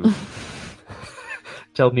refuses to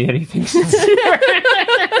tell me anything sincere.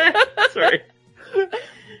 Sorry.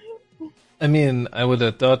 I mean, I would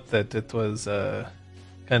have thought that it was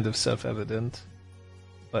kind of self-evident,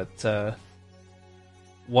 but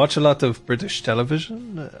watch a lot of British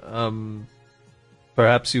television.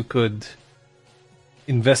 Perhaps you could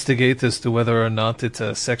investigate as to whether or not it's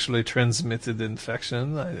a sexually transmitted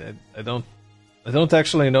infection. I don't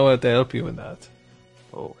actually know how to help you in that.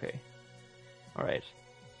 Okay. All right.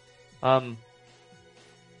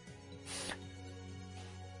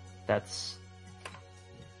 That's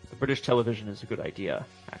the British television is a good idea.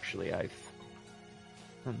 Actually, I've.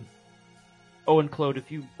 Oh, and Claude, if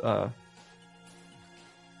you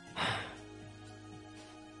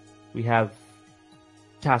we have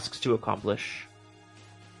tasks to accomplish,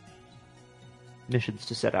 missions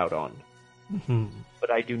to set out on. Mm-hmm.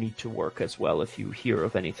 But I do need to work as well. If you hear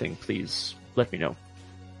of anything, please let me know.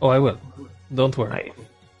 Oh, I will. Don't worry. I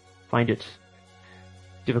find it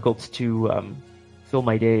difficult to fill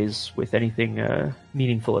my days with anything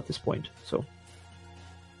meaningful at this point. So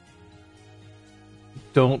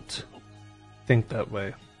Don't think that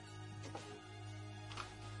way.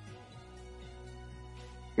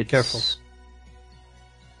 it's, Careful.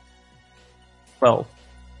 Well,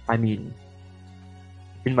 I mean,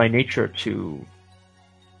 in my nature to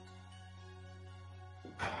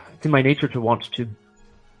it's in my nature to want to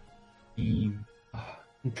be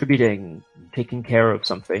contributing, taking care of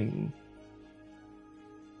something,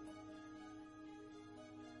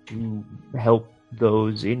 to help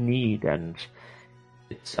those in need, and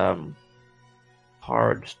it's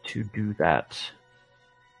hard to do that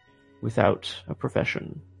without a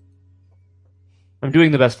profession. I'm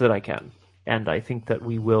doing the best that I can, and I think that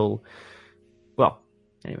we will. Well,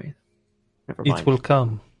 anyway, never mind. It will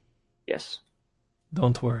come. Yes,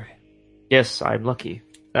 Don't worry. yes, I'm lucky.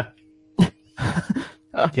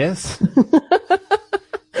 Yes.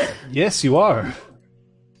 Yes, you are.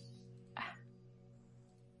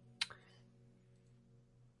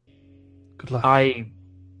 Good luck.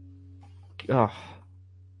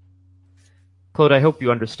 Claude, I hope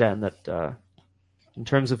you understand that in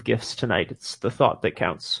terms of gifts tonight, it's the thought that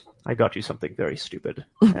counts. I got you something very stupid,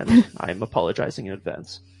 and I'm apologizing in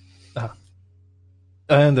advance. I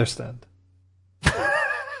understand.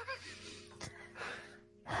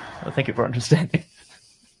 Well, thank you for understanding.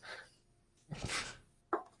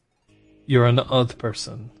 You're an odd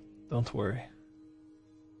person. Don't worry.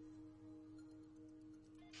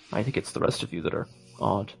 I think it's the rest of you that are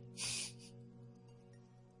odd.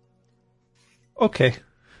 Okay.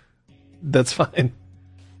 That's fine.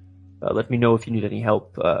 Let me know if you need any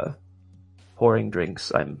help pouring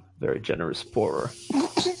drinks. I'm a very generous pourer.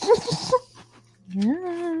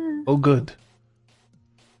 Yeah. Oh, good.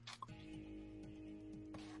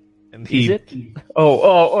 And Is he it?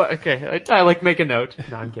 Oh, okay. I like make a note.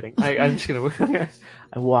 No, I'm kidding. I'm just gonna.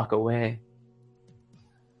 I walk away.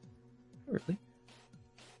 Really?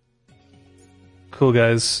 Cool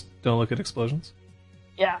guys don't look at explosions.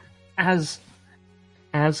 Yeah. As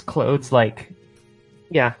Claude's like,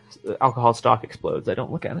 yeah, alcohol stock explodes. I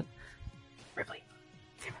don't look at it. Ripley.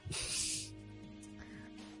 Damn it.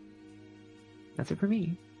 That's it for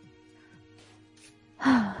me.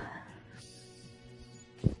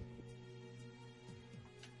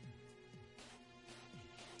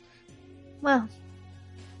 Well,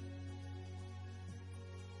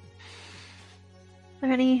 are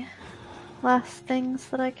there any last things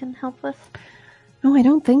that I can help with? No, I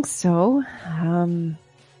don't think so.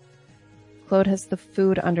 Claude has the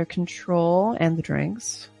food under control and the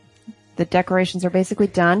drinks. The decorations are basically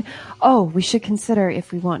done. Oh, we should consider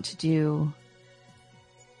if we want to do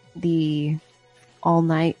the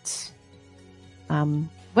all-night...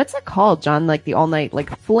 what's it called, John? Like the all-night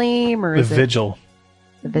like flame, or The is it vigil.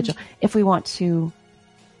 the vigil? If we want to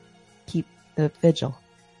keep the vigil.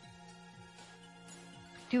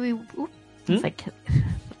 Do we? It's like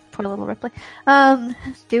poor little Ripley.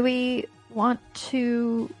 Do we want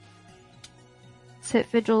to sit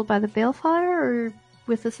vigil by the balefire or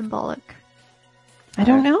with the symbolic? I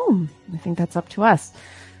don't know. I think that's up to us.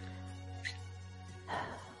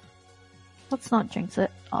 Let's not jinx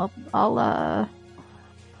it. I'll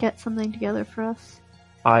get something together for us.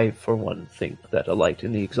 I, for one, think that a light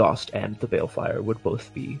in the exhaust and the balefire would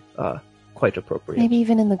both be quite appropriate. Maybe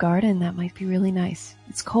even in the garden, that might be really nice.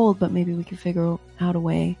 It's cold, but maybe we could figure out a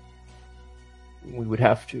way. We would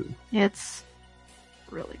have to. It's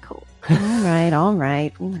really cold. All right.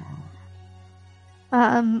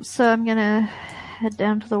 So I'm gonna head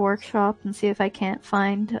down to the workshop and see if I can't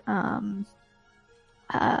find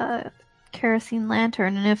kerosene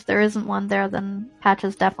lantern, and if there isn't one there, then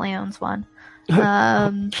Patches definitely owns one.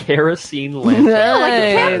 Kerosene lantern. Yeah, like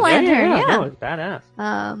a camp lantern, yeah. No, it's badass.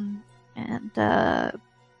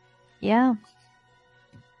 Yeah.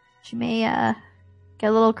 She may get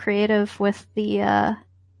a little creative with the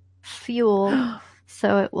fuel,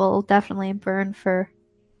 so it will definitely burn for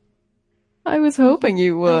I was hoping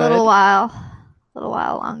you would. a little while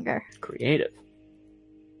longer. Creative.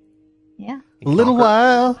 Yeah. A little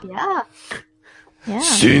while. Yeah.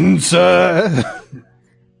 Since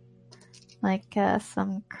Like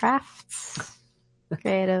some crafts.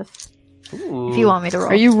 Creative. Ooh. If you want me to roll.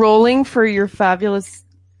 Are you rolling for your fabulous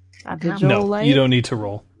vigil no, light? you don't need to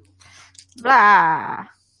roll. Blah.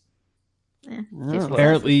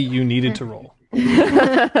 Apparently, you needed to roll.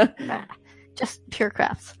 Blah. Just pure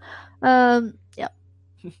crafts. Yep.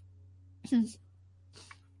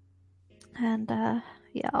 And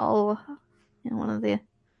I'll one of the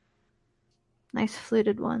nice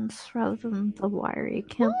fluted ones rather than the wiry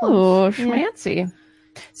camp Oh, ones. Yeah. schmancy.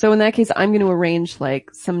 So in that case, I'm going to arrange like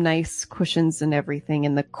some nice cushions and everything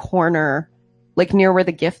in the corner, like near where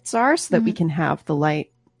the gifts are, so that we can have the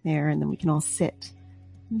light there, and then we can all sit.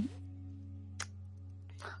 Mhm.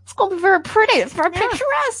 It's going to be very pretty. It's very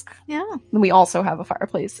picturesque. Yeah. And we also have a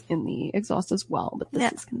fireplace in the exhaust as well, but this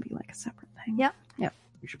Yeah. is going to be like a separate thing. Yeah.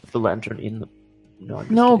 We should put the lantern in the. No, I'm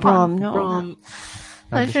just No, kidding. Brom, no. Brom.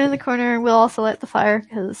 Luncheon in the corner. We'll also light the fire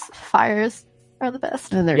because fires are the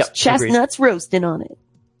best. And there's Yep, chestnuts roasting on it.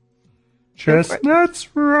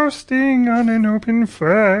 Chestnuts roasting on an open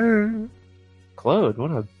fire. Claude,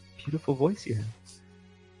 what a beautiful voice you have.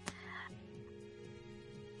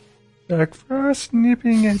 Jack Frost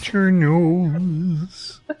nipping at your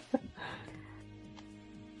nose.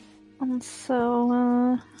 And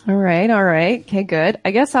so, All right. Okay, good.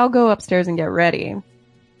 I guess I'll go upstairs and get ready.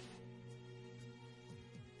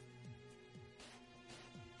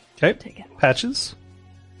 Okay. Take it. Patches.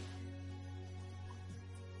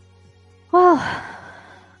 well,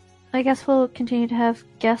 I guess we'll continue to have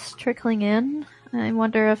guests trickling in. I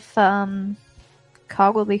wonder if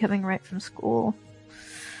Cog will be coming right from school.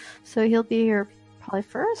 So he'll be here probably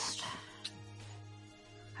first.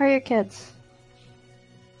 How are your kids?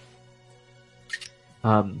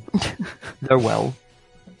 They're well.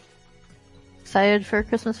 Excited for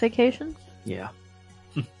Christmas vacation? Yeah.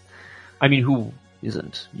 I mean, who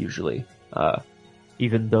isn't usually?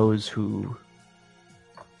 Even those who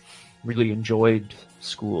really enjoyed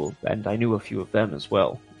school, and I knew a few of them as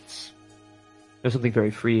well. There's something very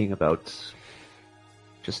freeing about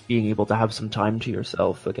just being able to have some time to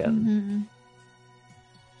yourself again.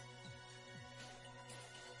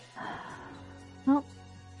 Well,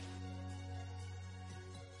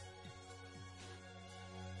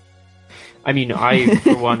 I mean, I,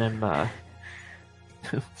 for one, am,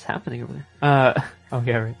 what's happening over there? Oh,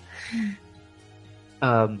 yeah, right.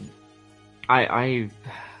 I'm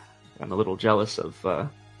a little jealous of,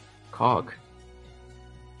 Cog.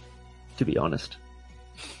 To be honest.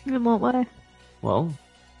 in what way? Well,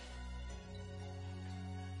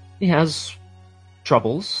 he has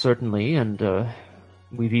troubles, certainly, and,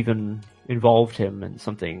 we've even involved him in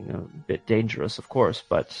something a bit dangerous, of course,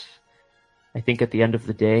 but I think at the end of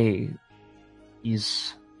the day, I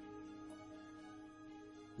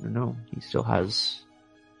don't know, he still has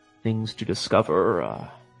things to discover.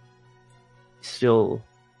 He's still,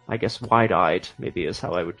 I guess, wide-eyed, maybe is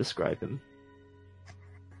how I would describe him.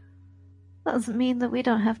 Doesn't mean that we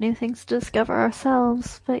don't have new things to discover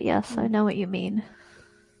ourselves, but yes, I know what you mean.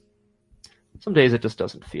 Some days it just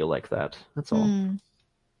doesn't feel like that, that's all.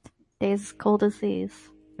 Days as cold as these.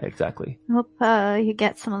 Exactly. I hope you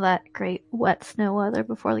get some of that great wet snow weather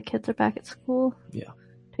before the kids are back at school. Yeah.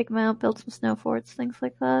 Take them out, build some snow forts, things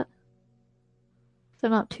like that. They're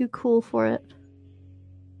not too cool for it.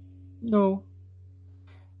 No.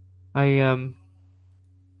 I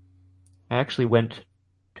actually went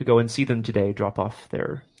to go and see them today, drop off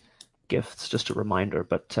their gifts, just a reminder,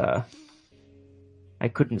 but I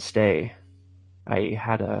couldn't stay.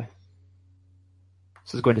 This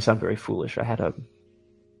is going to sound very foolish. I had a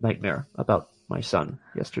nightmare about my son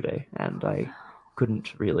yesterday, and I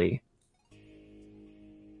couldn't really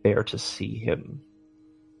bear to see him.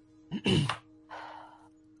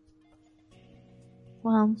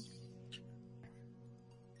 Well,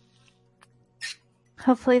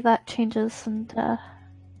 hopefully that changes and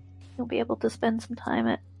you'll be able to spend some time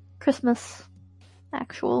at Christmas. I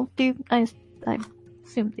assume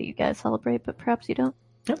that you guys celebrate, but perhaps you don't.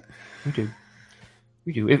 Yep, we do.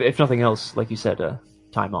 We do. If nothing else, like you said,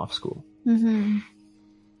 time off school. Mm-hmm.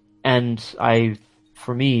 And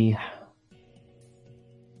for me,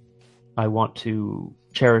 I want to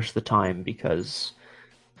cherish the time because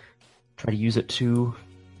try to use it to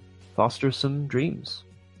foster some dreams.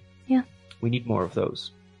 Yeah. We need more of those.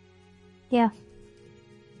 Yeah.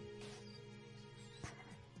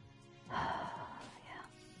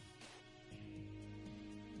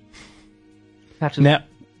 Patches, Now,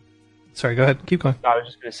 sorry, go ahead. Keep going. I was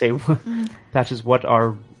just going to say, Patches, what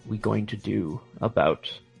are we going to do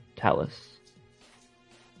about Talus?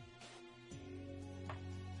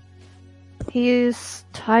 He's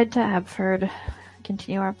tied to Abford.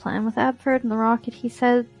 Continue our plan with Abford and the rocket. He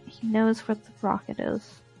said he knows where the rocket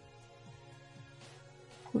is.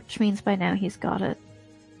 Which means by now he's got it.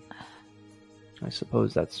 I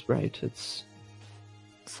suppose that's right.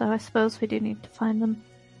 So I suppose we do need to find them.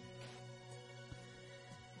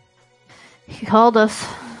 He called us.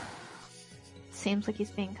 Seems like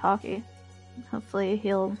he's being cocky. Hopefully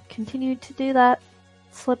he'll continue to do that.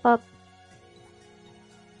 Slip up.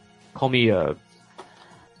 Call me what's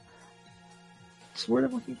the word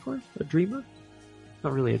I'm looking for? A dreamer?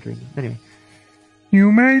 Not really a dreamer. Anyway.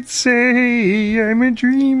 You might say I'm a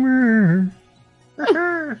dreamer,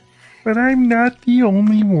 but I'm not the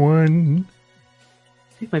only one.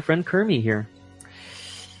 Hey, my friend Kermie here.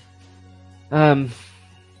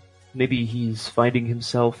 Maybe he's finding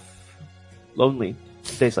himself lonely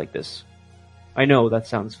days like this. I know that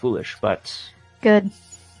sounds foolish, but Good.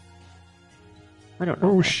 I don't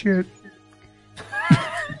know. Oh shit.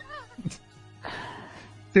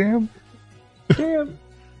 Damn. Damn.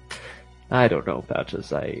 I don't know, Patches.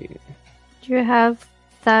 Do you have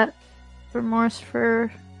that remorse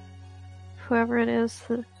for whoever it is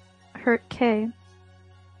that hurt Kay?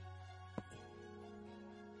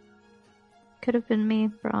 Could have been me,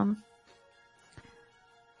 Brom.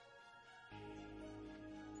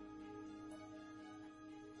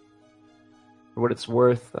 For what it's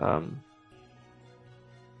worth, it was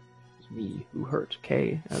me who hurt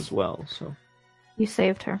Kay as well, so You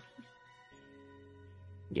saved her.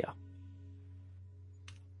 yeah.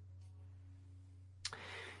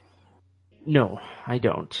 No, I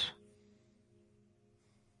don't.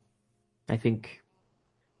 I think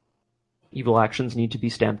evil actions need to be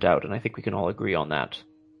stamped out, and I think we can all agree on that.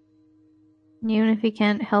 And even if he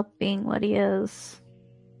can't help being what he is,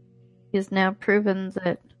 he's now proven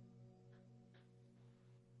that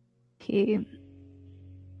he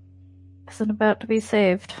isn't about to be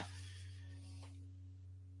saved.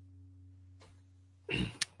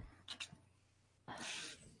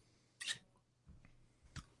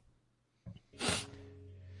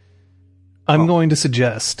 I'm going to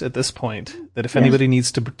suggest at this point that if anybody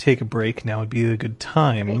needs to take a break, now would be a good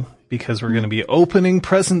time because we're going to be opening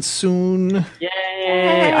presents soon.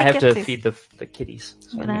 Yay! I have to Gypsies. feed the kitties.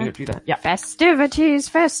 So I'm going to do that. Yeah. Festivities,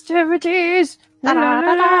 festivities. La, la,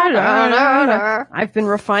 la, la, la, la. I've been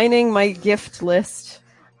refining my gift list.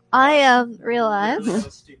 I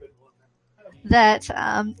realized that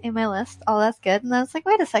in my list, oh, that's good. And I was like,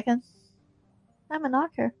 wait a second. I'm a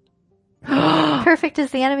knocker. Perfect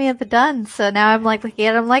is the enemy of the done. So now I'm like looking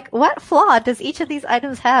at it, I'm like, what flaw does each of these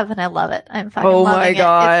items have? And I love it. I'm fucking Oh loving my it.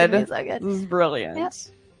 god. It's gonna be so good. This is brilliant. Yep.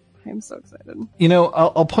 I'm so excited. You know,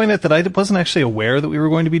 I'll point out that I wasn't actually aware that we were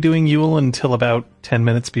going to be doing Yule until about 10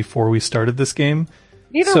 minutes before we started this game.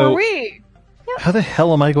 Neither So- were we. How the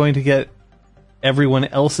hell am I going to get everyone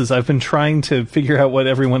else's? I've been trying to figure out what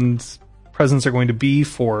everyone's presents are going to be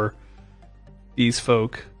for these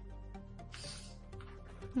folk.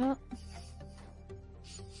 Well,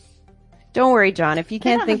 Don't worry, John. If you They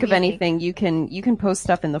can't don't think have of to be anything, you can post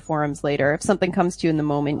stuff in the forums later. If something comes to you in the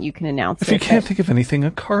moment, you can announce If it. you can't think of anything,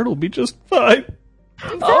 a card will be just fine.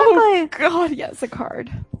 Oh god, yes, a card.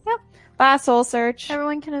 Yep. Last soul search.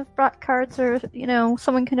 everyone could have brought cards, or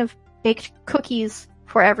someone could have baked cookies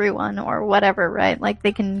for everyone, or whatever, right? Like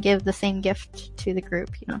they can give the same gift to the group.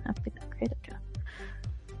 You don't have to be that creative, John.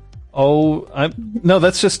 Oh, no,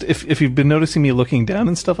 that's just if you've been noticing me looking down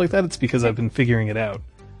and stuff like that, it's because I've been figuring it out.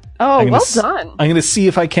 Oh, I'm gonna well s- done. I'm going to see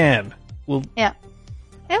if I can. Well, Yeah.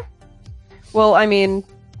 Well, I mean,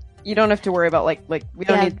 you don't have to worry about like we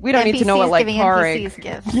don't need to know what NPCs like giving Tarek NPCs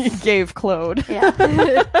gifts. gave Claude. Yeah.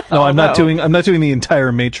 no, I'm not no. doing the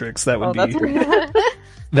entire Matrix. That would Oh, that's be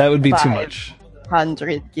that would be too 5 much.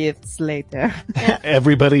 100 gifts later.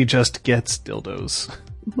 Everybody just gets dildos.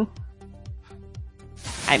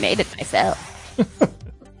 I made it myself.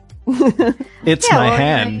 It's Yeah, my well,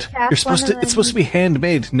 hand. you cast You're supposed one to. and It's supposed to be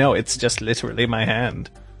handmade. No, it's just literally my hand.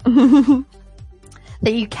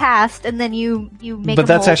 That you cast, and then you make. But a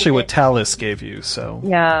that's mold actually of what it. Talus gave you. So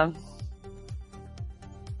Yeah.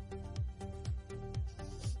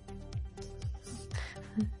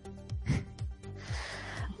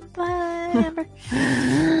 Bye, Amber.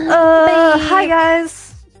 Hi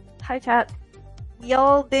guys. Hi chat.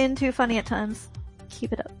 Y'all been too funny at times.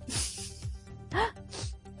 Keep it up.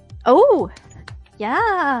 Oh,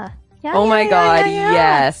 yeah. Yeah. Oh yeah, my yeah, god, yeah, yeah.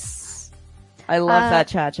 yes. I love Uh, that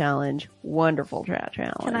chat challenge. Wonderful chat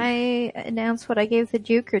challenge. Can I announce what I gave the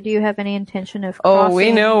Duke, or do you have any intention of? Oh, we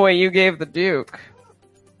crossing- know what you gave the Duke.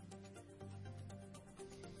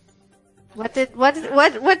 What did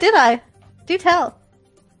I? Do tell.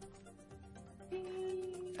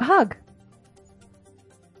 A hug.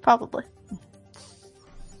 Probably.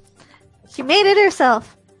 She made it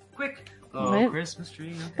herself. Quick! Right. Christmas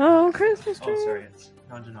tree. Oh, Christmas tree. Oh, sorry, it's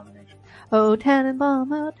non-denominational. Oh,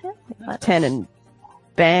 Tannenbaum, oh, Tannenbaum. Tannen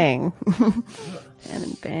bang.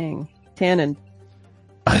 Tannen bang. Tannen.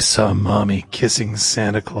 I saw Mommy kissing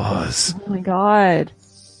Santa Claus. Oh my god.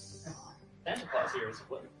 Santa Claus here is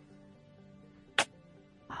what?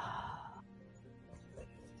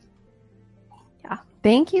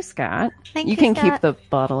 Thank you, Scott. Thank you you, can Scott. keep the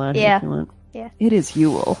bottle out Yeah. if you want. Yeah. It is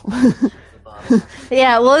Yule.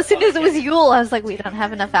 Yeah, well, as soon as it was Yule, I was like, we don't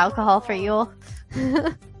have enough alcohol for Yule.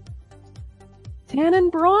 Tannenbrom.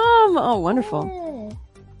 Oh, wonderful.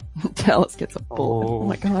 Talus gets a bullet. Oh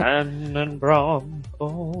my god. Tannenbaum.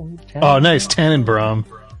 Oh, Oh, nice Tannenbaum.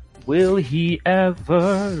 Will he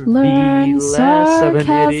ever Learn be less of an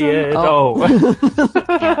sarcasm. idiot?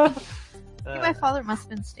 Oh. Oh. My my father must have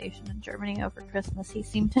been stationed in Germany over Christmas. He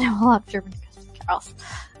seemed to know a lot of German Christmas carols.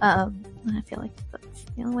 And I feel like that's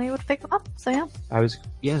the only way I would pick them up. So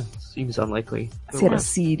yeah, seems unlikely. He had a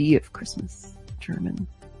CD of Christmas German.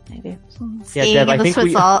 maybe. Yeah, Skiing Deb, I in the think Swiss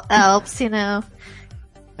we- Alps, you know.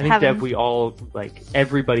 I think, Having- Deb, we all, like,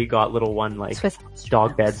 everybody got little one, like, Swiss Alps.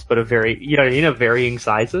 dog beds, but of very, you know what I mean, of varying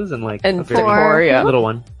sizes, and, like, And a very Victoria. little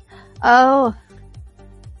one. Oh,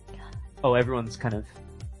 Oh, everyone's kind of...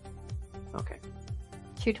 Okay.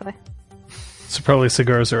 chew toy. So probably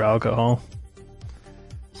cigars or alcohol.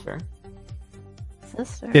 That's fair.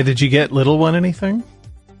 Sister. Yeah, did you get little one anything?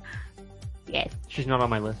 Yeah. She's not on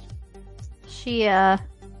my list. She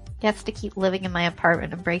gets to keep living in my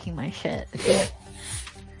apartment and breaking my shit.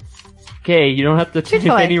 Okay, you don't have to Chew pay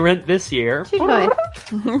toy. any rent this year. Chew toy.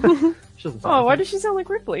 She doesn't Oh, why sound does she sound like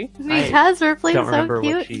Ripley? Because Ripley's don't so remember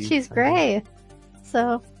what cute. she She's sounded gray.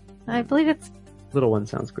 So, I believe it's... Little one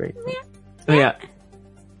sounds great. Oh, yeah.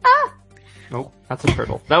 Ah! Nope, that's a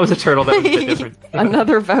turtle. That was a turtle. That was a bit different.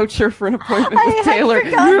 Another voucher for an appointment I with had Taylor.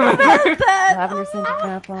 forgotten about that! Lavender scented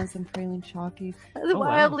napons and praline chalkies. The Oh, wow.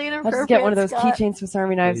 wildly Let's inappropriate just get one of those Scott. keychain Swiss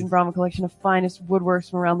Army knives Please. and Brahma collection of finest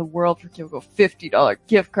woodworks from around the world for Kyoko. $50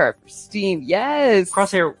 gift card for Steam. Yes!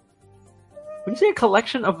 Crosshair, when you say a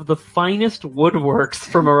collection of the finest woodworks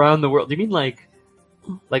from around the world, do you mean like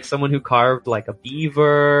someone who carved like a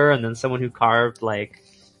beaver, and then someone who carved like,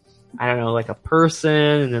 I don't know, like a person,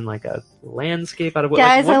 and then like a landscape out of wood?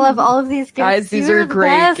 Guys, like, I what- love all of these gifts. Guys, these You're are the great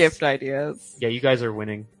best. gift ideas. Yeah, you guys are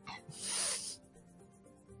winning. Is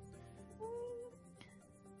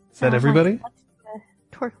that everybody?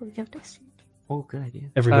 Torquil gift exchange. Oh, good idea.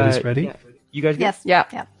 Everybody's ready? Yeah. You guys good? Yes. Yeah.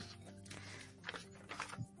 Yeah.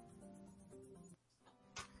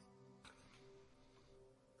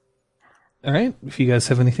 All right. If you guys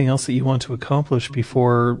have anything else that you want to accomplish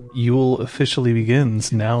before Yule officially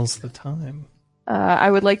begins, now's the time.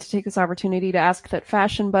 I would like to take this opportunity to ask that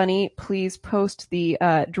Fashion Bunny please post the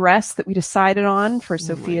dress that we decided on for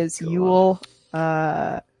Sophia's Yule.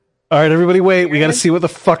 All right, everybody, wait. We got to see what the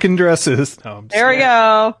fucking dress is. No, I'm just There we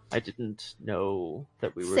go. I didn't know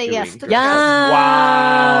that we were Say doing yes to dress. the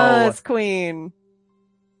Wow. Yes, Queen.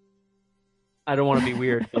 I don't want to be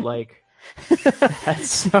weird, but like, that's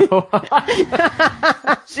so.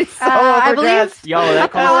 She's so I believe overdressed. Yo, that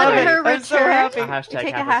upon calls for her I'm so return, happy. A hashtag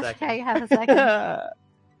take a half a second. hashtag half a second.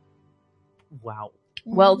 Wow.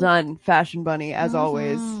 Well done, Fashion Bunny, as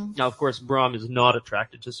always. Mhm. Now, of course, Brahm is not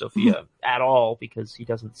attracted to Sophia at all because he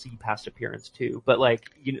doesn't see past appearance too. But like,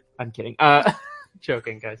 you know, I'm kidding.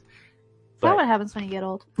 Joking, guys. Is that But what happens when you get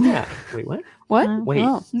old? yeah, wait, what? What? Wait.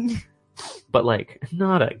 Oh. But like,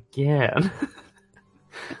 not again.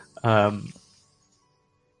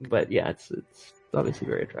 But yeah, it's obviously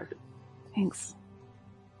very attractive. Thanks.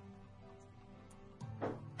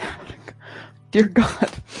 Dear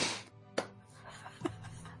God.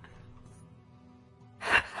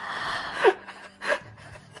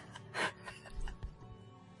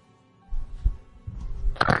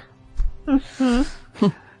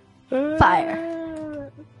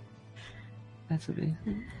 Fire. That's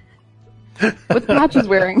amazing. What Patch is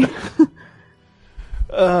wearing.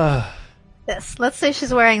 This. Let's say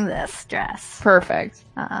she's wearing this dress. Perfect.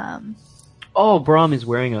 Oh, Brahm is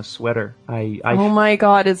wearing a sweater. Oh my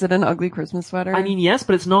God, is it an ugly Christmas sweater? I mean, yes,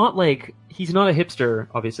 but it's not like he's not a hipster,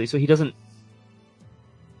 obviously. So he doesn't.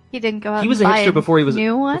 He didn't go out. He was a and buy hipster before he was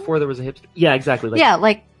new one. before there was a hipster. Yeah, exactly. Like, yeah,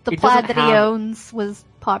 like the it plaid doesn't that he have- owns was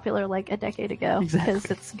popular like a decade ago Exactly.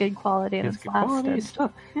 because it's good quality and it's it's good quality lasted.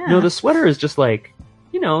 stuff. Yeah. No, the sweater is just like,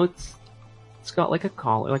 you know, it's got like a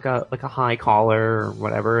collar, like a high collar or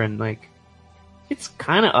whatever, and like it's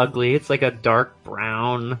kind of ugly. It's like a dark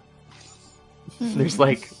brown. There's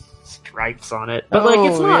like stripes on it, but like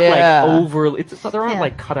it's Oh, not yeah. like over. There aren't Yeah.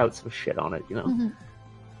 like cutouts of shit on it, you know.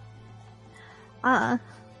 Mhm.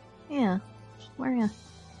 Yeah. She's wearing a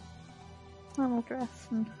normal dress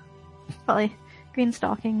and probably green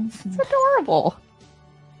stockings. It's adorable.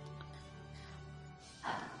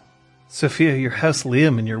 Sophia, your house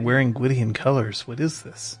Liam, and you're wearing Gwydion colors. What is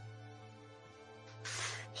this?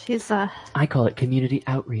 She's I call it community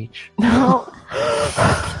outreach. no.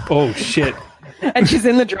 Oh, shit. And she's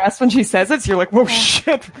in the dress when she says it, so you're like, whoa,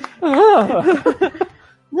 shit.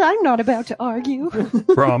 I'm not about to argue.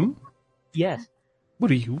 Brom, Yes. what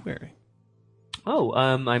are you wearing? Oh,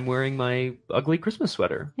 I'm wearing my ugly Christmas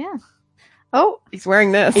sweater. Oh, He's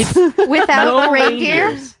wearing this. without No the reindeer.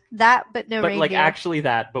 reindeers. That, but no But reindeer. like actually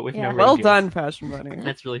that, but with Yeah. no Well reindeer. done, Fashion Bunny.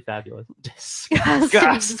 That's really fabulous. Disgusting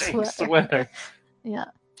Disgusting sweater. sweater. Yeah.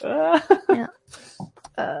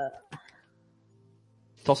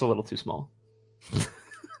 It's also a little too small.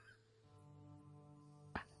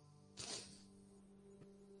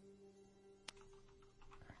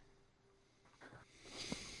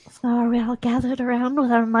 So are we all gathered around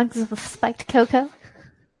with our mugs of spiked cocoa?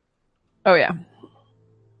 Oh yeah. I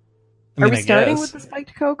mean, Are we I starting guess. with the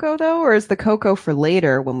spiked cocoa though, or is the cocoa for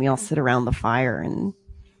later when we all sit around the fire and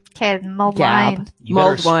Okay, mulled gab? wine.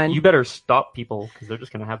 Mulled wine. You better stop people because they're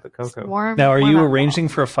just going to have the It's cocoa. warm. Now, are warm you alcohol. arranging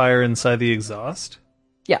for a fire inside the exhaust?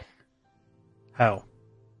 Yeah. How?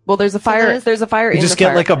 Well, there's a fire. There's a fire. You in just the get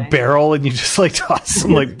fire like a pit. barrel and you just like toss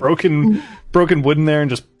some like broken wood in there and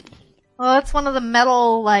just, Well, it's one of the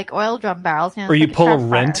metal like oil drum barrels. You know, or it's you like pull a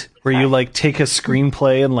sharp rent fire. where you like take a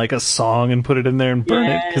screenplay and like a song and put it in there and burn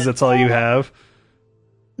it because that's all you have.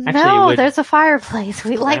 Actually, it No, would- there's a fireplace.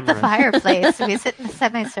 We light the Glamorous. fireplace. We sit in a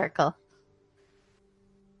semicircle.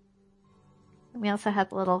 We also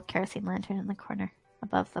have a little kerosene lantern in the corner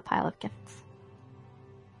above the pile of gifts.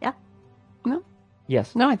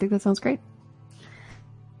 Yes. No, I think that sounds great.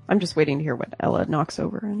 I'm just waiting to hear what Ella knocks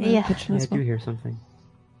over in the Yeah. kitchen I as do well. hear something.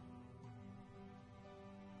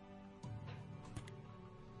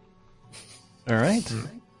 All right.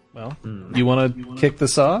 Well, Hmm. you want to kick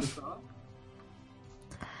this off?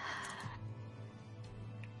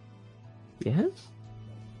 Yes?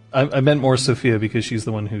 I meant more Sophia because she's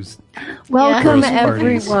the one who's. Welcome, Gross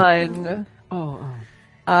parties. everyone. Oh.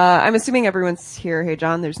 I'm assuming everyone's here. Hey,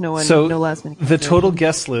 John. There's no one. So no last minute. the total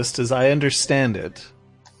guest list, as I understand it,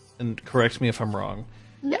 and correct me if I'm wrong,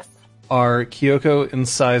 Yes. are Kyoko,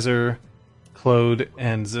 Incisor, Claude,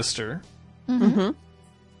 and Zister, Mm-hmm.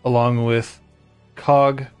 along with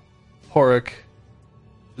Cog, Porrick,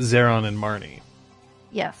 Zeron, and Marnie.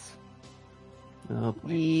 Yes. Oh, boy.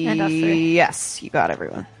 And us three. Yes, you got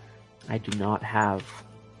everyone. I do not have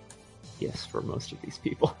gifts for most of these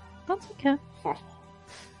people. That's okay.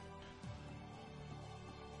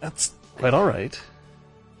 That's quite all right.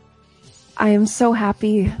 I am so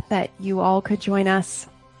happy that you all could join us,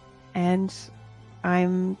 and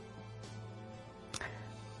I'm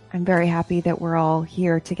very happy that we're all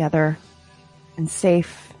here together and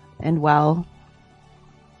safe and well.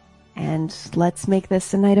 And let's make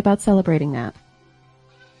this a night about celebrating that.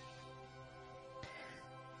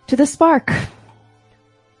 To the spark.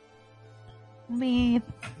 We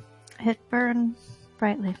hit burn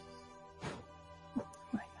brightly.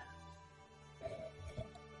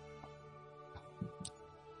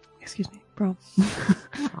 Excuse me, bro.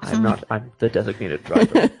 I'm the designated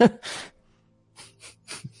driver.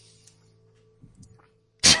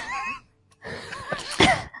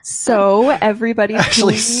 So everybody,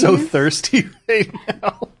 Actually, so please- thirsty right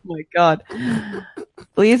now. Oh my god.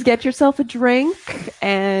 Please get yourself a drink,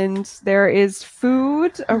 and there is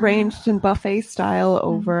food arranged in buffet style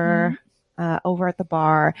over at the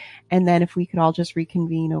bar. And then if we could all just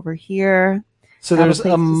reconvene over here. So Have a there's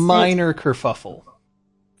place a to sit. minor kerfuffle.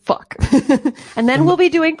 Fuck. And then we'll be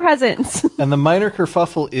doing presents. And the minor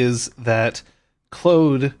kerfuffle is that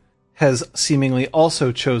Claude has seemingly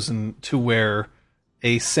also chosen to wear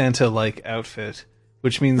a Santa-like outfit,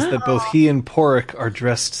 which means that both he and Porrick are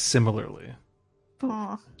dressed similarly.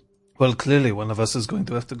 Aw. Well, clearly one of us is going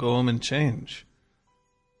to have to go home and change.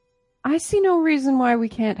 I see no reason why we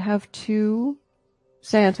can't have two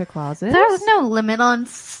Santa Clauses. There's no limit on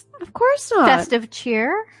Of course not. festive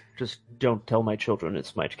cheer. Just don't tell my children,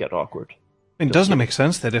 it might get awkward. I mean, doesn't it make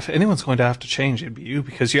sense that if anyone's going to have to change, it'd be you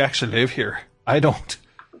because you actually live here? I don't.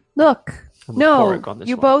 Look, I'm no, euphoric on this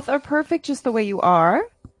you one. both are perfect just the way you are.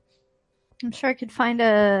 I'm sure I could find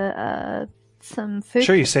some food.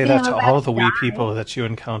 Sure, you say that to about all the wee die. people that you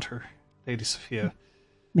encounter, Lady Sophia.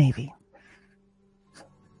 Maybe.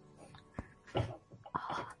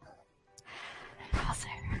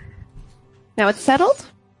 Now it's settled.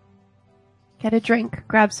 Get a drink,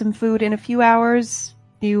 grab some food. In a few hours,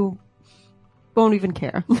 you won't even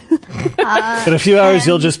care. In a few hours,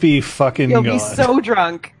 you'll just be fucking You'll gone. be so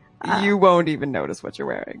drunk, you won't even notice what you're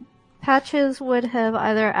wearing. Patches would have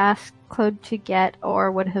either asked Claude to get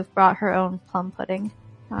or would have brought her own plum pudding.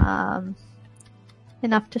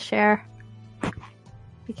 Enough to share.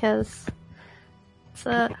 Because it's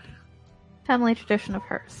a family tradition of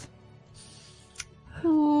hers.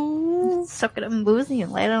 Soak it in boozy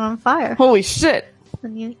and light it on fire. Holy shit!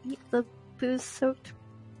 Then you eat the booze soaked.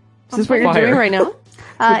 Is this what you're Fire. doing right now?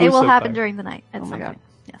 It will soaked happen fire. during the night at Oh my some God. point.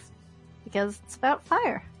 Yes. Because it's about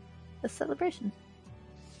fire. A celebration.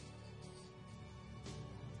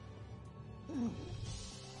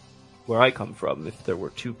 Where I come from, if there were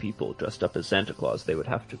two people dressed up as Santa Claus, they would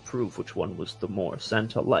have to prove which one was the more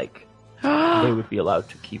Santa-like. They would be allowed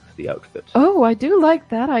to keep the outfit. Oh, I do like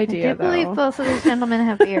that I idea, do believe though. both of these gentlemen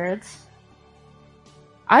have beards.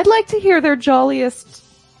 I'd like to hear their jolliest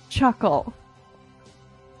chuckle.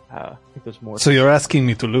 I think there's more. So you're asking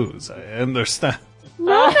me to lose. I understand.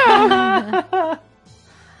 No, no.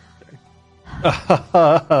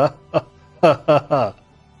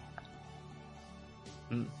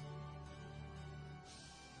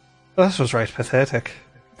 This was right pathetic.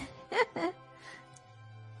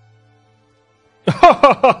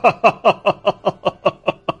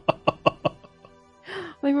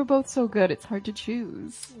 They were both so good, it's hard to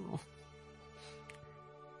choose.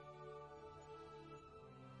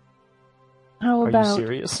 How Are you about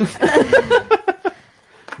serious?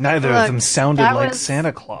 Neither Look, of them sounded that like was-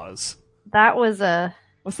 Santa Claus. That was a.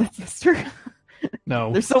 was that sister?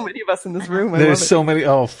 No. There's so many of us in this room. I There's love it. so many.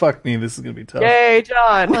 Oh, fuck me. This is going to be tough. Yay,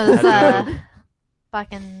 John! Was a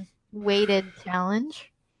fucking weighted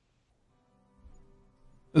challenge.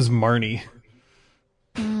 This is Marnie.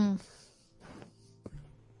 Mm.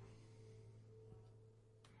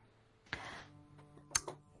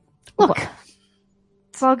 Look,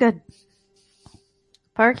 it's all good.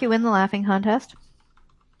 Park, you win the laughing contest.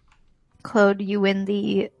 Claude, you win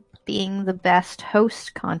the being the best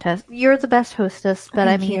host contest. You're the best hostess, but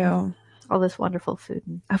I mean, you. all this wonderful food.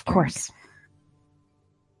 And Of course.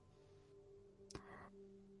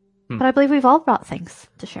 But I believe we've all brought things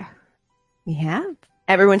to share. We have.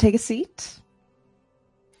 Everyone take a seat.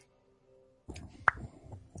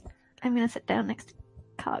 I'm gonna sit down next to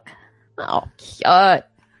Cog. Oh, cute.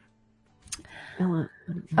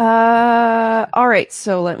 All right,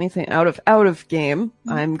 so let me think. Out of game,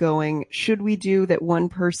 I'm going, should we do that one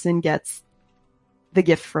person gets the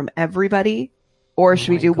gift from everybody? Or should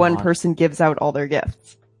we my do one God. person gives out all their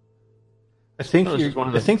gifts? I think No, this is one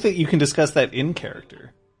of I the- think that you can discuss that in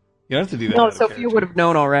character. You don't have to do that. No, out of Sophia character. would have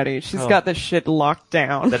known already. She's Oh. got this shit locked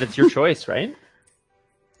down. That it's your choice, right?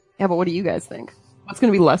 Yeah, but what do you guys think? What's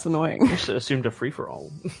going to be less annoying? Just assumed a free for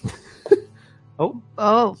all.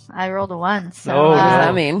 Oh, I rolled a 1. So Oh, What does no.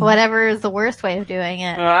 that mean? whatever is the worst way of doing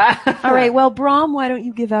it. All right, well, Brom, why don't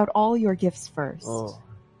you give out all your gifts first? Oh,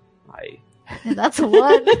 I. That's a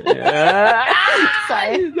 1.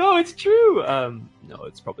 Sorry. No, it's true. No,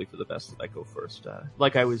 it's probably for the best that I go first.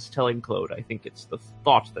 Like I was telling Claude, I think it's the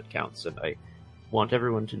thought that counts, and I want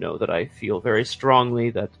everyone to know that I feel very strongly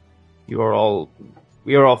that we are all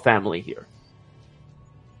family here.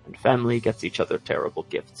 And family gets each other terrible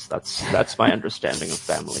gifts. That's my understanding of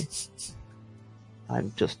family.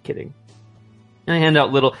 I'm just kidding. I hand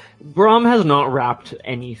out little. Brom has not wrapped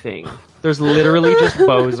anything. There's literally just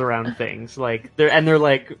bows around things, they're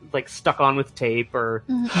like stuck on with tape or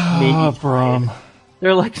maybe Oh, Brom. tied.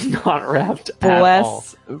 They're like not wrapped at all.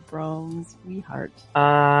 Bless Brom's wee heart.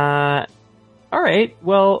 All right.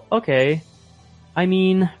 Well, okay. I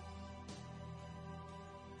mean,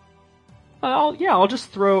 I'll just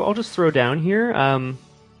throw down here.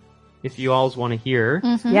 If you alls want to hear.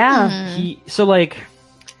 Mhm. Yeah.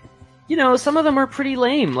 Some of them are pretty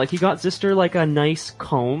lame. Like he got Zister like a nice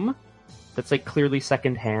comb that's like clearly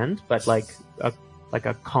second hand, but like a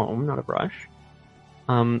comb, not a brush.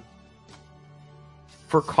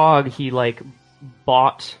 For Cog, he like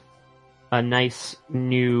bought a nice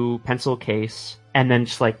new pencil case and then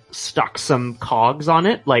just like stuck some cogs on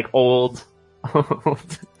it, like old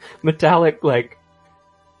metallic, like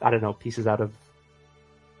I don't know, pieces out of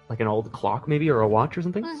like an old clock maybe or a watch or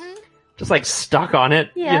something. Mhm. Just like stuck on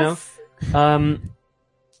it, Yes.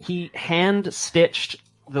 He hand stitched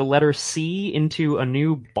the letter C into a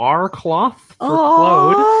new bar cloth for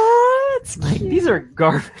Claude. Oh, that's Like, cute. these are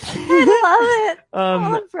garbage. I love it.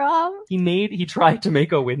 Oh, Brom. He tried to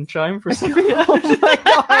make a wind chime for Sophia. Oh my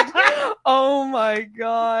god. Oh my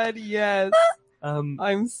god, yes. um,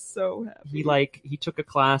 I'm so happy. he took a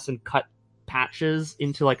class and cut patches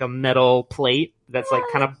into like a metal plate that's like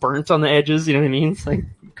kind of burnt on the edges. You know what I mean? It's like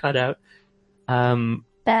cut out.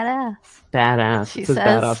 Badass. Badass. She It says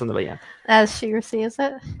says. badass on the, but yeah. As she receives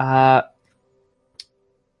it.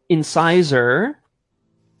 Incisor.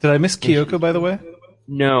 Did I miss Kyoko, by the way?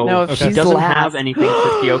 No, No, she she's doesn't last. have anything for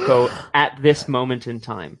Kyoko at this moment in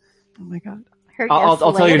time. Oh my god. Her I'll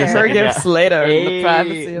gifts tell you in a later. Her second. gifts later in the Hey.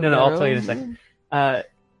 privacy of No, their I'll tell you in a own-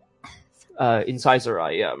 second. Incisor,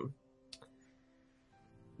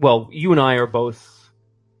 well, you and I are both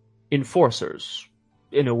enforcers,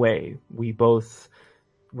 in a way. We both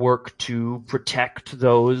work to protect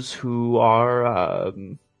those who are,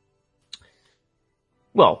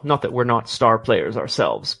 well, not that we're not star players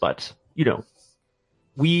ourselves, but,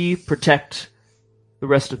 we protect the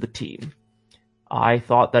rest of the team. I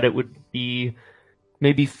thought that it would be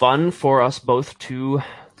maybe fun for us both to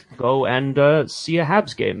go and see a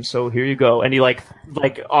Habs game. So here you go. And he like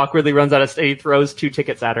awkwardly runs out of stage, he throws 2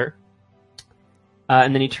 tickets at her.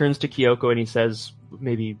 And then he turns to Kyoko and he says,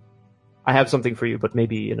 maybe I have something for you, but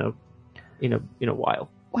maybe in a while.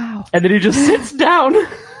 Wow. And then he just sits down.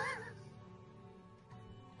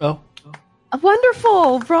 Oh.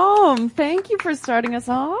 Wonderful, Brom. Thank you for starting us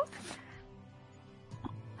off.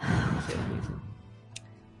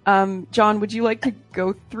 John, would you like to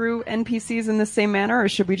go through NPCs in the same manner, or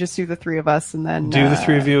should we just do the three of us and then Do the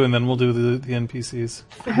three of you, and then we'll do the NPCs.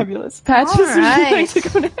 Fabulous. Patches, All would you like right. to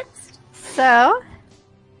go next? So,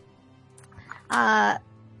 And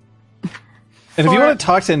if you For- want to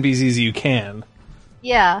talk to NPCs, you can.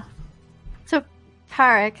 yeah. So,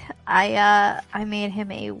 Parik, I made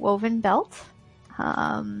him a woven belt.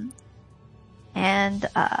 And,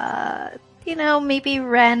 maybe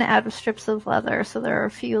ran out of strips of leather, so there are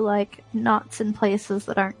a few, like, knots in places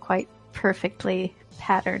that aren't quite perfectly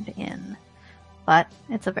patterned in. But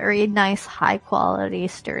it's a very nice, high-quality,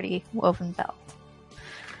 sturdy woven belt.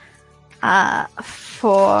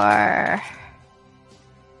 For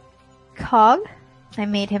Cog, I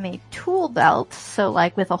made him a tool belt, so,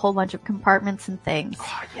 like, with a whole bunch of compartments and things.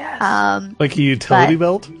 Oh, yes. Like a utility But-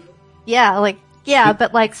 belt?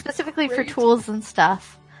 But like specifically for tools and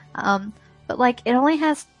stuff. But like it only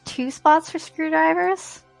has 2 spots for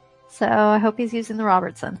screwdrivers, so I hope he's using the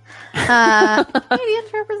Robertson. Maybe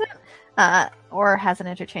interrepresent, or has an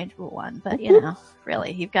interchangeable one. But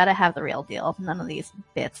really, you've got to have the real deal. None of these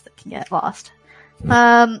bits that can get lost.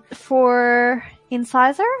 For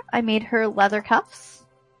Incisor, I made her leather cuffs.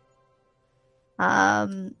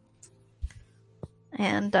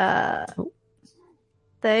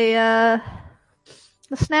 The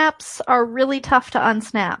snaps are really tough to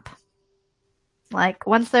unsnap. Like,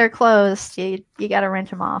 once they're closed, you gotta wrench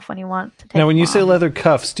them off when you want to take Now, when them you say off. leather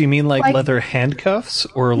cuffs, do you mean like Like- leather handcuffs,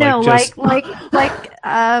 or No, like just like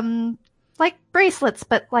bracelets,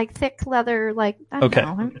 but like thick leather, like, I don't Okay.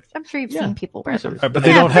 know. I'm sure you've seen people wear them. But they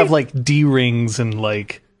Yeah, don't have like D rings and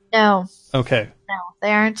like. No, Okay.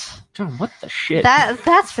 they aren't. John, what the shit?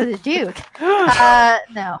 That's for the Duke.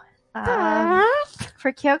 No.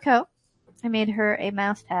 For Kyoko, I made her a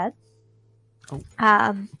mouse pad. No,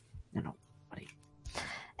 buddy.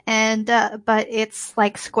 And but it's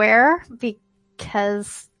like square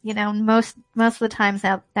because most of the times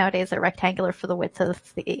nowadays they're rectangular for the width of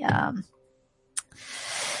the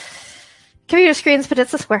computer screens, but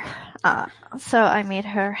it's a square. So I made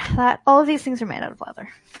her that. All of these things are made out of leather.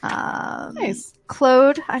 Nice.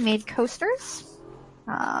 Claude, I made coasters.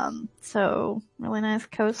 So really nice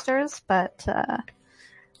coasters, but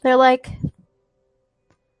they're like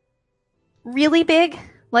really big.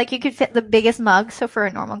 Like you could fit the biggest mug. So for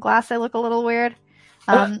a normal glass, they look a little weird.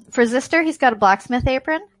 For Zister, he's got a blacksmith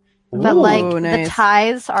apron. But like Ooh, the nice.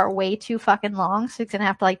 ties are way too fucking long, so he's gonna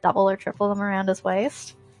have to like double or triple them around his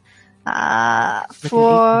waist.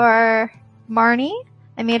 For Marnie,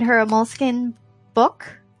 I made her a moleskin book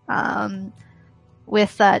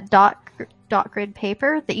with dot grid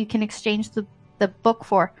paper that you can exchange the book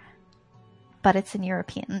for, but it's in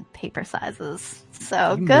European paper sizes.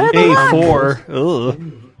 So good luck. A4. Ugh.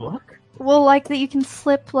 Look. Well, like that you can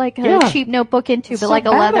slip like a Yeah. cheap notebook into, but So like a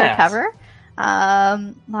leather badass. cover.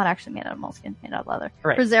 Not actually made out of moleskin, made out of leather.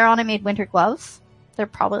 Right. For Zeron, I made winter gloves. They're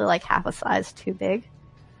probably like half a size too big.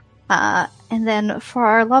 And then for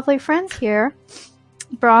our lovely friends here,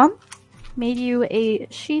 Brom made you a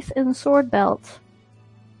sheath and sword belt.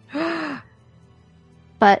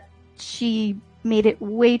 But she made it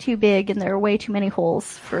way too big and there are way too many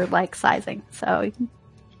holes for like sizing. So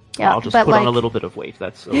yeah, I'll just but put like on a little bit of weight.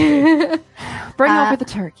 That's okay. Bring Uh, over the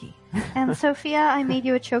turkey. and Sophia, I made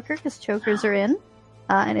you a choker because chokers are in,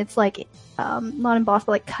 and it's like not embossed,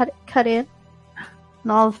 but like cut in,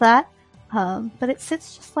 and all of that. But it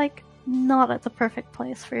sits just like not at the perfect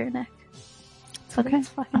place for your neck. But Okay. it's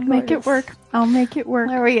fucking I'll make it gorgeous. work. I'll make it work.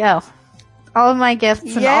 There we go. All of my gifts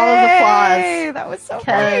and all of the flaws. Yay! That was so 'Cause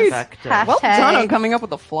great. Hashtag- Well hashtag- done on coming up with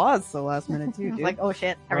the flaws so last minute too, dude. like, oh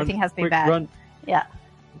shit, everything Run, has to be quick, bad. run. Yeah.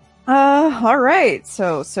 All right.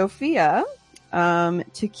 So Sophia,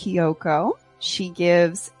 to Kyoko, she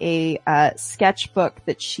gives a sketchbook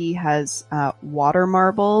that she has water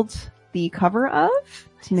marbled the cover of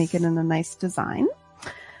to make it in a nice design.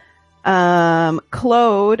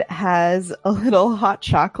 Claude has a little hot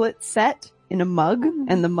chocolate set in a mug,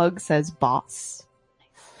 and the mug says "Boss."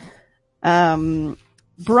 Brom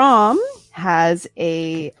has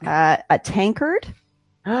a tankard.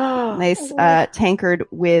 Nice tankard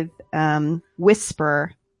with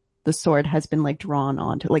Whisper. The sword has been like drawn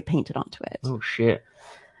onto, like painted onto it. Oh shit!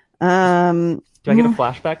 Um, Do I get a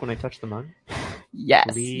flashback when I touch the mug?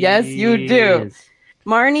 yes, yes, you do. Please.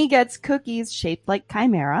 Marnie gets cookies shaped like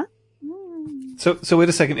chimera. So wait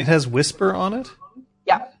a second. It has whisper on it,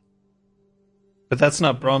 Yeah, but that's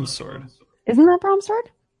not Brom's sword. isn't that Brom's sword?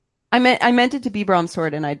 I meant it to be Brom's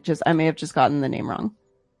sword, and I may have just gotten the name wrong.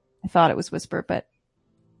 I thought it was Whisper, but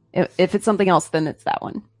If it's something else, then it's that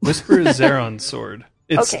one. Whisper is Zeron's sword.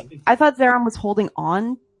 It's, Okay. I thought Zeron was holding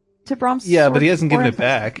on to Brom's Yeah, sword but he hasn't given before. it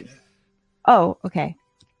back. Oh, okay.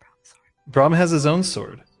 Brom has his own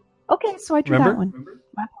sword. Okay, so I drew Remember? that one.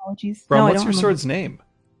 My apologies. Brom, No, I what's don't your remember. sword's name?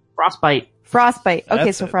 Frostbite, Frostbite. Okay,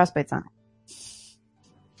 That's so it. Frostbite's on it.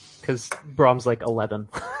 because Brom's like 11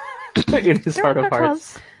 in his heart of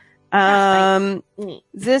hearts.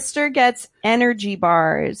 Zister gets energy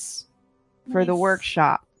bars for the Nice.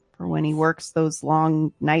 workshop. For when he works those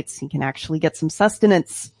long nights, he can actually get some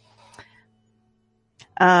sustenance.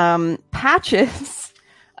 Patches.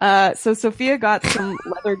 So Sophia got some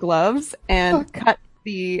leather gloves and cut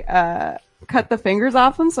the fingers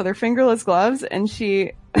off them, so they're fingerless gloves, and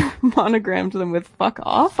she monogrammed them with "fuck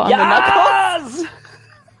off" on the knuckles.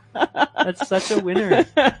 That's such a winner.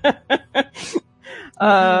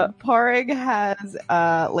 Porig has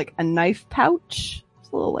like a knife pouch. It's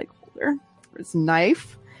a little like holder for his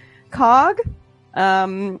knife. Cog,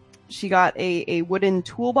 she got a wooden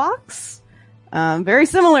toolbox. Very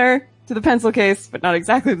similar to the pencil case, but not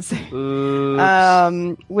exactly the same.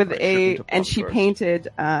 Oops. With I shouldn't have and she pumped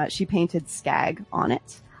painted Skag on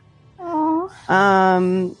it. Aw.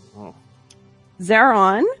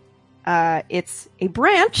 Zeron, it's a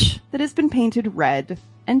branch that has been painted red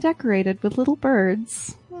and decorated with little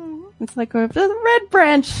birds. It's like a red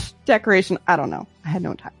branch decoration. I don't know. I had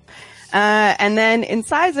no time. And then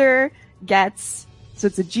Incisor gets, so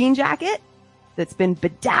it's a jean jacket that's been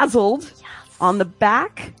bedazzled. On the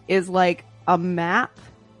back is like a map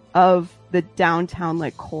of the downtown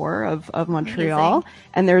like core of Montreal. Amazing.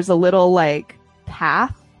 And there's a little like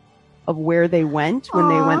path of where they went when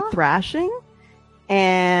they went Aw. thrashing.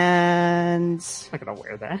 And I'm not gonna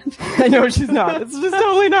wear that. I know she's not. It's just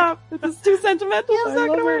totally not. It's just too sentimental. It's not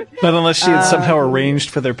gonna work. Not unless she had somehow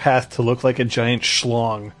arranged for their path to look like a giant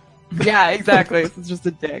schlong. Yeah, exactly. It's just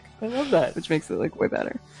a dick. I love that, which makes it like way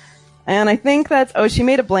better. And I think that's, oh, she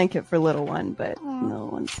made a blanket for little one, but Aw. little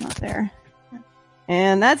one's not there.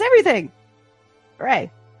 And that's everything. Hooray.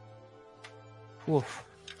 Oof.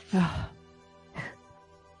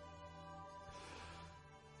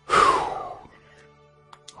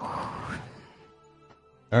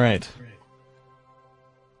 All right.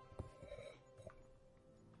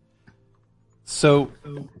 So,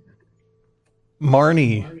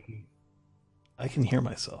 Marnie, I can hear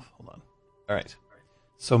myself. Hold on. All right.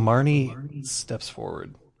 So Marnie steps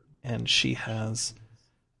forward, and she has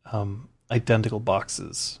identical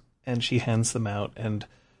boxes, and she hands them out, and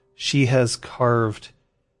she has carved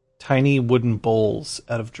tiny wooden bowls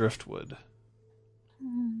out of driftwood.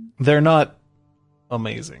 They're not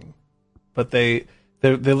amazing, but they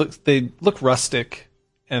look rustic,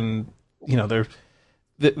 and you know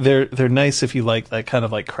they're nice if you like that kind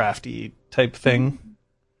of like crafty type thing.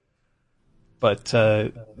 But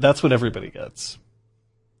that's what everybody gets.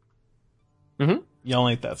 Mhm. Y'all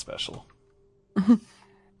ain't that special.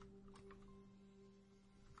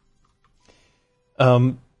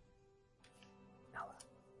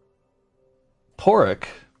 Porik,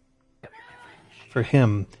 for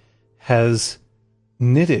him, has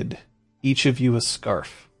knitted each of you a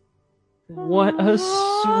scarf. What a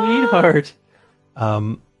sweetheart.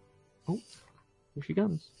 Here she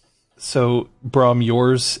comes. So, Brom,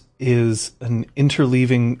 yours is an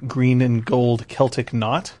interleaving green and gold Celtic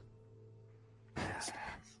knot.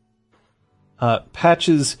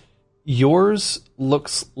 Patches, yours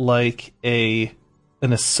looks like an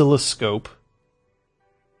oscilloscope.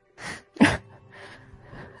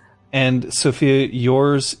 And Sophia,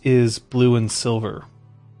 yours is blue and silver.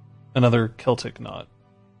 Another Celtic knot.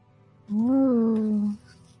 Ooh.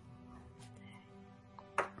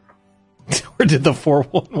 Or did the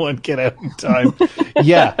 411 get out in time?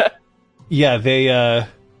 Yeah, they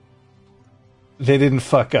didn't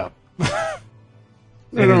fuck up.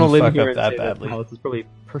 They I don't know, didn't live fuck here up and that say badly. Wow, this is probably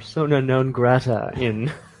persona non grata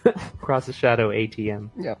in Cross the Shadow ATM.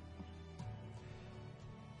 Yep.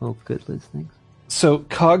 Oh, good, Liz, thanks. So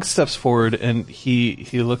Cog steps forward and he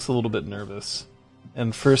looks a little bit nervous.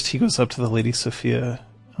 And first he goes up to the Lady Sophia.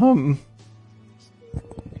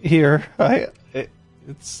 Here, it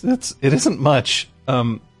isn't much.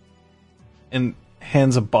 And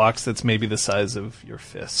hands a box that's maybe the size of your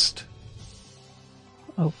fist.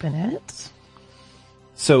 Open it.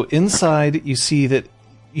 So inside you see that,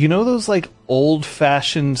 you know those like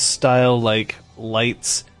old-fashioned style like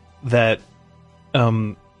lights that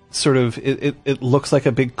sort of it looks like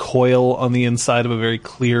a big coil on the inside of a very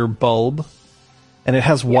clear bulb, and it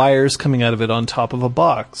has wires coming out of it on top of a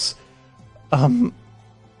box.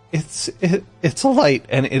 It's a light,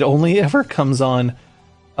 and it only ever comes on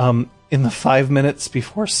in the 5 minutes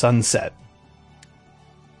before sunset.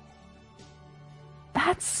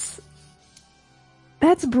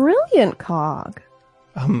 That's brilliant, Cog.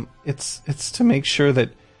 It's to make sure that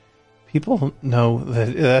people know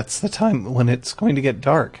that that's the time when it's going to get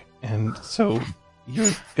dark, and so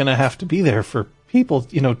you're gonna have to be there for people,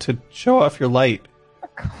 to show off your light.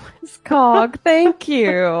 Cog, thank you.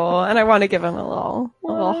 And I want to give him a little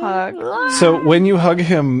hug. So when you hug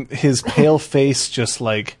him, his pale face just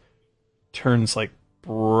turns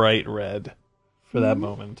bright red for that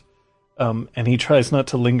moment, and he tries not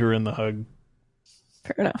to linger in the hug.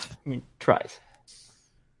 Fair enough. Tries.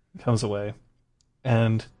 Comes away,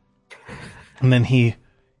 and then he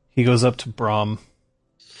goes up to Brom.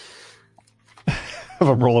 Have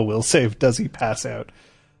a roll a will save. Does he pass out?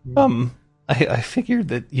 I figured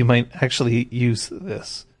that you might actually use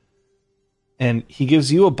this, and he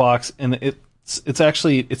gives you a box, and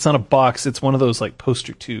it's not a box. It's one of those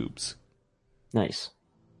poster tubes. Nice.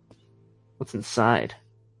 What's inside?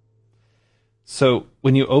 So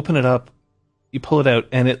when you open it up, you pull it out,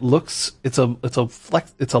 and it's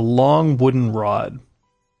a long wooden rod,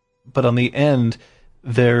 but on the end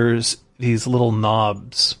there's these little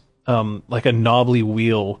knobs, like a knobbly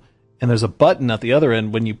wheel, and there's a button at the other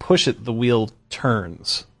end. When you push it, the wheel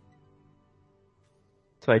turns.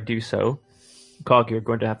 So I do so. Cog, you're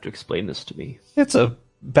going to have to explain this to me. It's a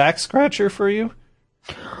back scratcher for you.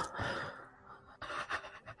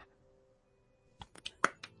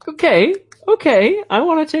 Okay. I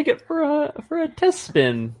want to take it for a test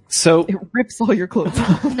spin. So It rips all your clothes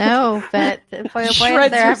off. No, but boy, oh boy, is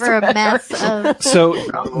Shreds there your ever a mess of... So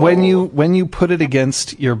when you put it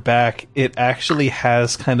against your back, it actually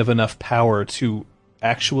has kind of enough power to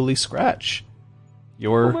actually scratch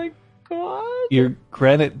Oh my god. your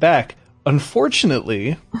granite back.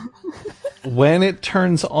 Unfortunately, when it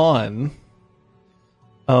turns on,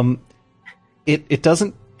 it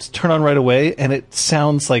doesn't turn on right away, and it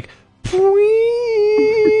sounds like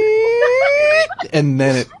and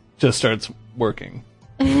then it just starts working.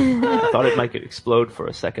 I thought it might explode for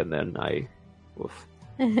a second. Then woof.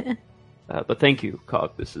 But thank you,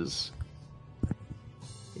 Cog. It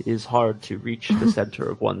is hard to reach the center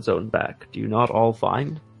of one's own back. Do you not all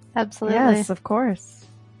find? Absolutely. Yes, of course.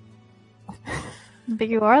 The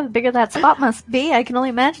bigger you are, the bigger that spot must be. I can only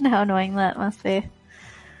imagine how annoying that must be.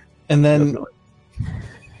 And then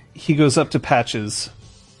he goes up to Patches,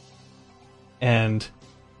 and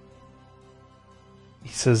he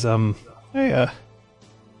says, "Hey,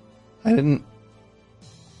 I didn't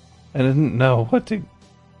know what to."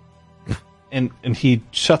 And he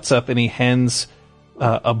shuts up and he hands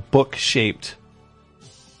a book-shaped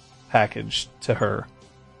package to her.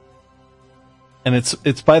 And it's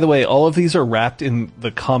by the way, all of these are wrapped in the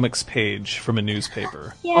comics page from a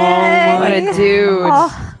newspaper. Yay! What a dude.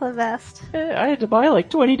 Oh, the best. I had to buy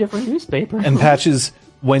 20 different newspapers. And Patches,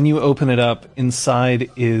 when you open it up, inside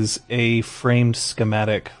is a framed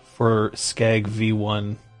schematic for Skag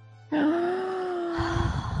V1.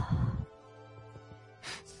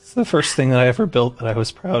 It's the first thing that I ever built that I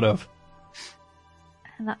was proud of.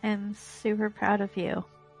 And I'm super proud of you.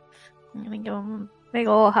 I'm gonna give him a big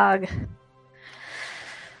ol' hug.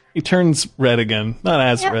 He turns red again. Not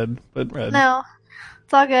as Yep. red, but red. No,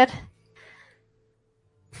 it's all good.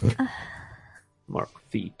 Mark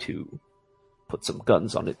V2. Put some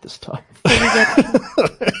guns on it this time.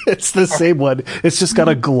 It's the same one. It's just got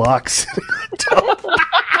a Glock.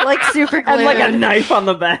 Like super glue. And a knife on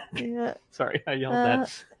the back. Yeah. Sorry, I yelled that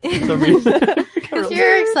for some reason. Because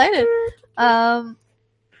you're excited.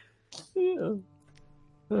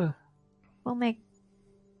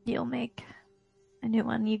 You'll make a new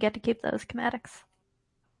one. You get to keep those schematics.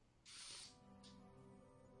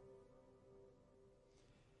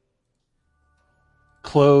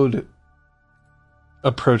 Claude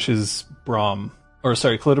approaches Brom. Or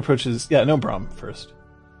sorry, Claude approaches... Yeah, no, Brom first.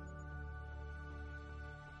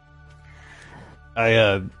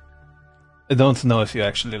 I don't know if you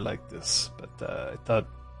actually like this, but I thought...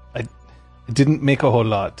 I didn't make a whole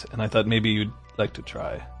lot, and I thought maybe you'd like to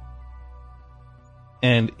try.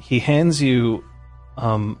 And he hands you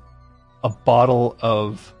a bottle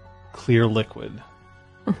of clear liquid.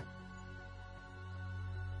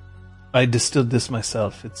 I distilled this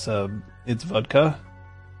myself. It's vodka.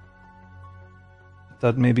 I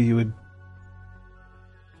thought maybe you would...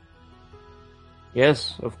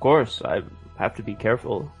 Yes, of course. I have to be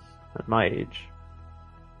careful at my age.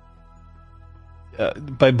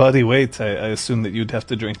 By body weight, I assume that you'd have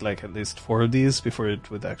to drink at least 4 of these before it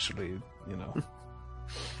would actually,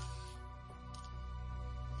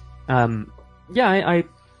 Yeah, I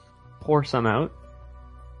pour some out.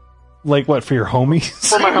 Like what, for your homies?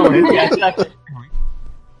 For my homies, yeah, exactly.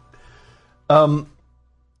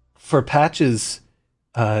 For Patches,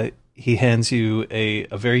 he hands you a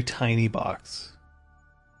very tiny box.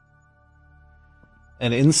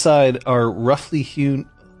 And inside are roughly hewn,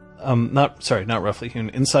 not roughly hewn.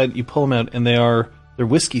 Inside, you pull them out, and they're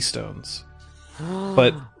whiskey stones,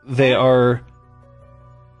 but they are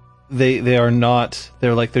not.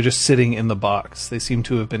 They're just sitting in the box. They seem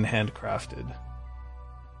to have been handcrafted.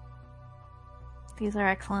 These are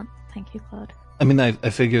excellent. Thank you, Claude. I mean, I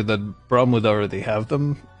figured that Brom would already have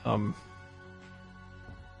them.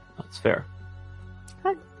 That's fair.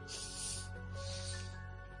 Good.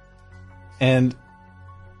 And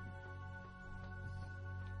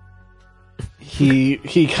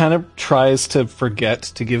he kind of tries to forget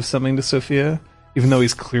to give something to Sophia, even though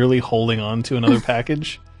he's clearly holding on to another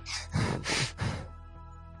package.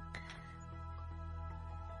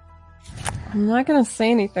 I'm not gonna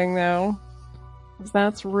say anything though, because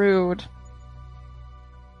that's rude.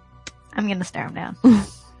 I'm gonna stare him down.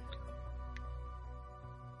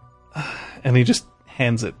 And he just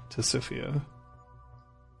hands it to Sophia.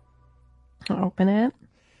 Open it.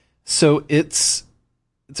 So it's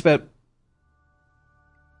about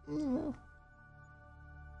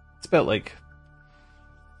like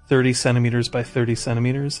 30 centimeters by 30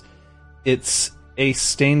 centimeters. It's a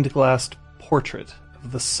stained glass portrait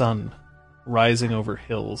of the sun rising over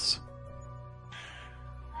hills.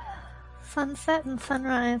 Sunset and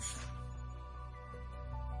sunrise.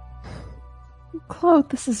 Claude,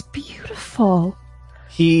 this is beautiful.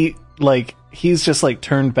 He's just like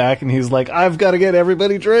turned back and he's like, I've got to get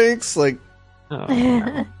everybody drinks. Like,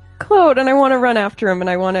 Oh, Claude, and I want to run after him, and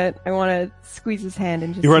I want to squeeze his hand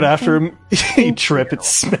and just. you run say, after him, you Thank trip, you. it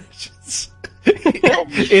smashes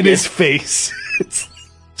in his face. It's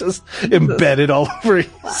just embedded all over.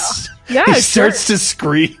 Yeah, He sure. starts to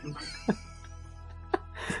scream.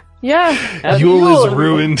 Yeah, Yule is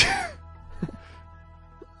ruined.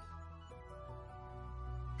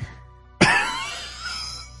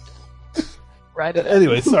 Right. It.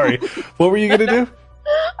 Anyway, sorry. What were you gonna do?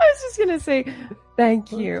 I was just gonna say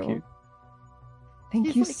thank you. cute. Thank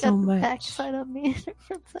He's you like so got the much. backside on me.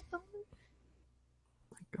 Front side on me.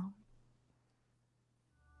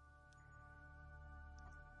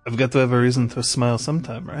 I've got to have a reason to smile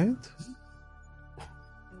sometime, right?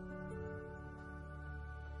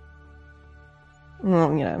 I'm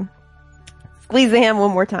gonna squeeze the hand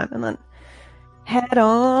one more time and then head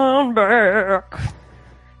on back.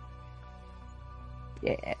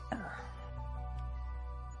 Yeah.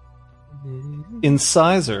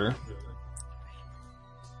 Incisor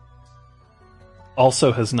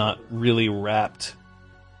also has not really wrapped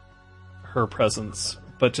her presence,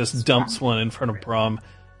 but just dumps one in front of Brom.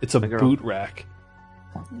 It's a Like a- boot rack.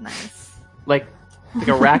 Nice. like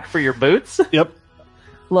a rack for your boots? Yep.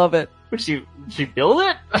 Love it. Would she build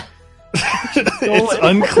it? It's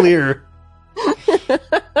unclear.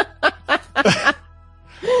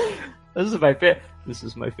 This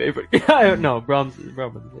is my favorite. I don't know. Brom wouldn't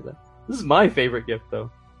say that. This is my favorite gift,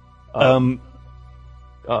 though. And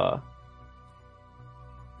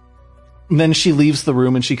then she leaves the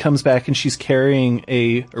room and she comes back and she's carrying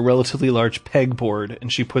a relatively large pegboard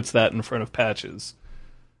and she puts that in front of Patches.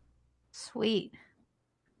 Sweet.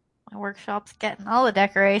 My workshop's getting all the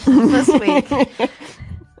decorations this week.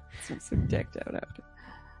 So decked out after.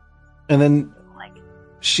 And then Like,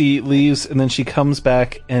 she leaves and then she comes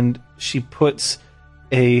back and she puts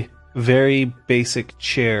a very basic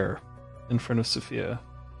chair in front of Sophia.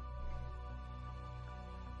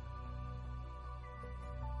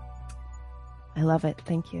 I love it.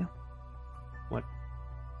 Thank you.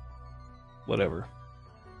 Whatever.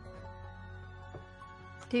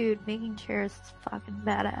 dude, making chairs is fucking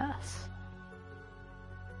badass.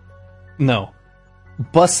 No.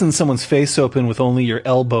 Busting someone's face open with only your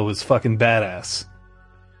elbow is fucking badass.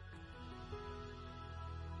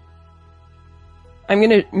 I'm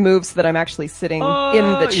gonna move so that I'm actually sitting in the You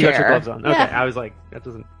got your chair. gloves on. Okay, Yeah. I was like, that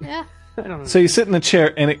doesn't. Yeah. I don't know. So you sit in the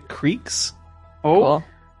chair and it creaks, Oh,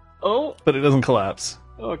 Cool. but it doesn't collapse.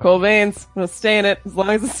 okay. Cool veins. I'm gonna stay in it as long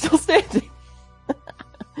as it's still standing.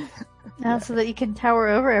 Now, so that you can tower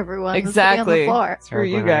over everyone that's sitting Exactly. on the floor. Screw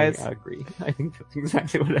you I guys. agree. I think that's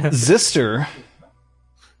exactly what happened. Zister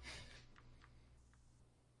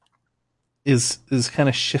is kind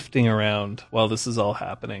of shifting around while this is all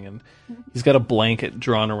happening, and he's got a blanket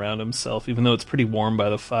drawn around himself, even though it's pretty warm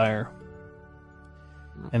by the fire.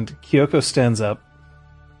 And Kyoko stands up.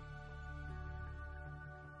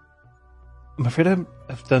 I'm afraid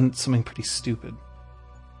I've done something pretty stupid.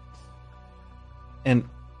 And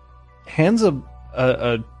hands a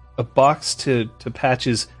box to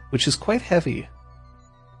Patches, which is quite heavy.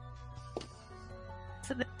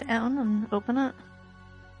 Sit it down and open it.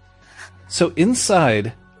 So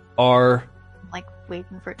inside are I'm like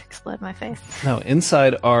waiting for it to explode in my face.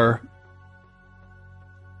 inside are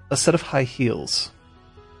a set of high heels,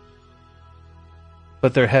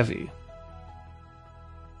 but they're heavy.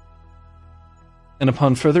 And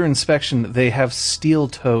upon further inspection, they have steel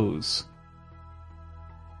toes.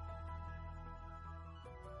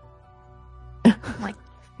 I'm like,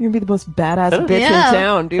 You're gonna be the most badass bitch Yeah. in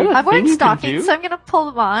town, dude. Yeah. I'm wearing thing you can stockings, do? so I'm gonna pull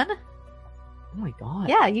them on. Oh my god.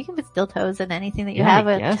 Yeah, you can put steel toes in anything that you Yeah, have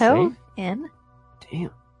I a guess, toe in.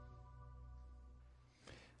 Damn.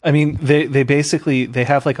 I mean, they basically, they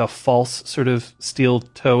have like a false sort of steel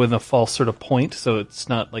toe and a false sort of point, so it's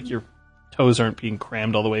not like your toes aren't being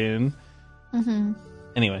crammed all the way in. Mm-hmm.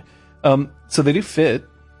 Anyway, so they do fit.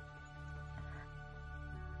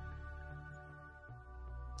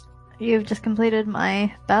 You've just completed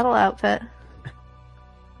my battle outfit.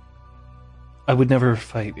 I would never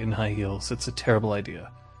fight in high heels. It's a terrible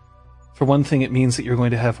idea. For one thing, it means that you're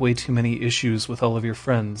going to have way too many issues with all of your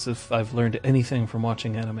friends, if I've learned anything from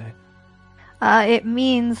watching anime. It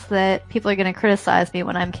means that people are going to criticize me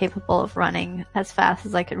when I'm capable of running as fast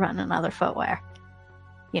as I could run in other footwear.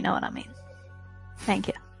 You know what I mean. Thank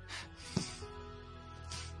you.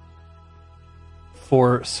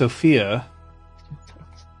 For Sophia,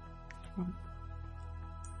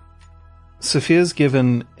 Sophia's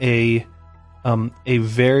given a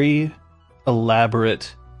very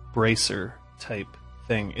elaborate bracer type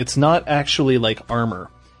thing. It's not actually like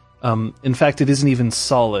armor. In fact, it isn't even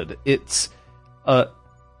solid. It's a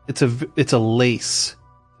lace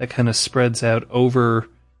that kind of spreads out over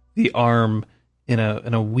the arm in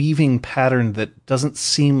a weaving pattern that doesn't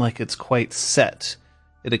seem like it's quite set.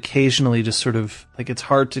 It occasionally just sort of, like, it's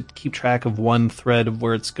hard to keep track of one thread of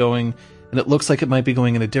where it's going, and it looks like it might be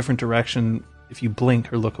going in a different direction if you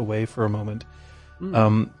blink or look away for a moment.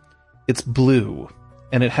 It's blue,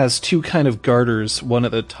 and it has two kind of garters, one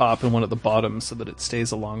at the top and one at the bottom, so that it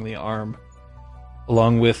stays along the arm,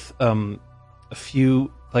 along with a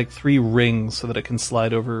few, like 3 rings, so that it can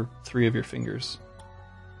slide over 3 of your fingers.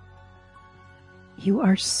 You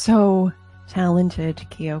are so talented,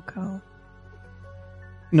 Kyoko.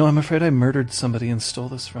 No, I'm afraid I murdered somebody and stole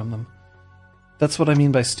this from them. That's what I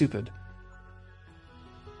mean by stupid.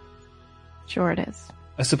 Sure it is.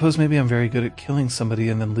 I suppose maybe I'm very good at killing somebody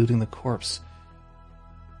and then looting the corpse.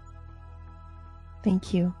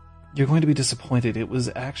 Thank you. You're going to be disappointed. It was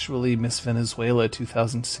actually Miss Venezuela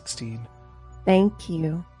 2016. Thank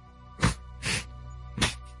you.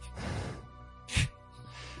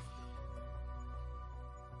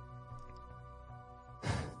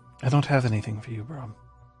 I don't have anything for you, Brom.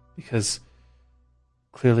 Because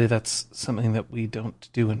clearly that's something that we don't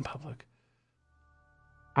do in public.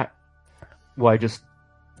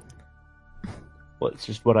 It's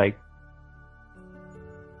just what I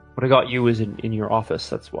got you is in your office.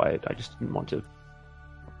 That's why I just didn't want to,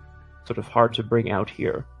 sort of hard to bring out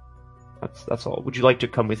here. That's all. Would you like to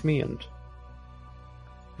come with me? And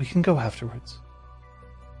We can go afterwards.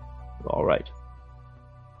 all right.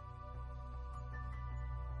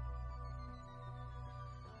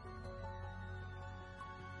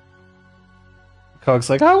 Cog's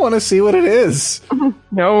like, I want to see what it is.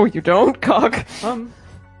 No, you don't, Cog. All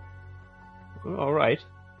right.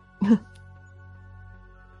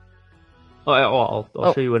 I'll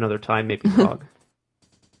show you another time, maybe, Cog.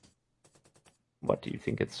 What, do you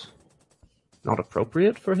think it's not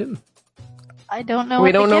appropriate for him? I don't know. We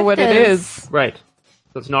what don't the know what gift it is. Right.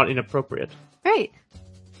 So it's not inappropriate. Great.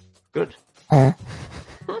 Good.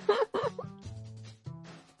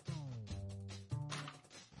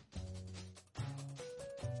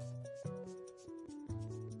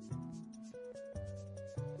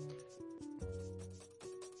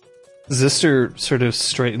 Zister sort of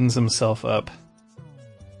straightens himself up.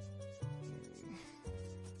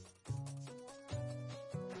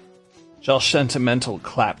 Just sentimental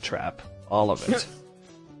claptrap. All of it.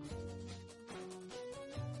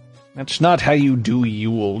 That's not how you do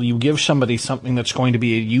Yule. You give somebody something that's going to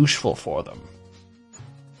be useful for them.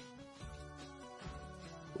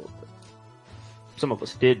 Some of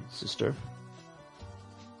us did, sister.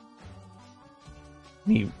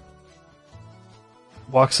 He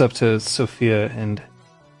walks up to Sophia and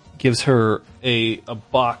gives her a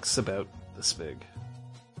box about this big.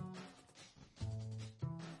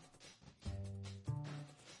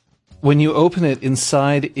 When you open it,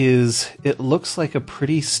 inside it looks like a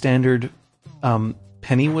pretty standard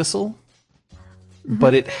penny whistle,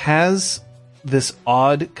 but it has this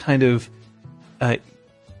odd kind of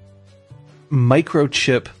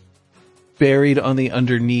microchip buried on the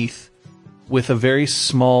underneath, with a very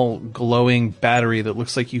small glowing battery that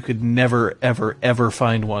looks like you could never, ever, ever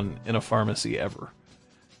find one in a pharmacy ever.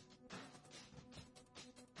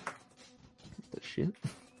 Shit.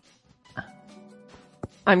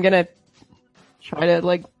 I'm gonna try to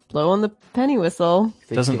like blow on the penny whistle.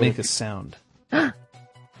 It doesn't make a sound. That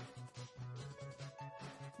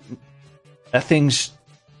thing's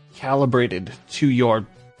calibrated to your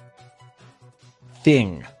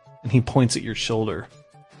thing. And he points at your shoulder.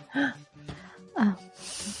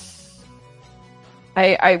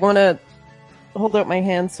 I want to hold out my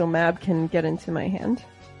hand so Mab can get into my hand.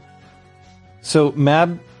 So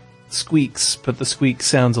Mab squeaks, but the squeak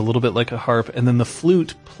sounds a little bit like a harp, and then the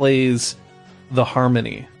flute plays the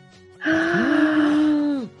harmony.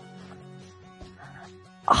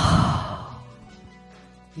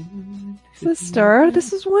 Sister,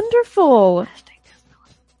 this is wonderful.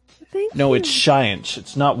 Thank No, you. it's science.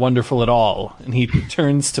 It's not wonderful at all. And he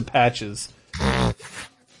turns to Patches. I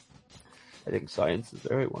think science is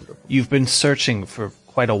very wonderful. You've been searching for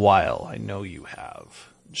quite a while. I know you have.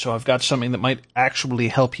 So I've got something that might actually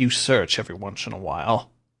help you search every once in a while.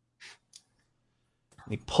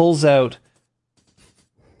 And he pulls out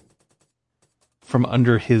from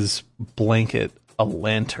under his blanket a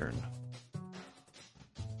lantern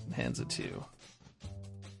and hands it to you.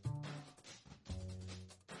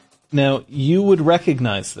 Now, you would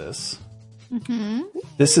recognize this. Mm-hmm.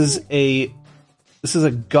 This is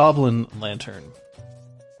a goblin lantern.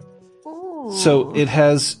 Ooh. So it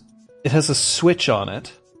has a switch on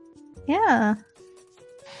it. Yeah.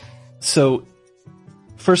 So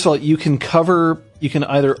first of all, you can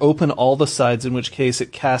either open all the sides, in which case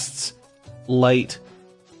it casts light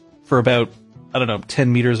for about,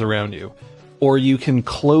 10 meters around you. Or you can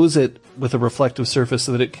close it with a reflective surface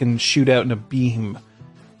so that it can shoot out in a beam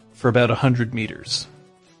for about 100 meters.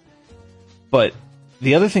 But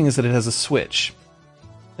the other thing is that it has a switch.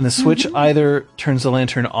 And the switch either turns the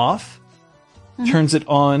lantern off, turns it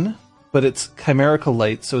on, but it's chimerical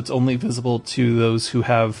light, so it's only visible to those who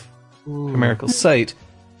have chimerical sight.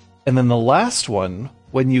 And then the last one,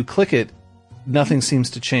 when you click it, nothing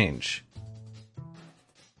seems to change.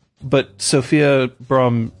 But Sophia,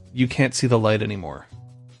 Brom, you can't see the light anymore.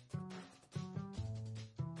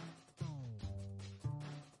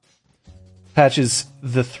 Patches,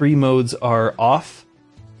 the three modes are off,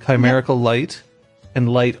 chimerical light, and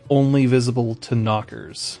light only visible to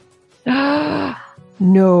knockers.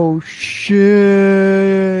 No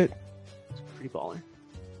shit. It's pretty baller.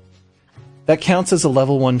 That counts as a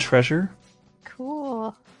level 1 treasure.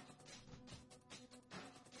 Cool.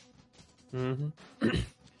 Mm-hmm.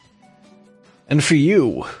 And for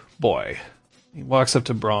you, boy, he walks up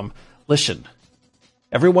to Brom. Listen,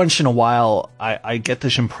 every once in a while, I get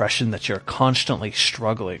this impression that you're constantly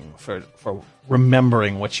struggling for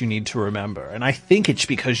remembering what you need to remember. And I think it's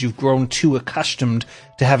because you've grown too accustomed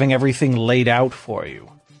to having everything laid out for you.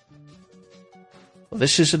 Well,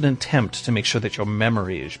 this is an attempt to make sure that your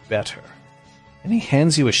memory is better. And he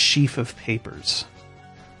hands you a sheaf of papers.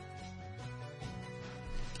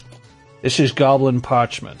 This is goblin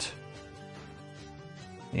parchment.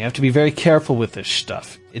 You have to be very careful with this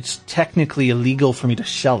stuff. It's technically illegal for me to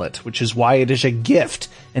sell it, which is why it is a gift.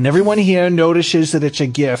 And everyone here notices that it's a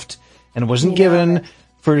gift, and it wasn't given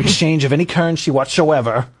for exchange of any currency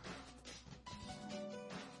whatsoever.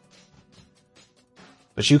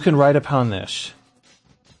 But you can write upon this.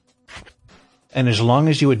 And as long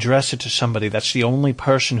as you address it to somebody, that's the only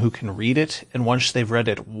person who can read it, and once they've read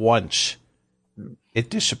it once, it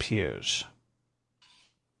disappears.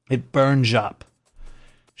 It burns up.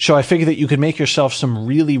 So I figured that you could make yourself some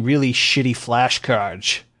really, really shitty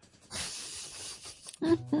flashcards.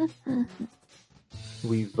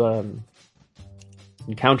 We've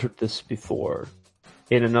encountered this before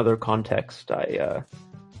in another context. I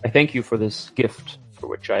thank you for this gift, for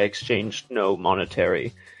which I exchanged no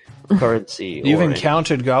monetary currency. You've or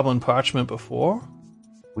encountered goblin parchment before?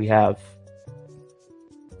 We have.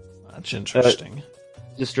 That's interesting.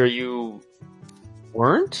 Sister, you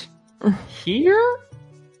weren't here?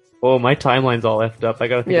 Oh, my timeline's all effed up. I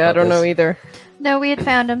gotta think Yeah, I about don't know this. either. No, we had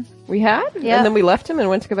found him. We had? Yeah. And then we left him and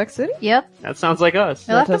went to Quebec City? Yep. That sounds like us.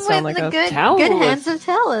 We left him does sound with like the us. good Talus. hands of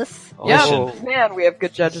Talus. Yeah, Listen. man, we have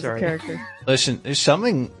good judges Sorry. of character. Listen, there's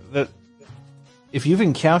something that... If you've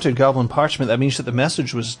encountered goblin parchment, that means that the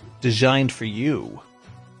message was designed for you.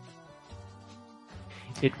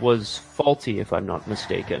 It was faulty, if I'm not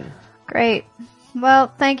mistaken. Great.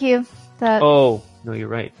 Well, thank you. Oh, no, you're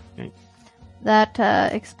right. Right. That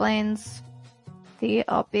explains the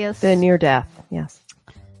obvious The near death, yes.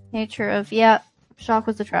 nature of shock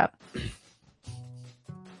was a trap.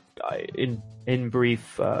 In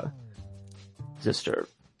brief, Zister,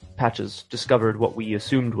 Patches discovered what we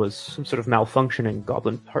assumed was some sort of malfunctioning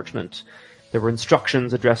goblin parchment. There were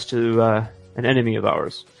instructions addressed to an enemy of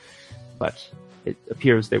ours, but it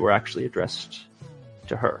appears they were actually addressed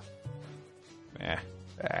to her.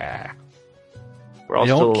 We're all I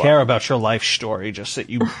don't still, care about your life story, just that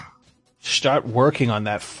you start working on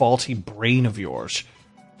that faulty brain of yours.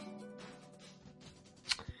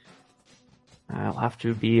 I'll have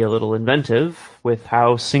to be a little inventive with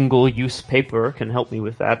how single-use paper can help me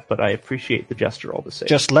with that, but I appreciate the gesture all the same.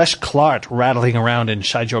 Just less Clark rattling around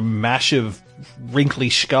inside your massive, wrinkly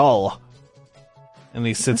skull. And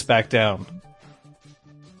he sits back down.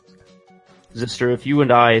 Zister, if you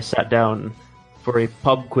and I sat down for a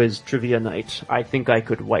pub quiz trivia night, I think I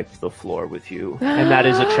could wipe the floor with you. And that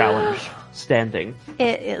is a challenge, standing.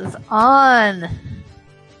 It is on.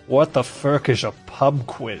 What the fuck is a pub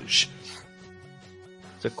quiz?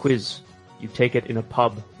 It's a quiz. You take it in a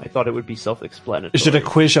pub. I thought it would be self-explanatory. Is it a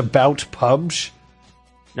quiz about pubs?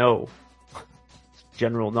 No.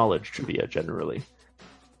 General knowledge trivia, generally.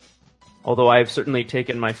 Although I have certainly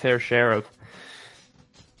taken my fair share of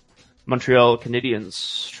Montreal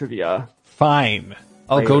Canadiens trivia. Fine.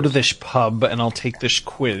 I'll go Players. to this pub and I'll take this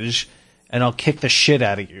quiz and I'll kick the shit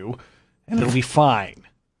out of you and it'll be fine.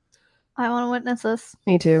 I want to witness this.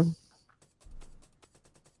 Me too.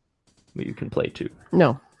 But you can play too.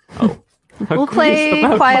 No. Oh. A We'll quiz play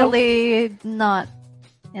about quietly, not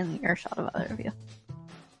in the earshot of either of you.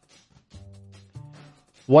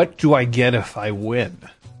 What do I get if I win?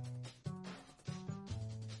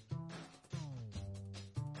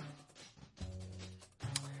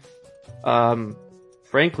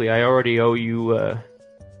 Frankly, I already owe you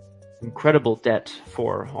incredible debt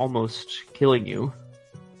for almost killing you.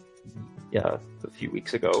 Yeah, a few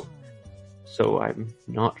weeks ago. So I'm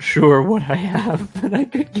not sure what I have that I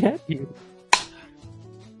could get you.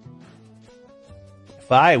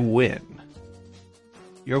 If I win,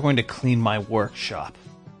 you're going to clean my workshop.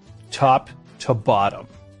 Top to bottom.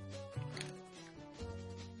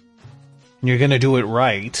 And you're going to do it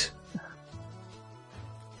right.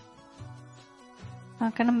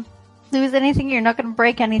 Not gonna lose anything. You're not gonna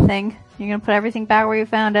break anything. You're gonna put everything back where you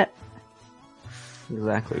found it.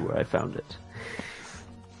 Exactly where I found it.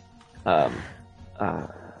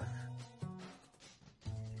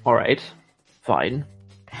 Alright. Fine.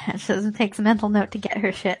 She doesn't take a mental note to get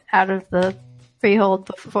her shit out of the freehold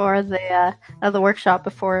before the out of the workshop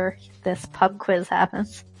before this pub quiz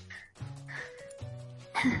happens.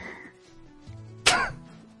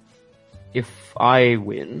 If I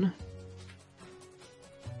win,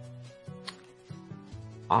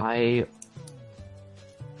 I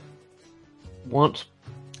want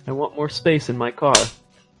more space in my car.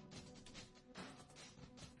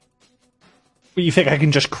 But you think I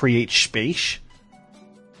can just create space?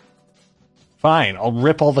 Fine, I'll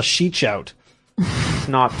rip all the sheets out. It's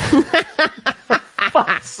not. For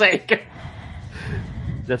fuck's sake.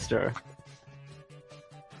 Zister,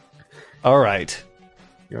 Alright.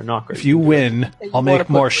 you're not going If you win, I'll wanna make put-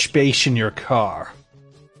 more space in your car.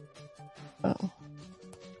 Oh.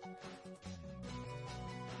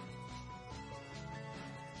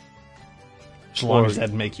 As long Or- as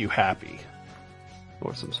that'd make you happy.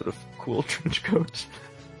 Or some sort of cool trench coat.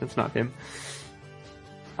 That's not him.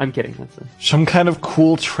 I'm kidding. That's a... Some kind of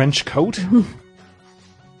cool trench coat?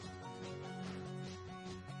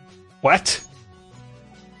 What?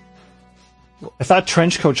 I thought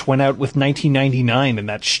trench coats went out with 1999 in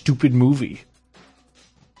that stupid movie.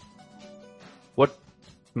 What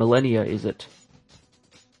millennia is it?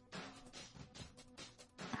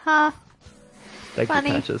 Huh. Thank Funny.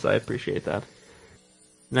 you, Patches. I appreciate that.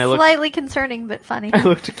 And I looked, Slightly concerning, but funny. I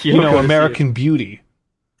looked to Kyoko. You know, to see American Beauty.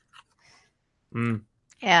 it. Mm.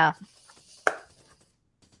 Yeah.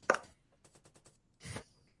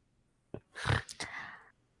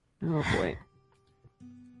 Oh boy.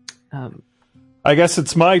 I guess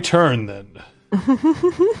it's my turn then.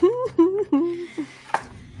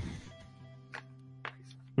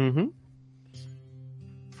 Mm-hmm.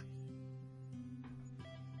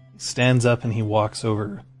 Stands up and he walks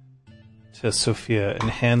over to Sophia and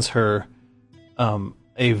hands her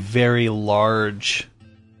a very large,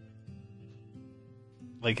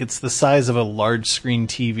 like it's the size of a large screen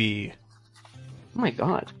TV. Oh my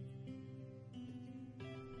god.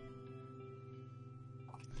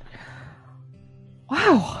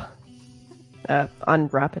 Wow.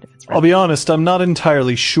 Unwrap it if it's I'll ready. be honest, I'm not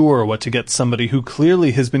entirely sure what to get somebody who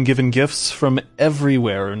clearly has been given gifts from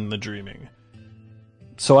everywhere in the dreaming.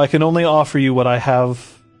 So I can only offer you what I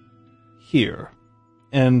have here.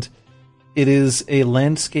 And it is a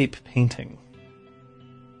landscape painting.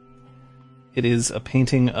 It is a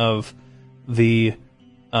painting of the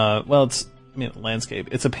landscape.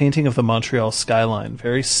 It's a painting of the Montreal skyline,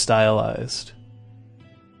 very stylized.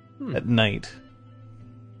 At night.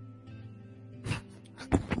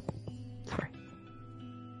 Sorry.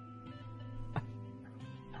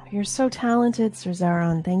 You're so talented, Sir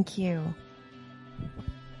Zaron. Thank you.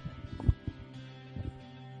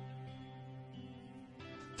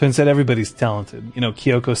 Turns out everybody's talented.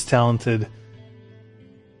 Kyoko's talented.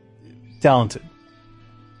 Talented.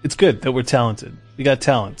 It's good that we're talented. We got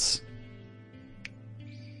talents.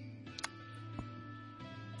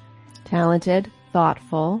 Talented,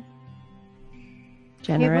 thoughtful,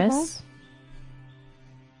 generous.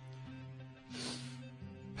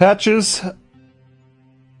 Patches,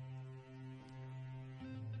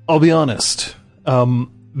 I'll be honest.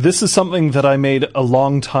 This is something that I made a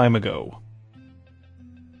long time ago.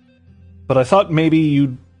 But I thought maybe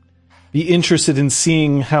you'd be interested in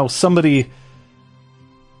seeing how somebody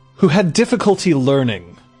who had difficulty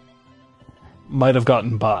learning might have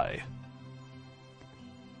gotten by.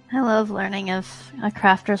 I love learning of a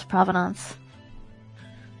crafter's provenance.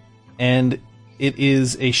 And it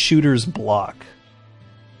is a shooter's block.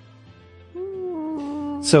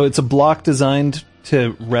 So it's a block designed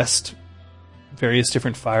to rest various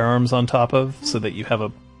different firearms on top of, so that you have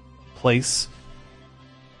a place.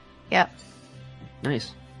 Yep.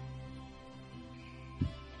 Nice.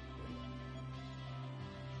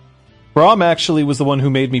 Brahm actually was the one who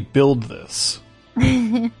made me build this.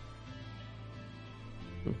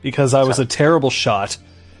 Because I was a terrible shot,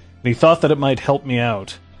 and he thought that it might help me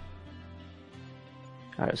out.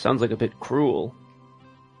 It sounds like a bit cruel.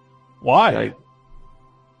 Why?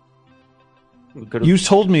 Could've- You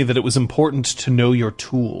told me that it was important to know your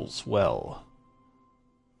tools well.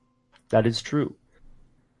 That is true.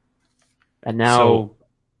 And now... So-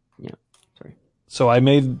 yeah, sorry. So I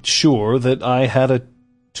made sure that I had a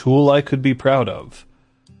tool I could be proud of.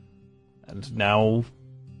 And now,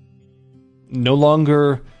 no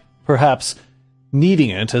longer, perhaps,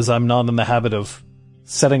 needing it, as I'm not in the habit of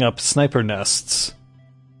setting up sniper nests.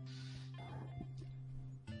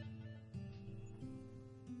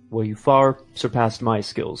 Well, you far surpassed my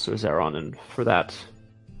skills, Sir Zaron, and for that,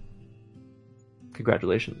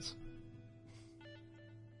 congratulations.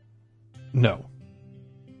 No.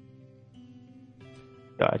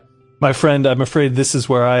 I My friend, I'm afraid this is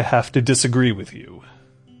where I have to disagree with you.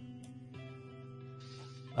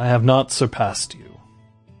 I have not surpassed you.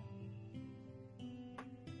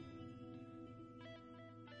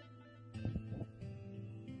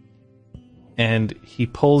 And he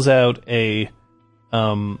pulls out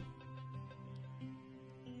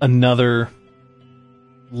another,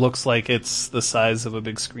 looks like it's the size of a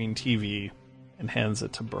big screen TV, and hands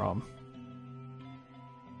it to Brahm.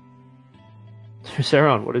 Sir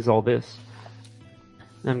Zaron, what is all this?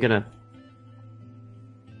 I'm gonna...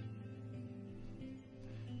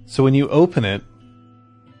 So when you open it,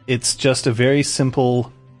 it's just a very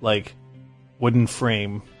simple, wooden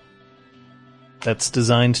frame that's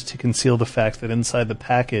designed to conceal the fact that inside the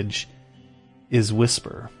package is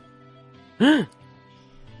Whisper.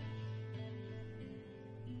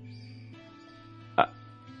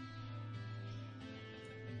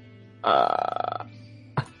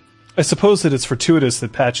 I suppose that it's fortuitous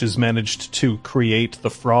that Patches managed to create the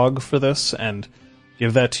frog for this and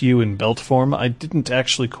give that to you in belt form. I didn't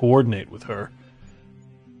actually coordinate with her.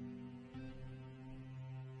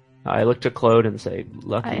 I look to Claude and say,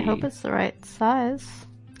 lucky... I hope it's the right size.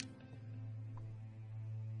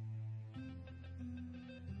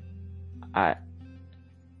 Sir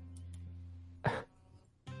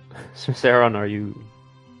Zaron,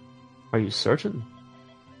 are you certain?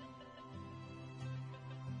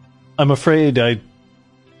 I'm afraid I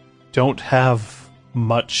don't have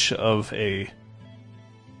much of a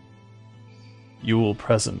Yule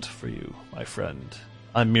present for you, my friend.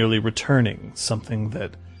 I'm merely returning something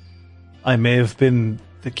that I may have been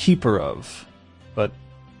the keeper of, but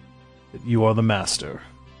that you are the master.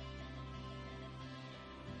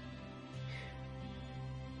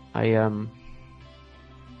 I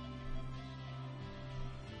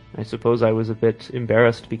suppose I was a bit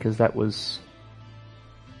embarrassed because that was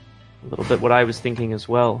a little bit what I was thinking as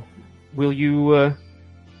well. Will you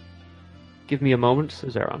give me a moment, Sir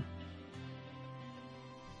Zaron?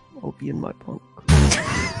 I'll be in my bunk.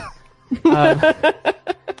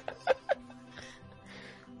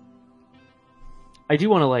 I do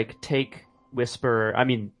want to take Whisper. I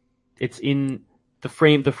mean, it's in the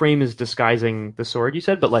frame. The frame is disguising the sword, you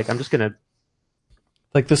said, but I'm just gonna...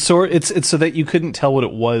 The sword, it's so that you couldn't tell what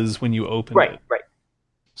it was when you opened it. Right.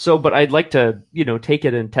 So, but I'd like to, take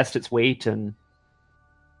it and test its weight and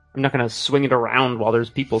I'm not gonna swing it around while there's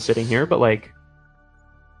people sitting here, but like,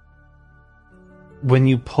 When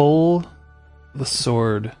you pull the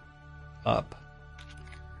sword up,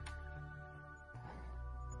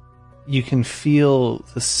 you can feel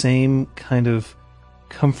the same kind of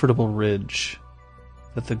comfortable ridge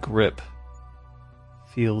that the grip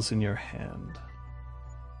feels in your hand.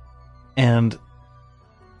 And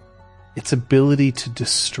its ability to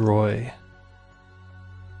destroy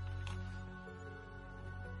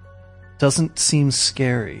doesn't seem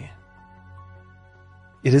scary.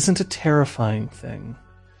 It isn't a terrifying thing.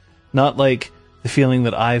 Not like the feeling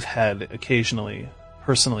that I've had occasionally,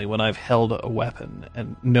 personally, when I've held a weapon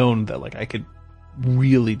and known that like I could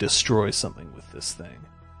really destroy something with this thing.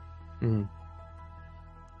 mm,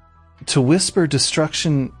 To Whisper,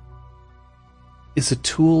 destruction is a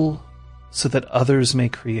tool so that others may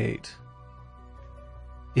create.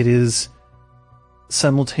 It is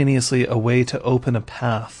simultaneously a way to open a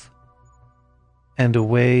path and a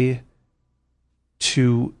way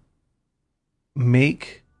to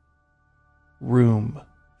make room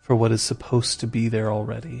for what is supposed to be there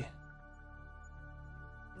already.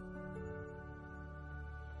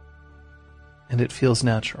 And it feels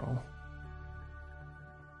natural.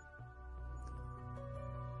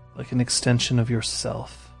 Like an extension of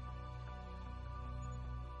yourself.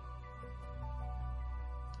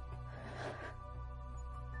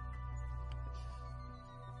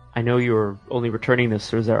 I know you're only returning this,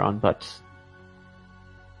 Sir Zeron, but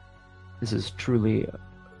this is truly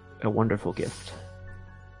a wonderful gift.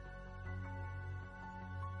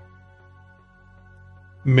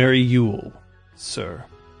 Merry Yule, sir.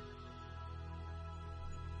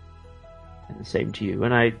 And the same to you.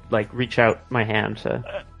 And I like reach out my hand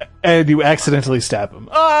to. And you accidentally stab him.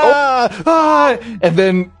 Ah! And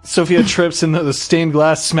then Sophia trips and the stained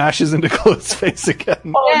glass smashes into Chloe's face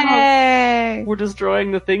again. Yay! We're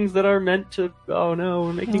destroying the things that are meant to. Oh no,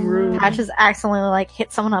 we're making room. Patches accidentally like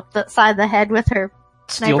hit someone up the side of the head with her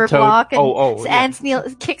sniper Steel-toed- block, and yeah.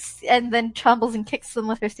 Sneal kicks and then tumbles and kicks them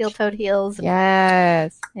with her steel-toed heels.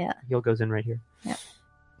 Yes. Heel goes in right here.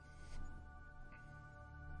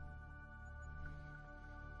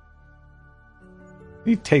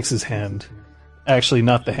 He takes his hand. Actually,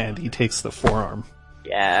 not the hand. He takes the forearm.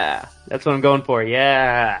 Yeah, that's what I'm going for.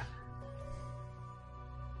 Yeah.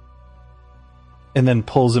 And then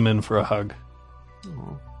pulls him in for a hug.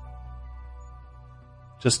 Aw.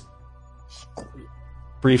 Just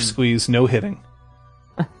brief squeeze, no hitting.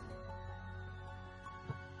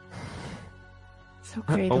 So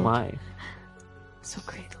Oh cradled. my. So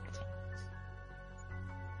cradled.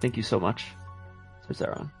 Thank you so much, Sir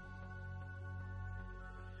Zeron.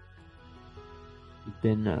 You've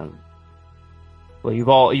been, well,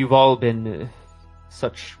 you've all been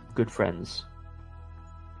such good friends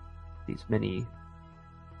these many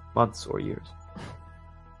months or years.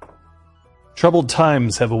 Troubled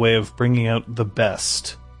times have a way of bringing out the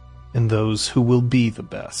best in those who will be the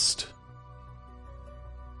best.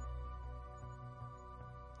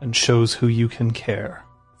 And shows who you can care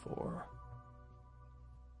for.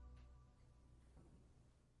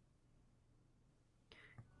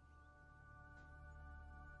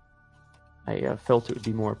 I felt it would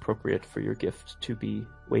be more appropriate for your gift to be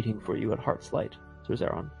waiting for you at Heart's Light, Sir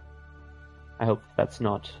Zeron. I hope that's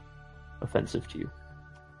not offensive to you.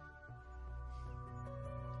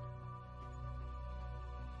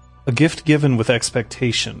 A gift given with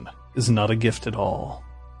expectation is not a gift at all.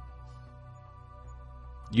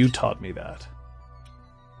 You taught me that.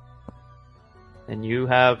 And you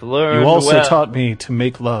have learned You also well. taught me to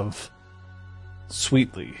make love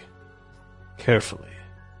sweetly, carefully,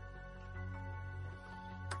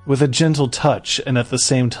 with a gentle touch and at the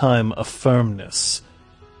same time a firmness.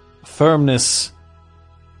 A firmness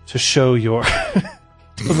to show your...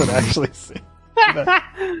 Doesn't actually say that.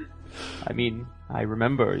 I mean, I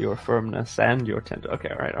remember your firmness and your tender. Okay,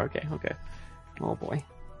 all right, okay. Oh boy.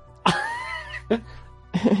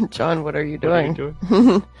 John, what are you What are you doing?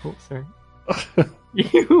 doing? Oh, sorry.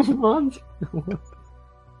 You monster.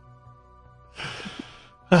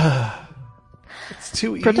 It's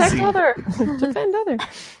too easy. Protect other. Defend other.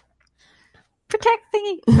 Protect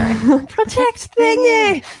thingy. Sorry. Protect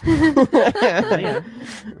thingy. Yeah.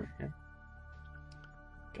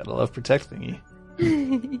 Gotta love protect thingy.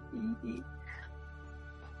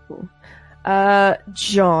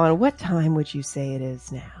 John, what time would you say it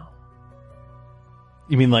is now?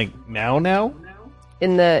 You mean like now?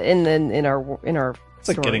 In our It's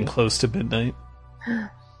like story. getting close to midnight.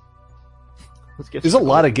 Let's get There's a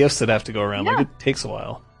lot of gifts that have to go around. Like it takes a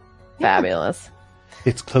while. Fabulous.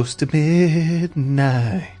 It's close to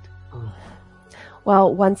midnight.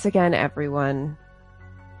 Well, once again, everyone,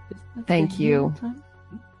 Thank you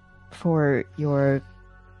for your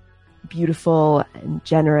beautiful and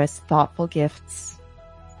generous, thoughtful gifts.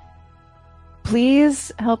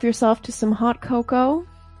 Please help yourself to some hot cocoa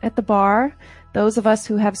at the bar. Those of us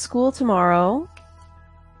who have school tomorrow,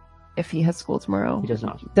 if he has school tomorrow. He does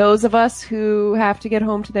not. Those of us who have to get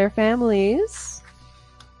home to their families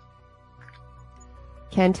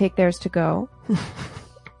can take theirs to go.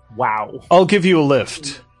 Wow. I'll give you a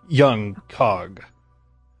lift, young cog.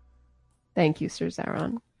 Thank you, Sir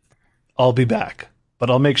Zaron. I'll be back, but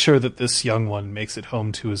I'll make sure that this young one makes it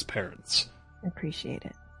home to his parents. Appreciate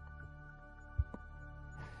it.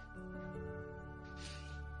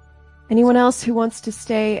 Anyone else who wants to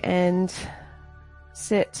stay and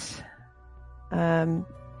sit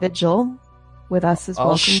vigil with us is I'll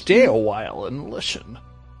welcome. stay a while and listen.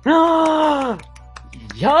 Yeah.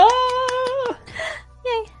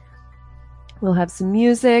 Yay. We'll have some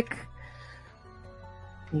music,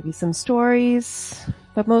 maybe some stories,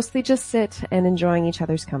 but mostly just sit and enjoying each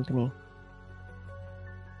other's company.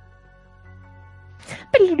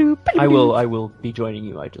 I will be joining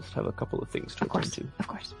you. I just have a couple of things to attend to. Of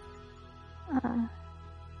course. Uh,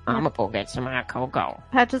 I'm gonna go get some hot cocoa.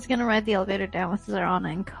 Patch is gonna ride the elevator down with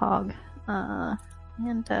Zarana and Cog,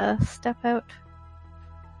 and step out.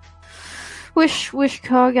 Wish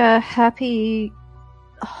Cog a happy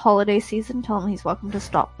holiday season. Tell him he's welcome to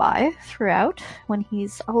stop by throughout when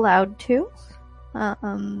he's allowed to.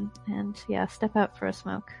 And yeah, step out for a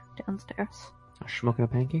smoke downstairs. Smoking a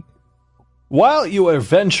pancake? While you are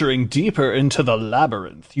venturing deeper into the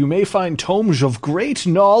labyrinth, you may find tomes of great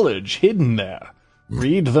knowledge hidden there.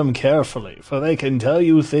 Read them carefully, for they can tell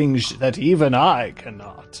you things that even I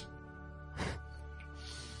cannot.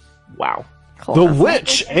 Wow. The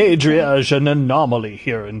witch Adria is an anomaly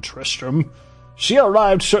here in Tristram. She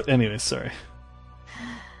arrived Anyway, sorry.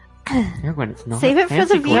 When it's not Save it for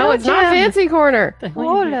fancy the corner. No, it's not Jim. fancy corner.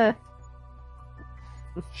 Hola.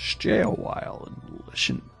 Stay a while and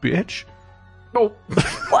listen, bitch. Oh.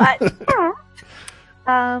 What?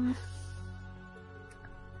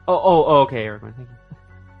 Oh, okay, everyone. Thank you.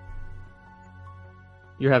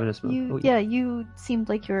 You're having a smoke. You, Oh, yeah, you seemed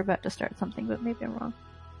like you were about to start something, but maybe I'm wrong.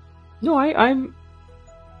 No, I'm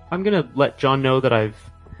gonna let John know that I've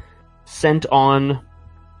sent on.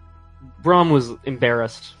 Brom was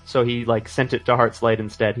embarrassed, so he sent it to Heartslight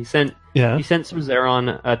instead. He sent Sir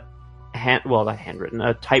Zaron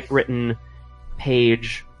a typewritten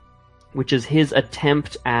page, which is his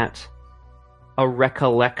attempt at a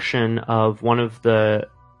recollection of one of the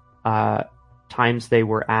times they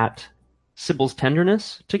were at Sybil's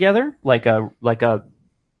Tenderness together, like a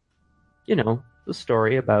the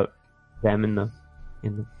story about them in the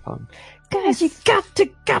pub. Guys, you got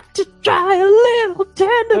to try a little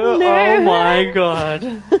tenderness. Oh my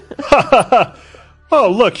god! Oh,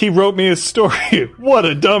 look, he wrote me a story. What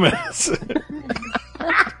a dumbass.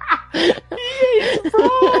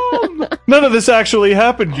 None of this actually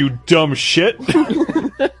happened, you dumb shit.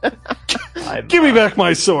 Give me back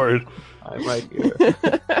my sword. I'm right here.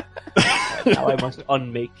 Now I must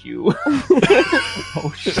unmake you.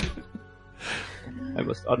 Oh shit. I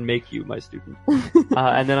must unmake you, my student.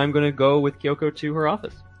 And then I'm gonna go with Kyoko to her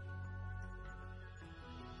office.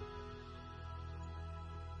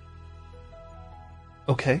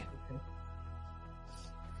 Okay.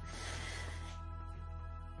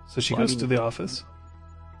 So she goes to the office.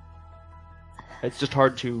 It's just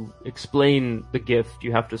hard to explain the gift.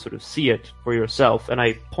 You have to sort of see it for yourself. And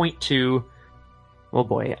I point to... Oh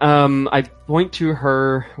boy. I point to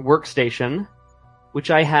her workstation, which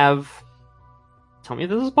I have... Tell me if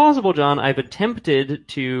this is possible, John. I've attempted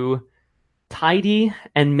to tidy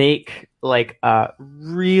and make a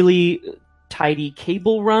really tidy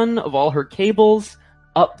cable run of all her cables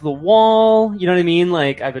up the wall. You know what I mean?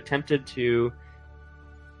 I've attempted to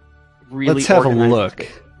really Let's have a organize look.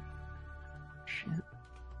 it.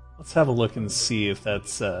 Let's have a look and see if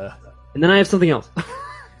that's And then I have something else.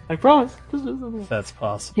 I promise. Just something else. if that's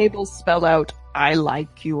possible. Tables spell out, I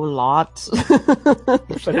like you a lot. But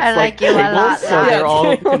it's I like you a cables, lot, so yeah. they're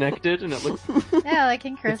all connected, and it looks Yeah, like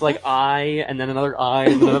in cursive. it's like I, and then another I,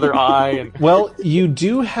 and then another I, and Well, you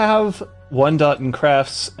do have 1 dot in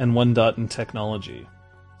crafts and 1 dot in technology.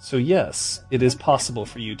 So yes, it is possible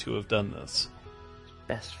for you to have done this.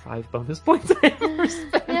 best 5 bonus points I ever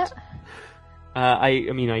spent. Yeah. I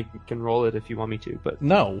mean, I can roll it if you want me to, but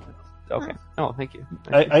No. okay. Oh, thank you.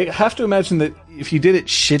 I have to imagine that if you did it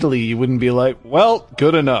shittily, you wouldn't be like, well,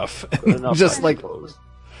 good enough. Good enough, Just I suppose.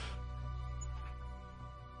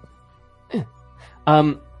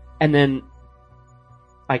 And then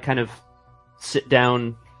I kind of sit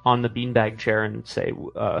down on the beanbag chair and say,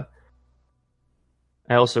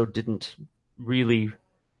 I also didn't really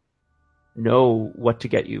know what to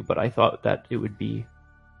get you, but I thought that it would be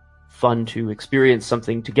fun to experience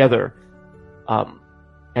something together.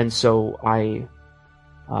 And so I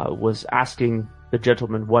was asking the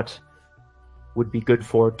gentleman what would be good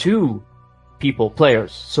for 2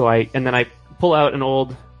 players. And then I pull out an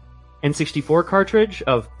old N64 cartridge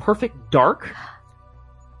of Perfect Dark,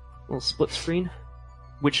 little split screen,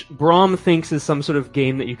 which Brom thinks is some sort of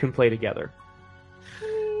game that you can play together.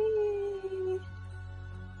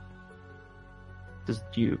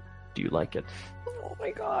 Do you like it? Oh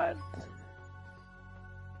my god.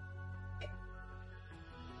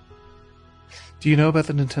 Do you know about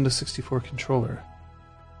the Nintendo 64 controller?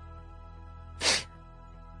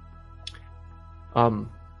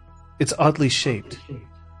 It's oddly shaped.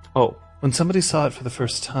 Oh, When somebody saw it for the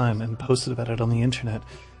first time and posted about it on the internet,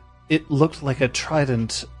 it looked like a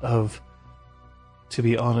trident of, to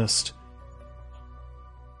be honest,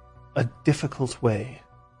 a difficult way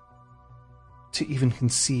to even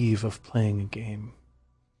conceive of playing a game.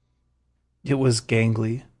 It was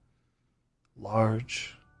gangly,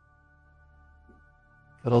 large,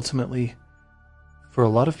 but ultimately, for a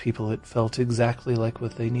lot of people, it felt exactly like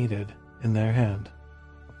what they needed in their hand.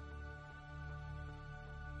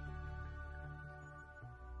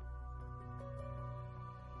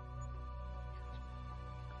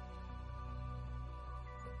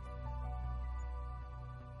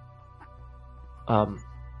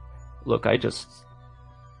 Look, I took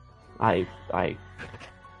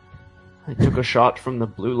a shot from the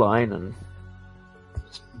blue line and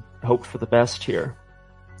just hoped for the best here.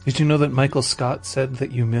 Did you know that Michael Scott said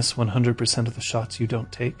that you miss 100% of the shots you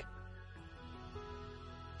don't take?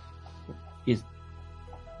 Did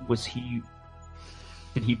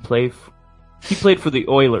he play? He played for the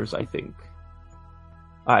Oilers, I think.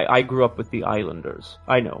 I grew up with the Islanders.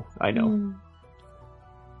 I know.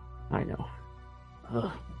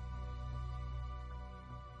 Ugh.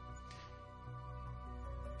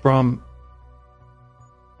 Brom,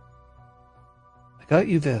 I got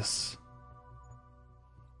you this.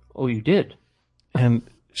 Oh, you did? And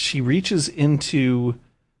she reaches into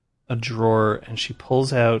a drawer and she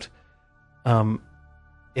pulls out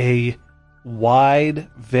a wide,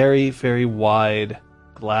 very, very wide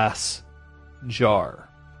glass jar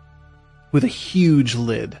with a huge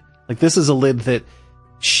lid. Like, this is a lid that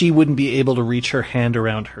she wouldn't be able to reach her hand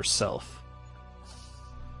around herself.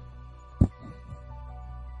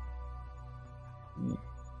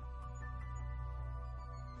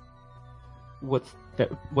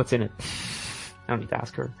 What's in it? I don't need to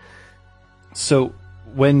ask her. So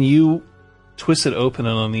when you twist it open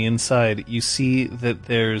and on the inside, you see that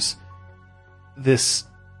there's this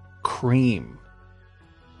cream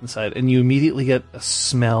inside, and you immediately get a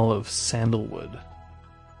smell of sandalwood.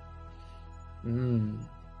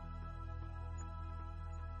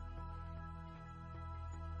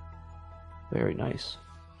 Very nice.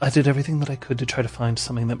 I did everything that I could to try to find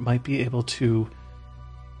something that might be able to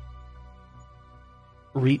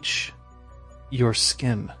reach your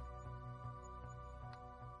skin.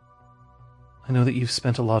 I know that you've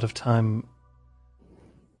spent a lot of time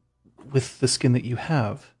with the skin that you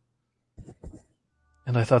have,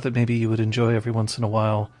 and I thought that maybe you would enjoy every once in a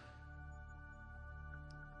while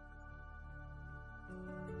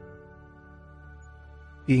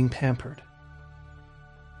being pampered.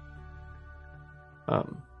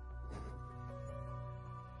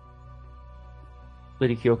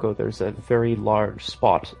 Lady Kyoko, there's a very large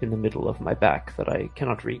spot in the middle of my back that I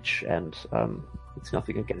cannot reach, and it's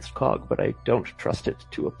nothing against Cog, but I don't trust it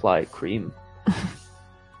to apply cream.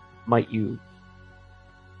 Might you...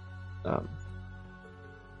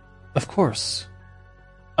 Of course.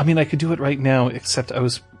 I mean, I could do it right now, except I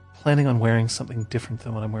was planning on wearing something different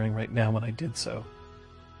than what I'm wearing right now when I did so.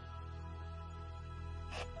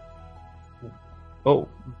 Oh,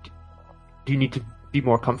 do you need to be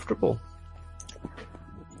more comfortable?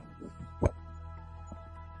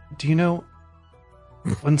 Do you know,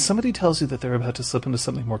 when somebody tells you that they're about to slip into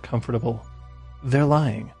something more comfortable, they're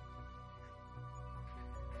lying.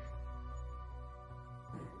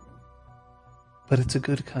 But it's a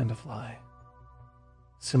good kind of lie,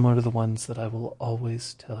 similar to the ones that I will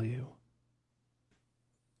always tell you.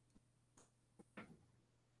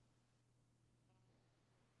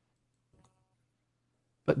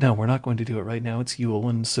 But no, we're not going to do it right now. It's Yule,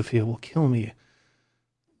 and Sophia will kill me.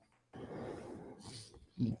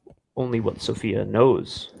 Only what Sophia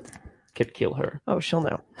knows could kill her. Oh, she'll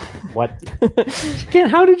know. What?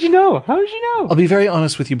 How did you know? How did you know? I'll be very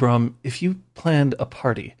honest with you, Brom. If you planned a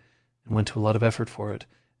party and went to a lot of effort for it,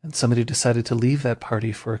 and somebody decided to leave that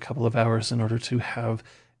party for a couple of hours in order to have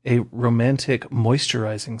a romantic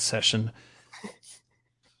moisturizing session,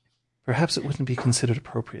 perhaps it wouldn't be considered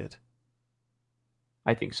appropriate.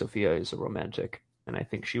 I think Sophia is a romantic, and I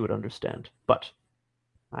think she would understand. But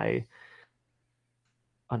I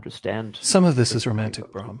understand. Some of this is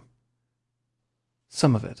romantic, Brom.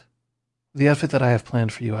 Some of it. The outfit that I have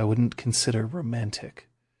planned for you, I wouldn't consider romantic.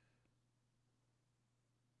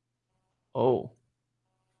 Oh.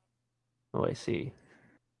 Oh, I see.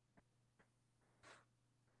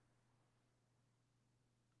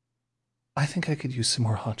 I think I could use some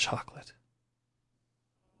more hot chocolate.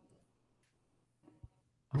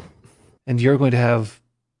 And you're going to have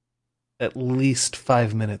at least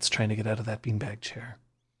 5 minutes trying to get out of that beanbag chair.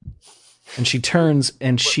 And she turns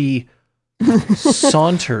and she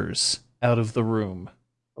saunters out of the room.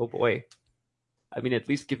 Oh boy. I mean, at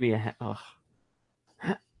least give me a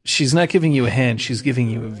She's not giving you a hand, she's giving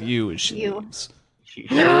you a view as she View. leaves. She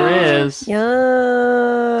sure is.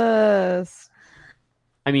 Yes.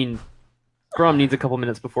 I mean, Brom needs a couple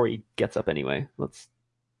minutes before he gets up anyway. Let's,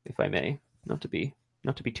 if I may, not to be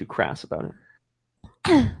too crass about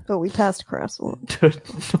it. Oh, we passed Craswell.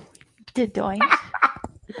 Did doing.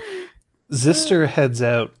 Zister heads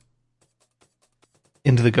out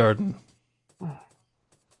into the garden.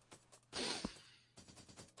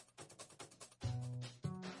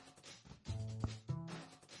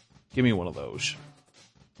 Give me one of those.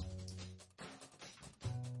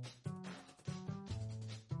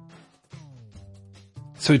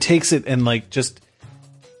 So he takes it and just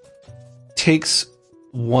takes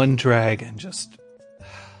one drag and just...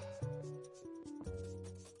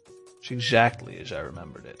 It's exactly as I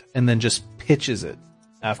remembered it. And then just pitches it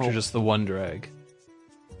after just the one drag.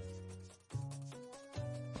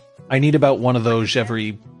 I need about one of those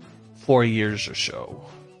every 4 years or so.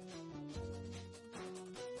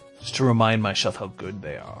 Just to remind myself how good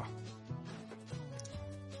they are.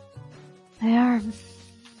 They are. It's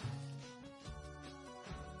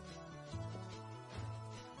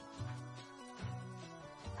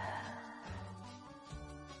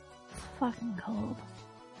fucking cold.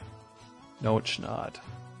 No, it's not.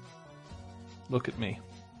 Look at me.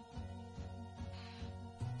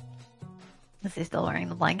 Is he still wearing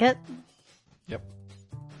the blanket? Yep.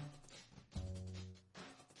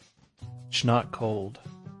 It's not cold.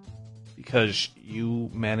 Because you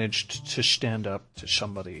managed to stand up to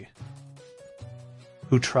somebody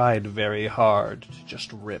who tried very hard to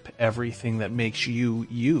just rip everything that makes you,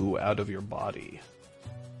 you out of your body.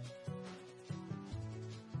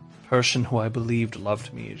 The person who I believed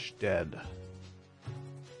loved me is dead.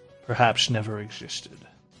 Perhaps never existed.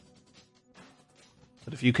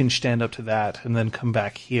 But if you can stand up to that and then come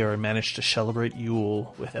back here and manage to celebrate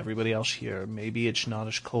Yule with everybody else here, maybe it's not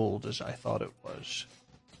as cold as I thought it was.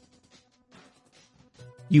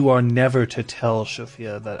 You are never to tell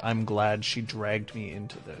Sophia that I'm glad she dragged me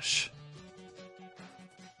into this.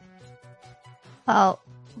 Well,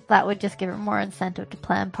 that would just give her more incentive to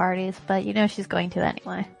plan parties, but you know she's going to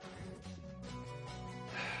anyway.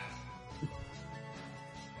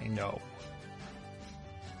 I know.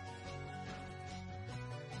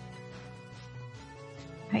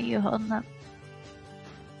 Are you holding up?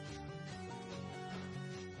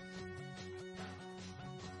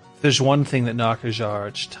 If there's one thing that knockers are,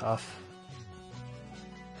 it's tough.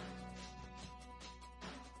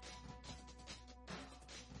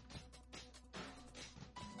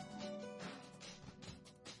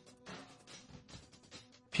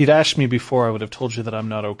 If you'd asked me before, I would have told you that I'm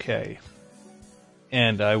not okay.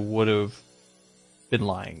 And I would have been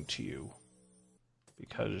lying to you.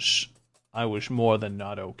 Because I was more than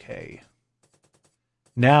not okay.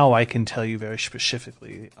 Now I can tell you very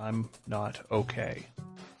specifically, I'm not okay.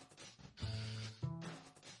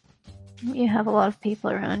 You have a lot of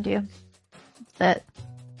people around you that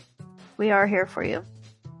we are here for you.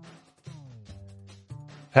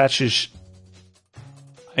 Patches,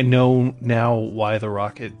 I know now why the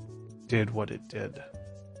rocket did what it did.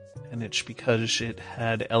 And it's because it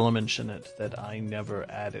had elements in it that I never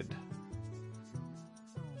added.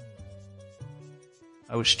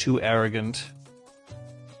 I was too arrogant.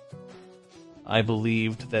 I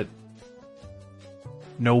believed that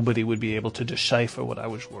nobody would be able to decipher what I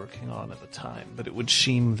was working on at the time, but it would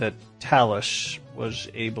seem that Talus was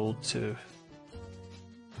able to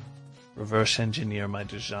reverse engineer my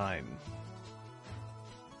design.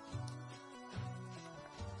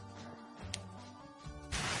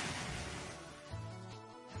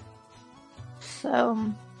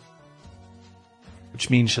 So, Which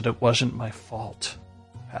means that it wasn't my fault,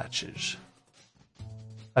 Patches.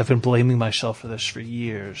 I've been blaming myself for this for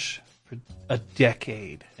years, for a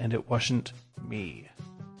decade, and it wasn't me.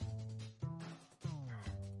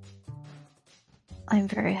 I'm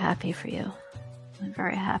very happy for you. I'm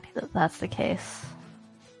very happy that that's the case.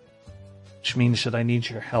 Which means that I need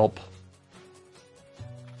your help.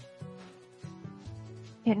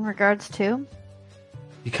 In regards to?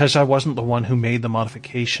 Because I wasn't the one who made the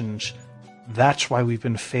modifications, that's why we've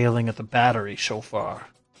been failing at the battery so far.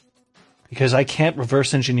 Because I can't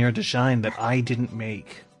reverse engineer a design that I didn't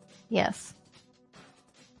make. Yes.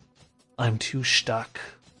 I'm too stuck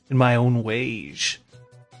in my own ways.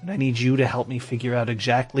 And I need you to help me figure out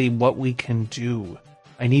exactly what we can do.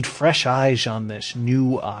 I need fresh eyes on this,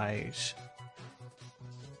 new eyes.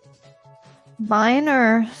 Mine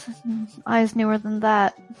or eyes newer than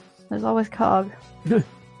that? There's always Cog.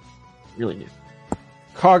 Really new.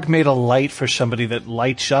 Cog made a light for somebody that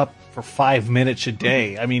lights up for 5 minutes a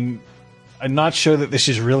day. I mean, I'm not sure that this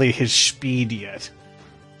is really his speed yet.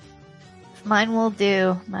 Mine will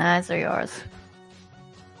do. My eyes are yours.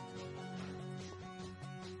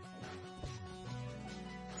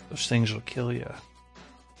 Those things will kill you.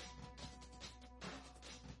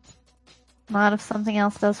 Not if something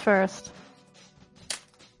else does first.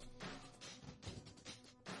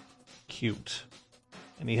 Cute.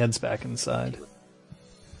 And he heads back inside.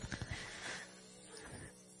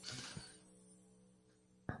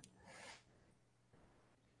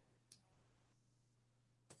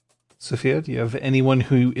 Sophia, do you have anyone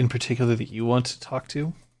who in particular that you want to talk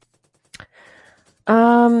to?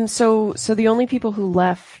 So the only people who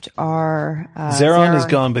left are Zeron is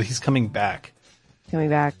gone, but he's coming back. coming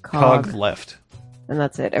back, Cog left. and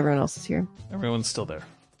that's it. Everyone else is here. Everyone's still there.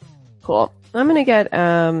 Cool. I'm gonna get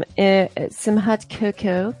Simhat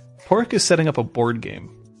Coco. Pork is setting up a board game.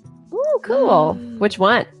 Ooh, cool. Which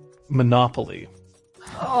one? Monopoly.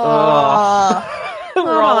 Not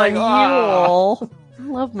on Yule. I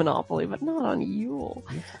love Monopoly, but not on Yule.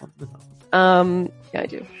 Yeah, I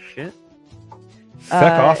do. Shit.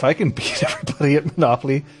 Feck off, I can beat everybody at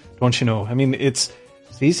Monopoly. Don't you know? I mean, it's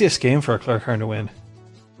the easiest game for a Clarkhorn to win.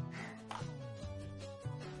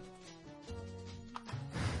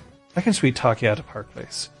 I can sweet talk you out of Park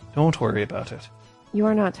Place. Don't worry about it. You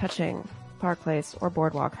are not touching Park Place or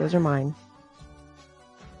Boardwalk. Those are mine.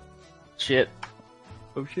 Shit.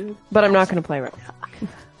 Oh shit. But I'm not going to play right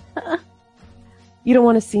now. You don't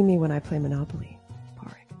want to see me when I play Monopoly,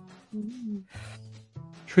 Park.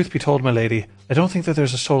 Truth be told, my lady, I don't think that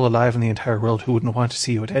there's a soul alive in the entire world who wouldn't want to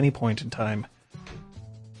see you at any point in time.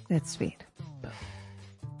 That's sweet.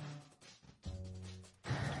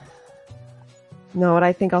 No, what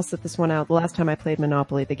I think I'll sit this one out. The last time I played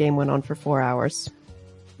Monopoly, the game went on for 4 hours.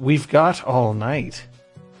 We've got all night.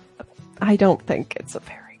 I don't think it's a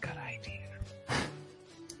very good idea.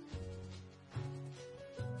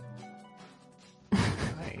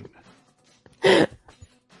 Fine.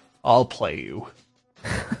 I'll play you.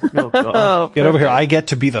 No god. Oh, Get over here. I get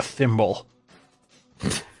to be the thimble.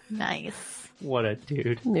 Nice. What a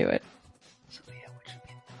dude. Knew it. Sophia, what should be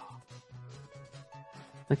the dog?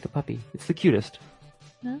 Like the puppy. It's the cutest.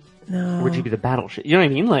 No. Or would you be the battleship? You know what I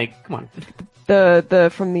mean? Like, come on.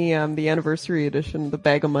 The from the anniversary edition, the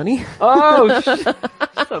bag of money. Oh, shit.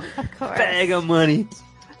 Of course. Bag of money.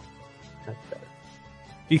 That's better.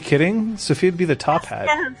 You kidding? Sophia'd be the top hat.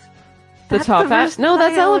 Yes. The That's top the hat? best No,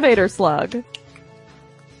 that's style. elevator slug.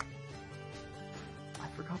 I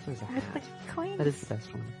forgot there's a With hat. the coins. That is the best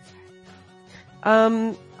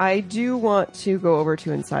one. I do want to go over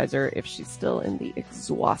to Incisor if she's still in the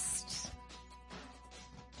exhaust.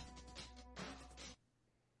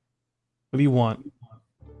 What do you want?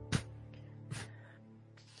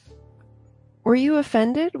 Were you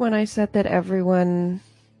offended when I said that everyone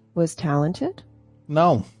was talented?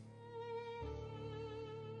 No.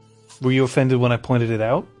 Were you offended when I pointed it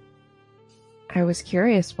out? I was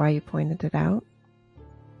curious why you pointed it out.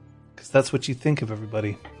 Because that's what you think of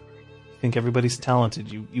everybody. You think everybody's talented.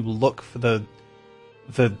 You look for the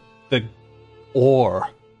ore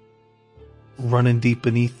running deep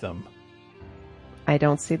beneath them. I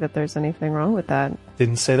don't see that there's anything wrong with that.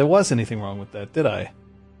 Didn't say there was anything wrong with that, did I?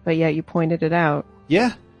 But yet you pointed it out.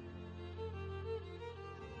 Yeah.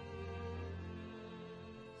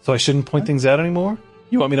 So I shouldn't point things out anymore?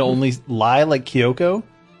 You want me to only lie like Kyoko?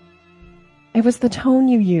 It was the tone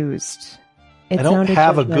you used. It I don't sounded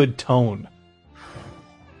have a just like- good tone.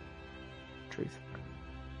 Truth.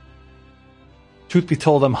 Truth be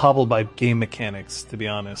told, I'm hobbled by game mechanics, to be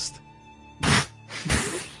honest.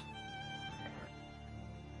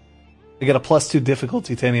 I get a +2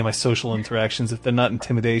 difficulty to any of my social interactions if they're not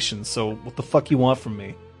intimidation, so what the fuck you want from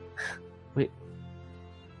me? Wait.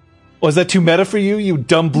 Was that too meta for you, you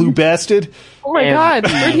dumb blue bastard? Oh my god,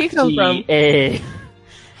 where'd he come from? MTA.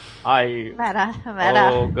 Meta.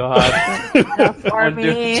 Oh god. Meta for I'm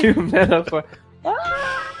doing me. too meta for.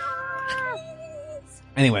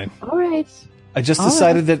 Anyway, All right. I just All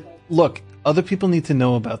decided that, look, other people need to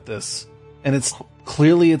know about this. And it's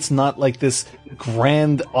clearly it's not like this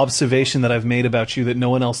grand observation that I've made about you that no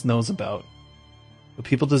one else knows about. But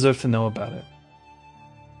people deserve to know about it.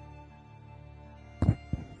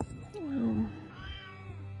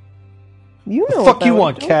 You know. Fuck you about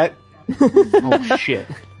want, it, cat? Oh shit.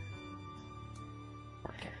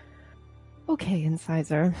 Okay,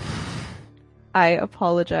 Incisor. I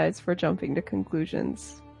apologize for jumping to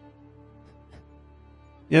conclusions.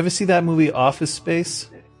 You ever see that movie Office Space?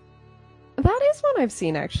 That is one I've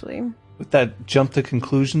seen, actually. With that jump to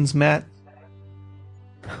conclusions, Matt?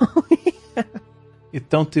 You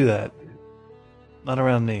don't do that. Not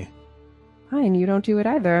around me. Fine, you don't do it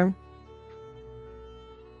either.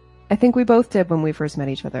 I think we both did when we first met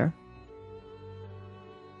each other.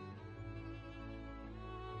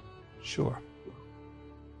 Sure.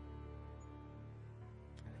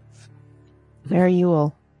 Mary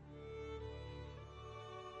Ewell.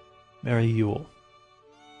 Mary Ewell.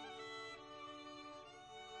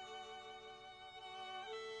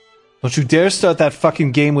 Don't you dare start that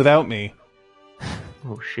fucking game without me.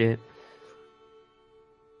 Oh shit.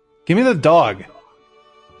 Give me the dog.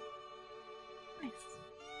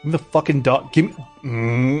 Give me the fucking dog. Give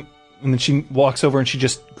me... And then she walks over and she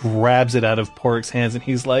just grabs it out of Porrick's hands and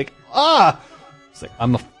he's like, ah! It's like,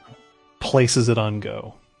 I'm the... Places it on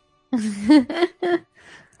go.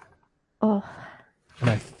 Oh, And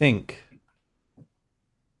I think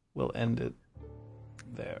we'll end it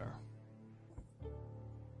there.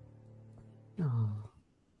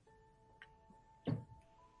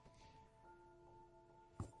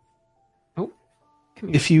 Oh, come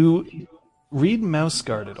here. If you read Mouse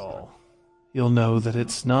Guard at all, you'll know that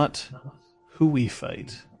it's not who we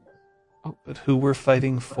fight, but who we're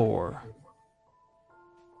fighting for.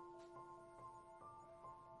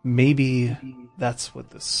 Maybe that's what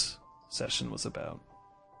this session was about.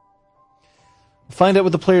 We'll find out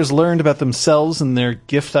what the players learned about themselves and their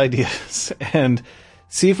gift ideas, and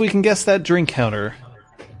see if we can guess that drink counter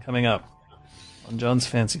coming up on John's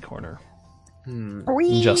Fancy Corner in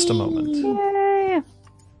just a moment. yay!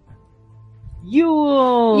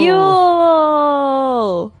 Yule!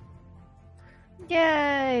 Yule!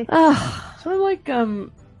 Yay! Ah, So like, well,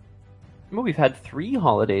 we've had 3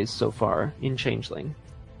 holidays so far in Changeling,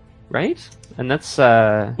 right? And that's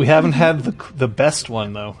We haven't had the best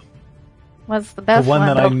one, though. What's the best The one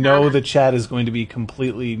that I though? know the chat is going to be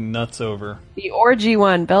completely nuts over. the orgy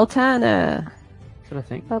one, Beltana. what I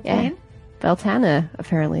think. Beltane? Beltana,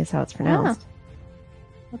 apparently, is how it's pronounced.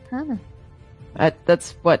 Beltana.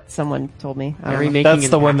 That's what someone told me. I Are don't we know. making That's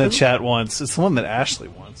an the one that happen? chat wants. It's the one that Ashley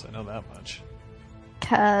wants. I know that much.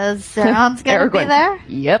 Cause Zeron's gonna be Aragorn. there?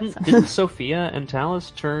 Yep. Didn't Sophia and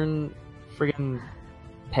Talus turn friggin'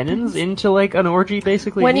 penance into like an orgy,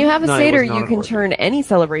 basically? When you have a No, it satyr, was not you an can orgy. turn any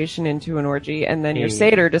celebration into an orgy, and then your Hey.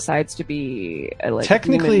 satyr decides to be a demon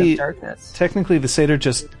Technically- of darkness. Technically, the satyr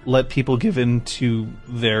just let people give in to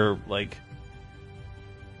their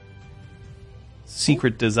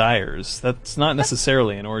secret desires. That's not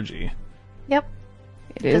necessarily an orgy. Yep.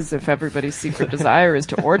 It is if everybody's secret desire is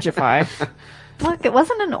to orgify. Look, it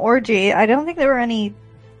wasn't an orgy. I don't think there were any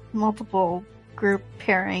multiple group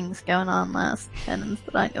pairings going on last penance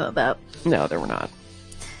that I knew about. No, there were not.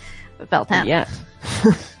 But Beltane. Yet.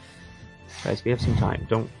 Guys, we have some time.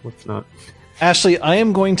 Let's not. Ashley, I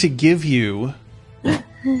am going to give you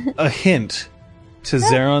a hint to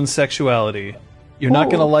Zeron's sexuality. You're not Oh.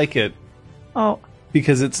 going to like it Oh.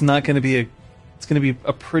 because it's not going to be it's going to be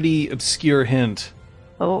a pretty obscure hint.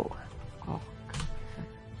 Oh.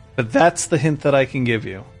 But that's the hint that I can give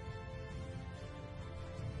you.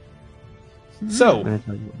 So, I'm gonna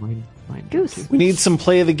tell you what mine Goose. too. we need some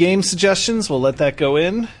play of the game suggestions. We'll let that go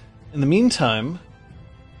in. In the meantime,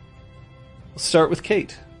 we'll start with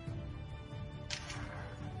Kate.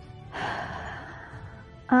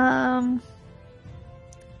 I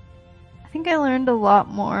think I learned a lot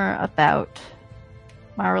more about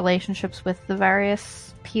my relationships with the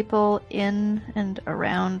various people in and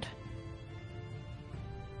around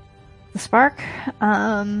the Spark.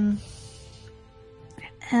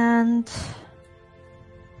 And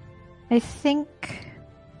I think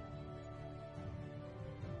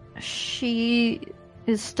she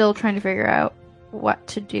is still trying to figure out what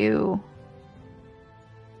to do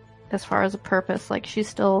as far as a purpose. Like, she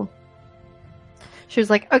was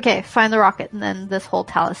like, okay, find the rocket, and then this whole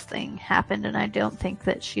Talus thing happened, and I don't think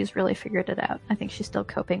that she's really figured it out. I think she's still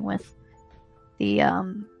coping with the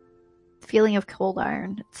feeling of cold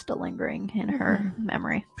iron that's still lingering in her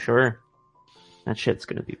memory. Sure. That shit's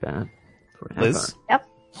gonna be bad. Forever. Liz? Yep.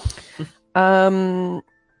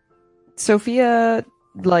 Sophia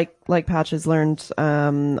like Patches learned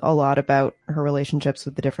a lot about her relationships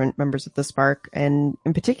with the different members of the Spark, and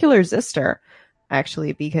in particular Zister,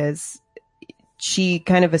 actually, because she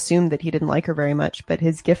kind of assumed that he didn't like her very much, but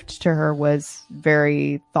his gift to her was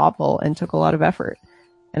very thoughtful and took a lot of effort.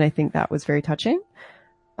 And I think that was very touching.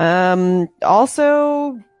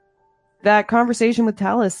 Also, that conversation with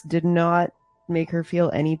Talus did not make her feel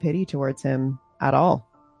any pity towards him at all.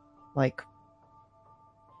 Like,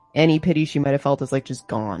 any pity she might have felt is like just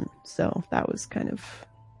gone. So that was kind of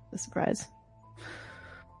a surprise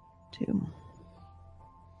too.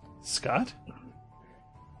 Scott?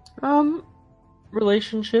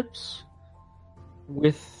 Relationships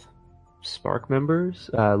with Spark members,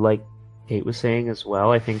 like Kate was saying as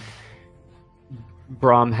well. I think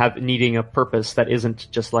Braum needing a purpose that isn't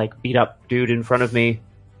just like beat up dude in front of me,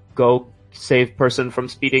 go save person from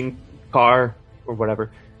speeding car or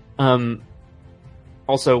whatever.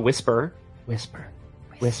 Also Whisper. The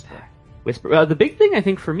big thing I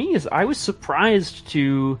think for me is I was surprised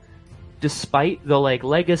to, despite the like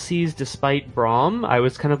legacies, despite Braum, I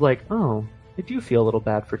was kind of like, oh, I do feel a little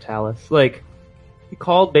bad for Talus. Like, he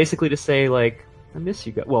called basically to say like, I miss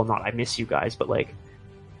you guys. Well, not I miss you guys, but like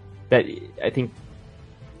that. I think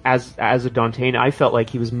as a Dantean, I felt like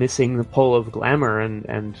he was missing the pull of glamour,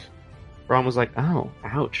 and Braum was like, oh,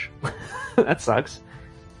 ouch, that sucks.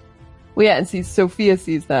 Well, yeah, and see, Sophia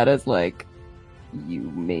sees that as like, you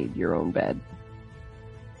made your own bed.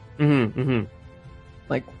 Mm-hmm.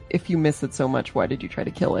 Like, if you miss it so much, why did you try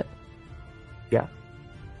to kill it? Yeah.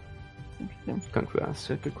 Interesting. Kung Fu asked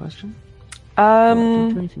a good question. Don't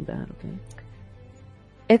do anything bad, okay?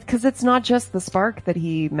 It's because it's not just the Spark that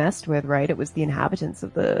he messed with, right? It was the inhabitants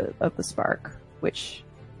of the Spark, which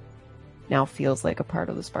now feels like a part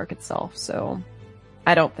of the Spark itself. So,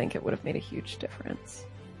 I don't think it would have made a huge difference.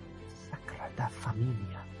 Sagrada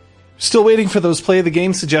Familia. Still waiting for those play of the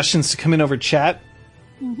game suggestions to come in over chat.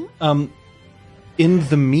 Mm-hmm. In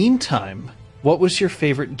the meantime, what was your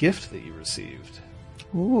favorite gift that you received?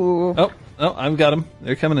 Ooh. Oh, I've got them.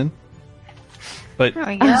 They're coming in. But There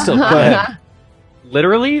we go. still, go ahead.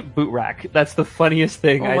 Literally, boot rack. That's the funniest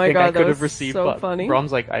thing Oh I my think God, I that could was have received. so But funny.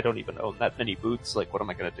 Brahm's like, I don't even own that many boots. Like, what am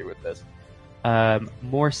I going to do with this?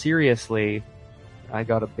 More seriously, I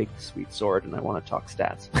got a big sweet sword and I want to talk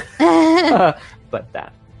stats. But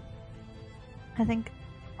that. I think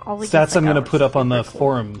all the Stats gifts I I'm going to got put were up on the super cool.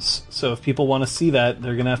 forums. So if people want to see that,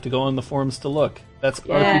 they're going to have to go on the forums to look. That's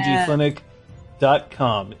Yeah.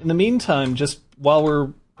 rpgclinic.com. In the meantime,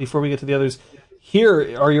 before we get to the others,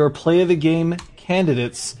 here are your play of the game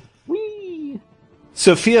candidates. Whee!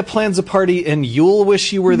 Sophia plans a party and you'll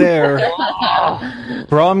wish you were there.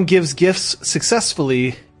 Braum gives gifts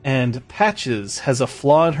successfully, and Patches has a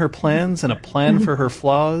flaw in her plans and a plan for her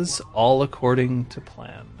flaws, all according to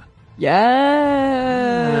plan.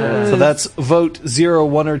 Yes. So that's vote 0,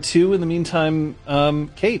 1, or 2. In the meantime,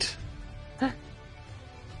 Kate,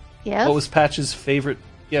 Yes. what was Patch's favorite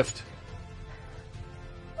gift?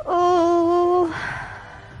 Oh.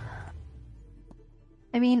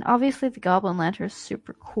 I mean, obviously the Goblin Lantern is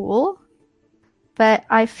super cool, but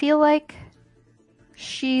I feel like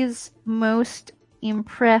she's most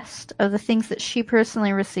impressed of the things that she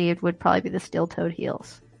personally received would probably be the Steel-Toed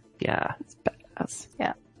Heels. Yeah. It's badass.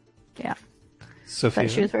 Yeah. Sophia.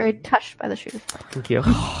 But she was very touched by the shoes. Thank you.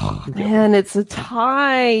 Man, it's a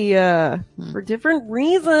tie for different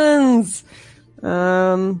reasons.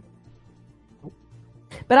 But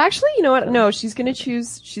actually, you know what? No, she's gonna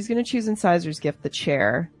choose Incisor's gift, the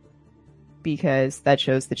chair, because that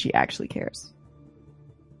shows that she actually cares.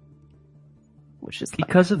 Which is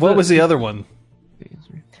Because of What was the other one?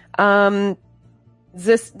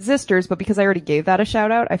 Zisters, but because I already gave that a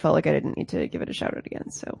shout out, I felt like I didn't need to give it a shout out again.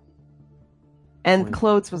 So, and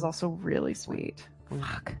Claude's was also really sweet.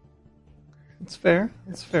 Fuck. It's fair.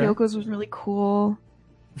 It's fair. Kyoko's was really cool.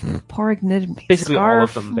 Poor knitted Basically all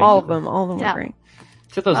scarf. of them, All of basically. them. All of them Yeah. were great.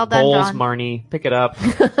 Except those Well done, bowls, John. Marnie. Pick it up.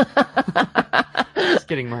 Just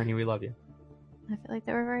kidding, Marnie. We love you. I feel like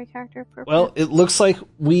they were very character appropriate. Well, it looks like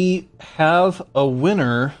we have a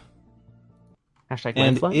winner, Hashtag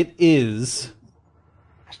and Landflow. it is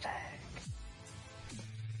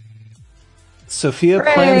Sophia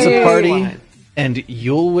plans a party, and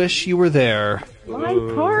you'll wish you were there. My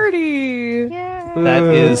party. Yay. That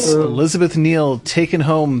is Elizabeth Neal taking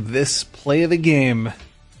home this play of the game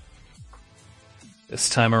this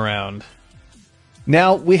time around.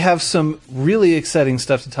 Now we have some really exciting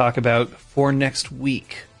stuff to talk about for next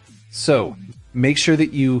week. So make sure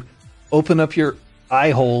that you open up your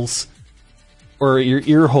eye holes or your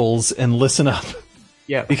ear holes and listen up.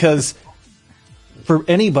 Yeah. Because for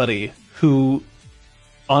anybody who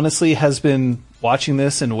honestly has been watching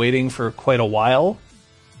this and waiting for quite a while.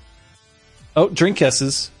 Oh, drink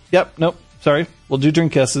guesses. Yep, nope, sorry. We'll do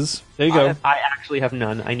drink guesses. There you go. I actually have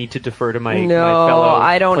none. I need to defer to my No, my fellow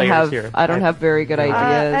I don't players have. here. I don't have very good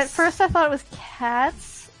ideas. At first, I thought it was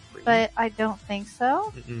cats, but I don't think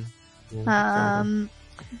so. Mm-mm. Yeah,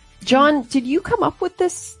 John, did you come up with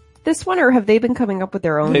this one, or have they been coming up with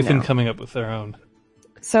their own? They've been now? coming up with their own.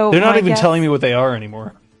 So They're not my even guess- telling me what they are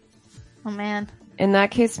anymore. Oh man. In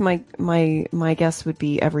that case, my guess would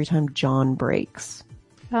be every time John breaks.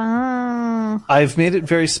 Oh. I've made it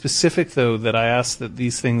very specific, though, that I asked that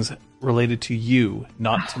these things related to you,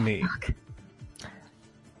 not to me.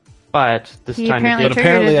 But this He time apparently it But did.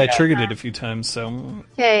 apparently I triggered it. triggered it a few times, so...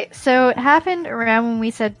 Okay, so it happened around when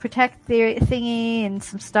we said protect the thingy and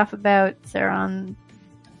some stuff about Zeron.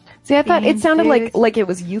 See, I thought it Being sounded foods. like it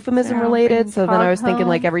was euphemism They're related. bringing So then I was Cog thinking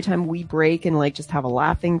like home. every time we break and like just have a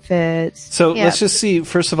laughing fit. So Yeah. let's just see,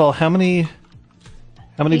 first of all, how many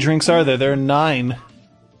drinks are there? There are 9.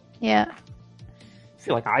 Yeah. I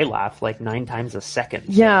feel like I laugh like 9 times a second.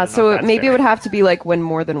 Yeah, I don't know so if that's maybe it fair. would have to be like when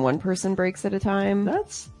more than one person breaks at a time.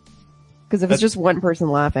 That's Because if it's just one person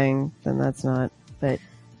laughing, then that's not. But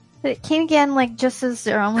But it came again like just as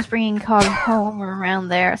Zeron was bringing Cog home or around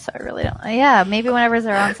there, so I really don't. Yeah, maybe whenever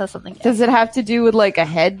Zeron says something. does it have to do with like a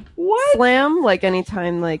head slam? Like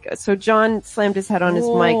anytime, like so John slammed his head on his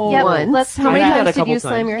mic Yeah, once. let's How do many that. times A did couple you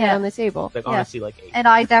slam times. your head Yeah. on the table? like Yeah. honestly like 8. And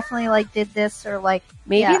I definitely like did this or like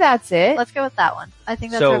Maybe yeah. that's it. Let's go with that one. I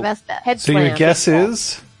think that's So- our best bet. Head So slam. your guess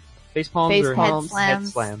is... Face palms Face or palms. head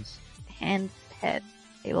slams? Hand, head,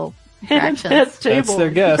 table Head interactions. That's their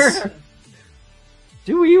guess.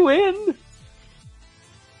 Do we win?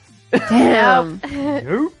 Damn.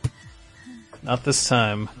 Nope. Not this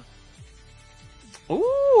time.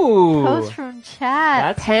 Ooh. Post from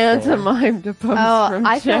chat. That's Pantomime to post Oh, from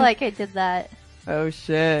I feel chat. like I did that Oh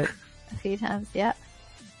shit. a few times. Yeah.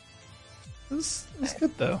 It's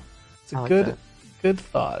good, though. It's a I like good, that. good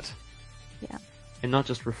thought. and not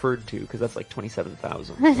just referred to because that's like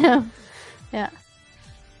 27,000. I know. Yeah.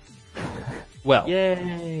 Well,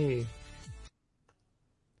 Yay!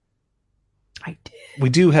 I did. we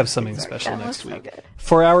do have something special next week.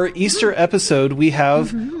 For our Easter episode, we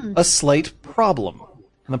have a slight problem.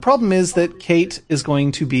 And the problem is that Kate is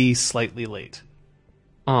going to be slightly late.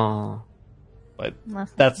 Aw. But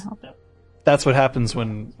Unless That's- help it. that's what happens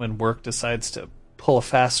when work decides to pull a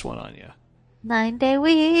fast one on you. 9-day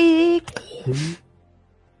week.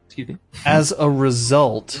 Excuse me. As a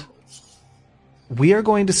result, we are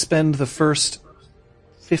going to spend the first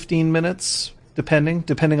 15 minutes,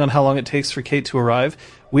 depending on how long it takes for Kate to arrive.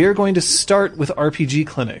 We are going to start with RPG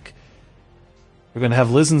Clinic. We're going to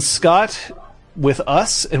have Liz and Scott with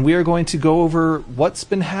us, and we are going to go over what's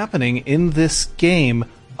been happening in this game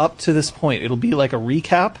up to this point. It'll be like a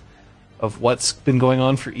recap of what's been going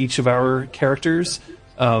on for each of our characters,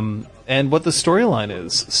 and what the storyline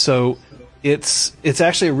is. So it's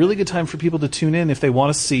actually a really good time for people to tune in if they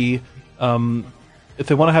want to see, if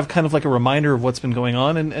they want to have kind of like a reminder of what's been going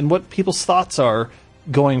on and what people's thoughts are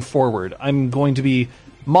going forward. I'm going to be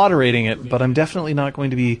moderating it, but I'm definitely not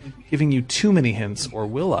going to be giving you too many hints, or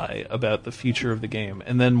will I, about the future of the game.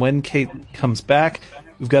 And then when Kate comes back,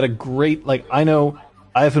 we've got a great, I know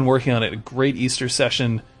I've been working on it, a great Easter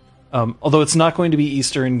session. Although it's not going to be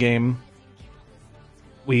Easter in game,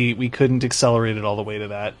 we couldn't accelerate it all the way to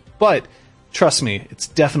that. But trust me, it's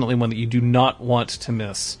definitely one that you do not want to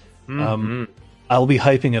miss. I'll be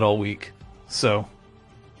hyping it all week, so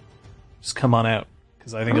just come on out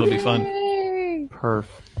because I think it'll be fun. Perf.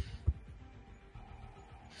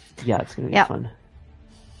 Yeah, it's gonna be Yeah. fun.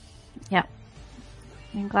 Yeah.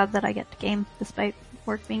 I'm glad that I get to game despite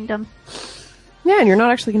work being done. Yeah, and you're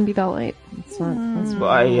not actually going to be that late. It's not. That's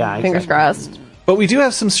Well, yeah, fingers exactly. crossed. But we do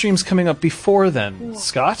have some streams coming up before then.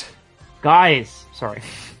 Scott, Guys,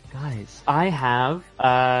 I have.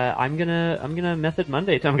 I'm gonna Method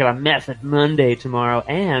Monday. I'm gonna Method Monday tomorrow,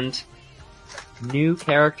 and new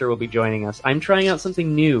character will be joining us. I'm trying out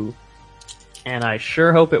something new, and I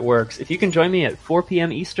sure hope it works. If you can join me at 4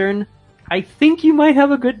 p.m. Eastern, I think you might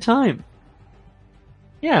have a good time.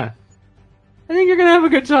 Yeah, I think you're gonna have a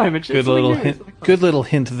good time. It's good something little new. hint. Good little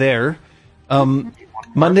hint there.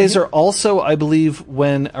 Mondays are also, I believe,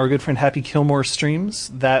 when our good friend Happy Kilmore streams.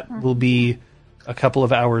 That will be a couple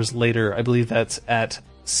of hours later. I believe that's at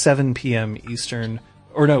 7 p.m. Eastern,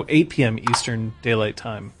 or no, 8 p.m. Eastern Daylight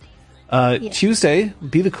Time. Tuesday,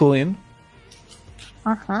 Be the Coolian.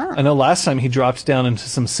 Uh-huh. I know last time he dropped down into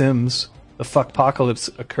some Sims. The fuckpocalypse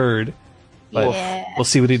occurred. But Yeah. we'll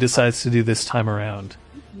see what he decides to do this time around.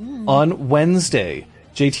 On Wednesday,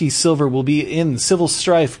 JT Silver will be in Civil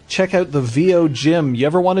Strife. Check out the VO Gym. You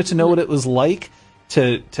ever wanted to know what it was like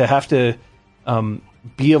to have to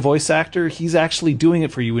be a voice actor? He's actually doing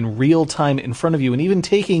it for you in real time in front of you, and even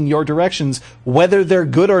taking your directions, whether they're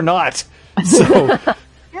good or not. So,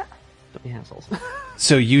 Don't be assholes.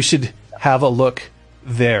 so you should have a look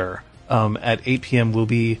there. At 8 p.m. will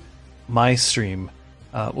be my stream.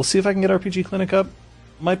 We'll see if I can get RPG Clinic up.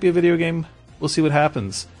 Might be a video game. We'll see what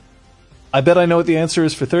happens. I bet I know what the answer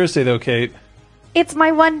is for Thursday, though, Kate. It's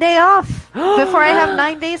my one day off before I have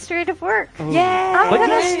 9 days straight of work. Oh. Yay! I'm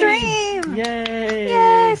gonna Yay! stream. Yay!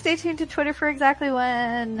 Yay! Stay tuned to Twitter for exactly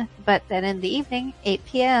when. But then in the evening, 8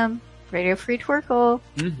 p.m., Radio Free Twerkle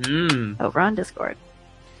Mm-hmm. over on Discord.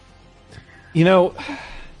 You know,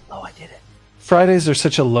 Oh, I did it. Fridays are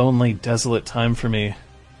such a lonely, desolate time for me.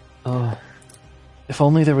 Oh. If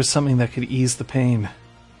only there was something that could ease the pain.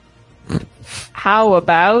 How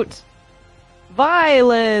about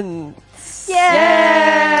violence?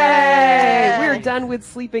 Yay! We're done with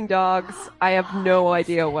Sleeping Dogs. I have no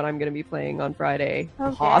idea what I'm going to be playing on Friday.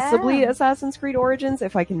 Okay. Possibly Assassin's Creed Origins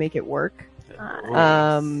if I can make it work.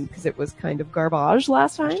 Because it was kind of garbage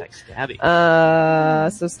last time. Hashtag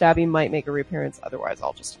stabby. So Stabby might make a reappearance. Otherwise,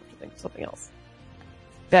 I'll just have to think of something else.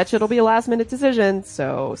 Bet it'll be a last minute decision.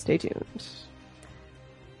 So stay tuned.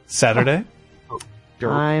 Saturday?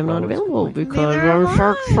 I'm not available because Neither am I'm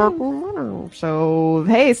shark. So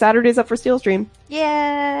hey, Saturday's up for Steel Stream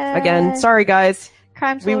Yay! again. Sorry guys,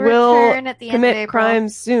 Crimes we will will return at the end of commit April.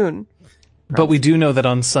 crimes soon. But we do know that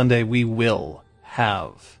on Sunday we will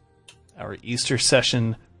have our Easter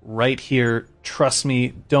session right here. Trust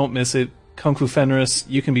me, don't miss it. Kung Fu Fenris,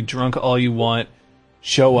 you can be drunk all you want.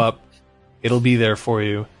 Show up. It'll be there for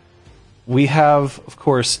you. We have, of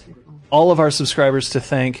course, all of our subscribers to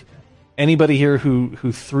thank. Anybody here who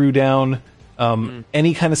threw down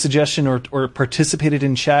any kind of suggestion or participated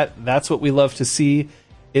in chat, that's what we love to see.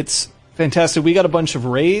 It's fantastic. We got a bunch of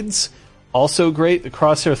raids. Also great. The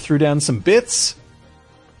Crosshair threw down some bits.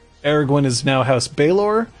 Aragorn is now House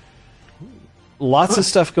Baelor. Lots of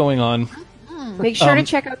stuff going on. Make sure to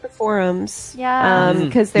check out the forums. Yeah.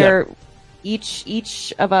 Because they're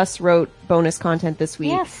each of us wrote bonus content this week.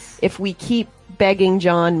 Yes. If we keep begging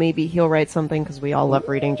John, maybe he'll write something because we all love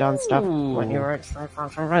reading John's stuff when he writes stuff.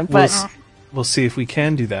 But We'll see if we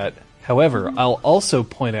can do that. However, I'll also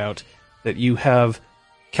point out that you have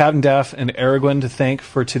Captain Daff and Aragorn to thank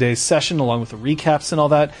for today's session, along with the recaps and all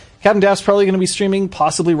that. Captain Daff's probably going to be streaming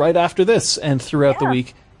possibly right after this, and throughout the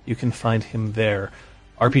week, you can find him there.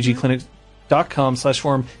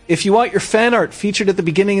 RPGclinic.com/forum. If you want your fan art featured at the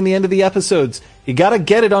beginning and the end of the episodes, you gotta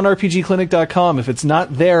get it on RPGclinic.com. If it's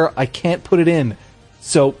not there, I can't put it in.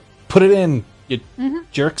 So, put it in, you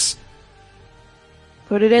jerks.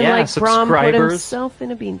 put it in Yeah, like Brom put subscribers. himself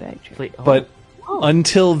in a beanbag. But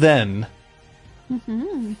until then,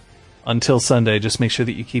 until Sunday, just make sure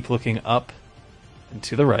that you keep looking up and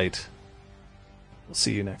to the right. We'll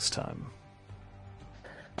see you next time.